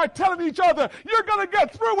need to start telling each other you're going to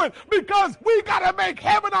get through it because we got to make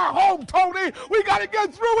heaven our home, Tony. We got to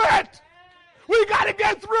get through it. We got to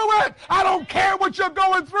get through it. I don't care what you're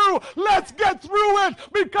going through. Let's get through it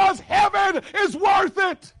because heaven is worth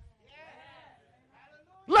it.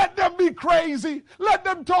 Let them be crazy. Let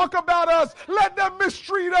them talk about us. Let them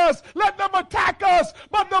mistreat us. Let them attack us.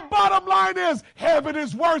 But the bottom line is, heaven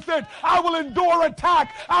is worth it. I will endure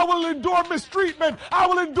attack. I will endure mistreatment. I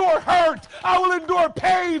will endure hurt. I will endure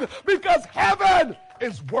pain because heaven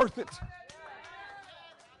is worth it.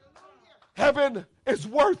 Heaven is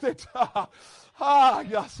worth it.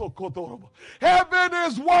 Heaven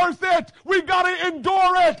is worth it. We got to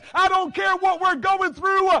endure it. I don't care what we're going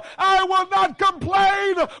through. I will not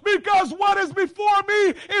complain because what is before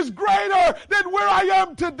me is greater than where I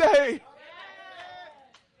am today.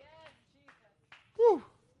 Whew.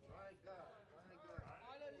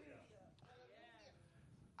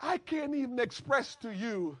 I can't even express to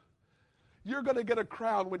you, you're going to get a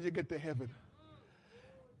crown when you get to heaven.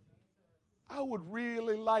 I would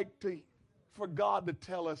really like to for God to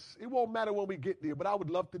tell us, it won't matter when we get there, but I would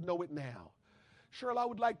love to know it now. Cheryl, I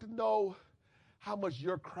would like to know how much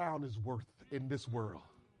your crown is worth in this world.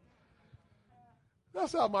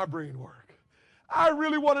 That's how my brain works. I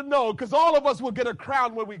really want to know, because all of us will get a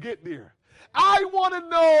crown when we get there. I want to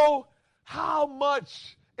know how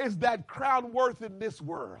much is that crown worth in this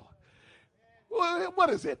world. What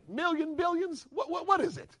is it? Million, billions? What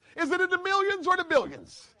is it? Is it in the millions or the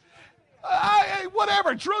billions?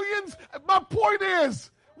 Whatever, trillions. My point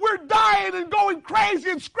is, we're dying and going crazy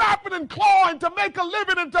and scrapping and clawing to make a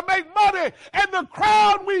living and to make money. And the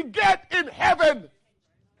crown we get in heaven.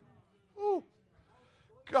 Ooh,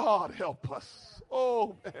 God help us.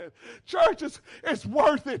 Oh, man. Church, it's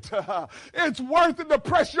worth it. It's worth it to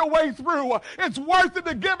press your way through. It's worth it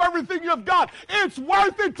to give everything you've got. It's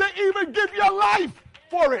worth it to even give your life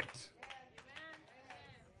for it.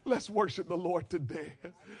 Let's worship the Lord today.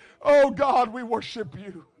 Oh, God, we worship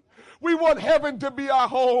you. We want heaven to be our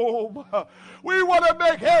home. We want to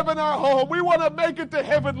make heaven our home. We want to make it to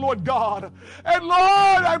heaven, Lord God. And Lord,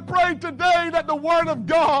 I pray today that the word of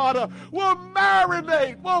God will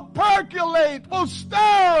marinate, will percolate, will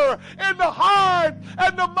stir in the heart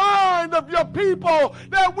and the mind of your people,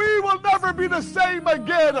 that we will never be the same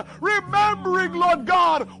again. Remembering, Lord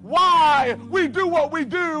God, why we do what we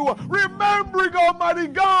do. Remembering, Almighty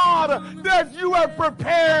God, that you have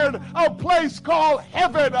prepared a place called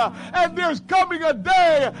heaven. And there's coming a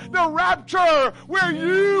day, the rapture, where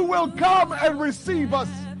you will come and receive us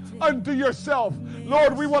unto yourself.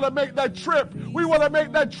 Lord, we want to make that trip. We want to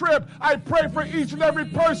make that trip. I pray for each and every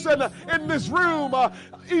person in this room,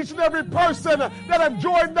 each and every person that have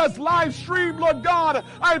joined us live stream, Lord God.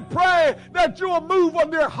 I pray that you will move on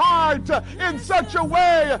their heart in such a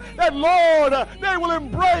way that, Lord, they will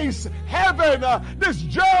embrace heaven, this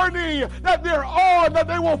journey that they're on, that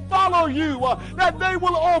they will follow you, that they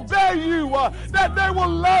will obey you, that they will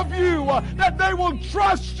love you, that they will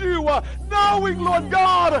trust you, knowing, Lord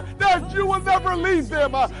God, that you will never leave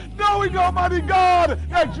them, knowing, Almighty God,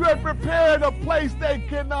 that you have prepared a place they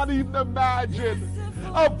cannot even imagine.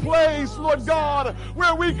 A place, Lord God,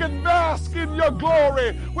 where we can bask in your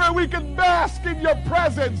glory, where we can bask in your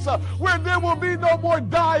presence, where there will be no more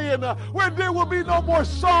dying, where there will be no more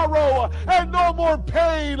sorrow, and no more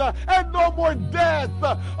pain, and no more death.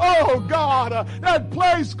 Oh God, that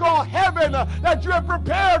place called heaven that you have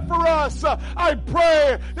prepared for us. I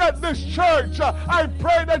pray that this church, I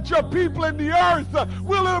pray that your people in the earth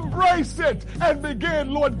will embrace it and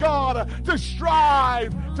begin, Lord God, to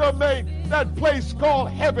strive to make that place called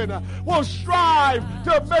heaven. We'll strive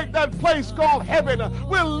to make that place called heaven.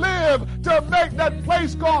 We'll live to make that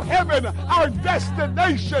place called heaven our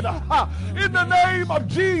destination. In the name of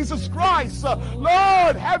Jesus Christ,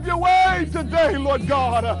 Lord, have your way today, Lord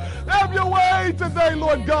God. Have your way today,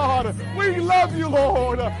 Lord God. We love you,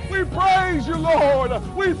 Lord. We praise you, Lord.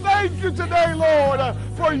 We thank you today, Lord,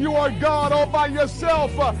 for you are God all by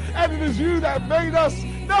yourself, and it is you that made us,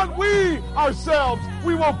 not we ourselves.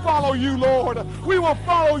 We will follow you, Lord. We will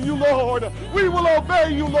follow you, Lord. We will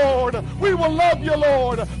obey you, Lord. We will love you,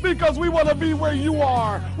 Lord, because we want to be where you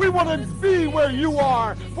are. We want to be where you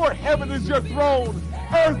are, for heaven is your throne.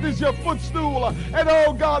 Earth is your footstool. And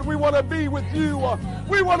oh God, we want to be with you.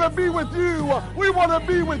 We want to be with you. We want to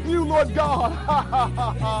be with you, Lord God.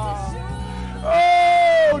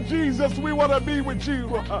 Oh, Jesus, we want to be with you.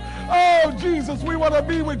 Oh, Jesus, we want to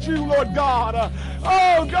be with you, Lord God.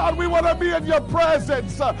 Oh, God, we want to be in your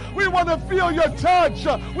presence. We want to feel your touch.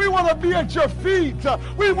 We want to be at your feet.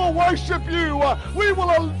 We will worship you. We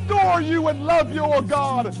will adore you and love you, oh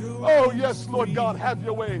God. Oh, yes, Lord God, have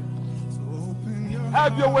your way.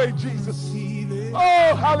 Have your way, Jesus.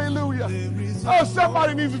 Oh, hallelujah. Oh,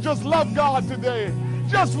 somebody needs to just love God today.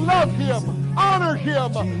 Just love him. Honor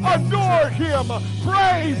him, adore him,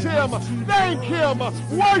 praise him, thank him,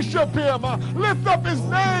 worship him, lift up his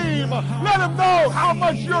name. Let him know how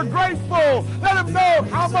much you're grateful. Let him know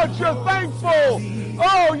how much you're thankful.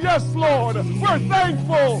 Oh, yes, Lord, we're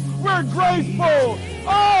thankful. We're grateful.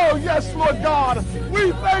 Oh, yes, Lord God,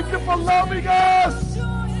 we thank you for loving us.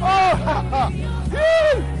 Oh,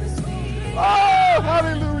 oh,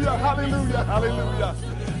 hallelujah, hallelujah, hallelujah.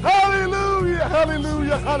 Hallelujah,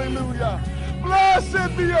 hallelujah, hallelujah.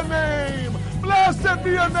 Blessed be your name. Blessed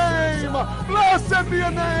be your name. Blessed be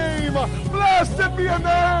your name. Blessed be your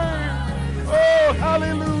name. Oh,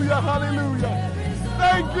 hallelujah, hallelujah.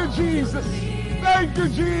 Thank you, Jesus. Thank you,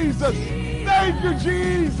 Jesus. Thank you,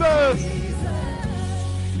 Jesus.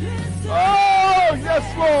 Oh, yes,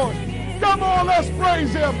 Lord. Come on, let's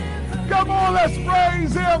praise him. Come on, let's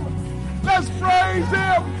praise him. Let's praise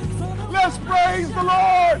him. Let's praise the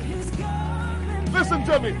Lord. Listen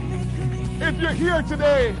to me. If you're here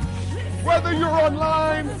today, whether you're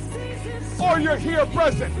online or you're here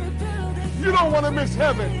present, you don't want to miss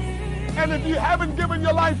heaven. And if you haven't given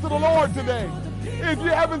your life to the Lord today, if you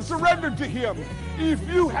haven't surrendered to Him, if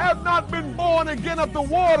you have not been born again of the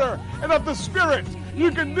water and of the Spirit, you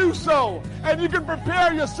can do so. And you can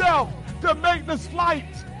prepare yourself to make this flight,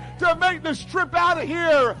 to make this trip out of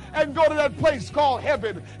here and go to that place called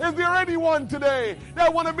heaven. Is there anyone today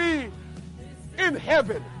that want to be in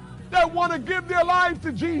heaven, that want to give their life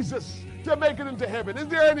to Jesus to make it into heaven? Is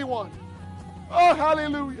there anyone? Oh,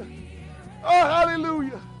 hallelujah. Oh,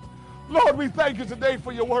 hallelujah. Lord, we thank you today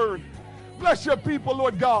for your word. Bless your people,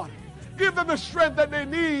 Lord God. Give them the strength that they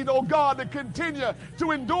need, oh God, to continue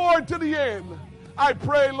to endure to the end. I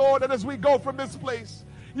pray, Lord, that as we go from this place,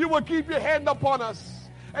 you will keep your hand upon us.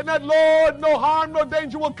 And that, Lord, no harm, no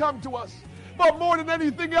danger will come to us. But more than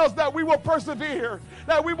anything else, that we will persevere,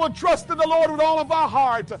 that we will trust in the Lord with all of our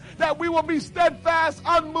heart, that we will be steadfast,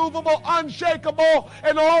 unmovable, unshakable,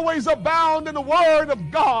 and always abound in the word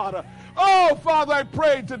of God. Oh, Father, I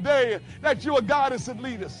pray today that you will guide us and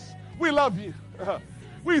lead us. We love you.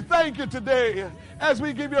 We thank you today as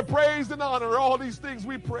we give you praise and honor. All these things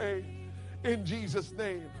we pray in Jesus'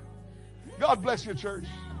 name. God bless you, church.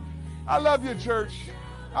 I love you, church.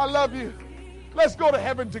 I love you. Let's go to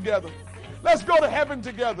heaven together. Let's go to heaven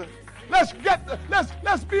together. Let's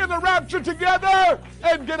be in the rapture together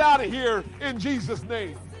and get out of here in Jesus'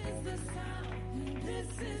 name. This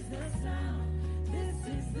is the sound. This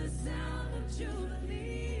is the sound of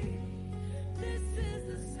Jubilee. This is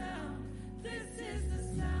the sound. This is the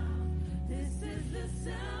sound. This is the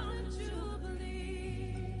sound of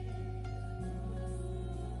Jubilee.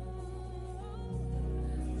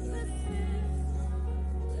 Listen.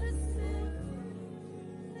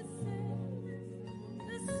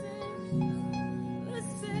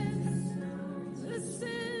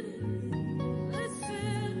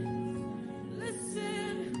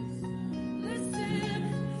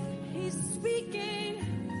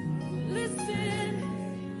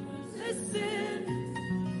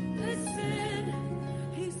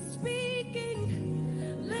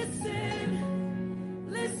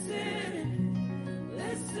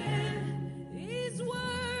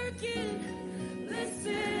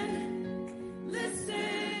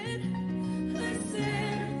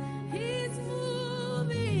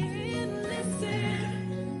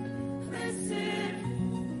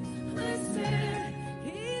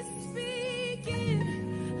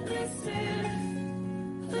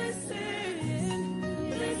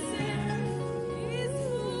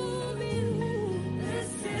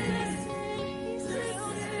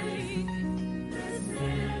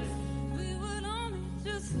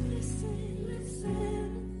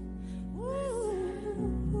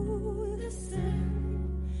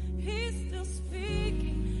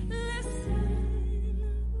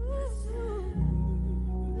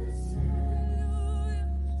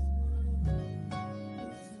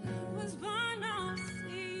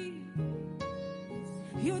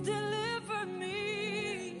 You deliver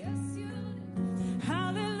me. Yes, you did.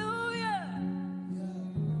 Hallelujah.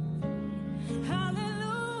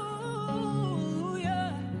 Hallelujah.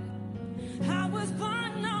 I was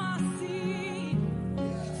born on sea.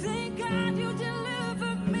 Thank God you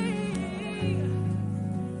delivered me.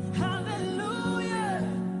 Hallelujah.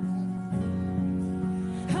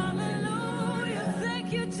 Hallelujah. Thank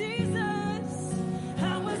you, Jesus.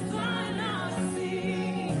 I was born on sea.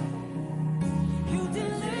 You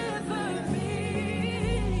delivered me.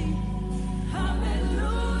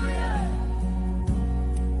 Hallelujah.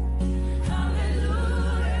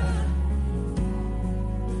 Hallelujah.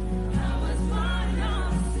 I was born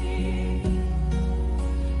on sea.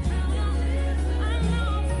 I'm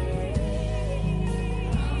on free.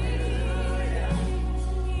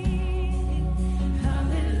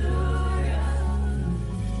 Hallelujah.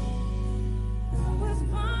 I was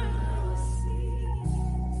born on sea.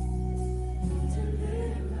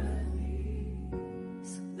 Deliver me.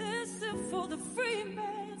 So listen for the free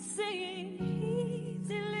man saying, He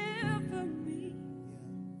delivered me.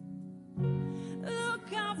 Look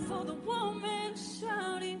out for the woman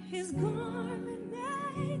shouting, His garment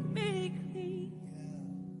made me clean.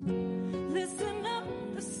 Listen up,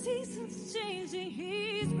 the season's changing. He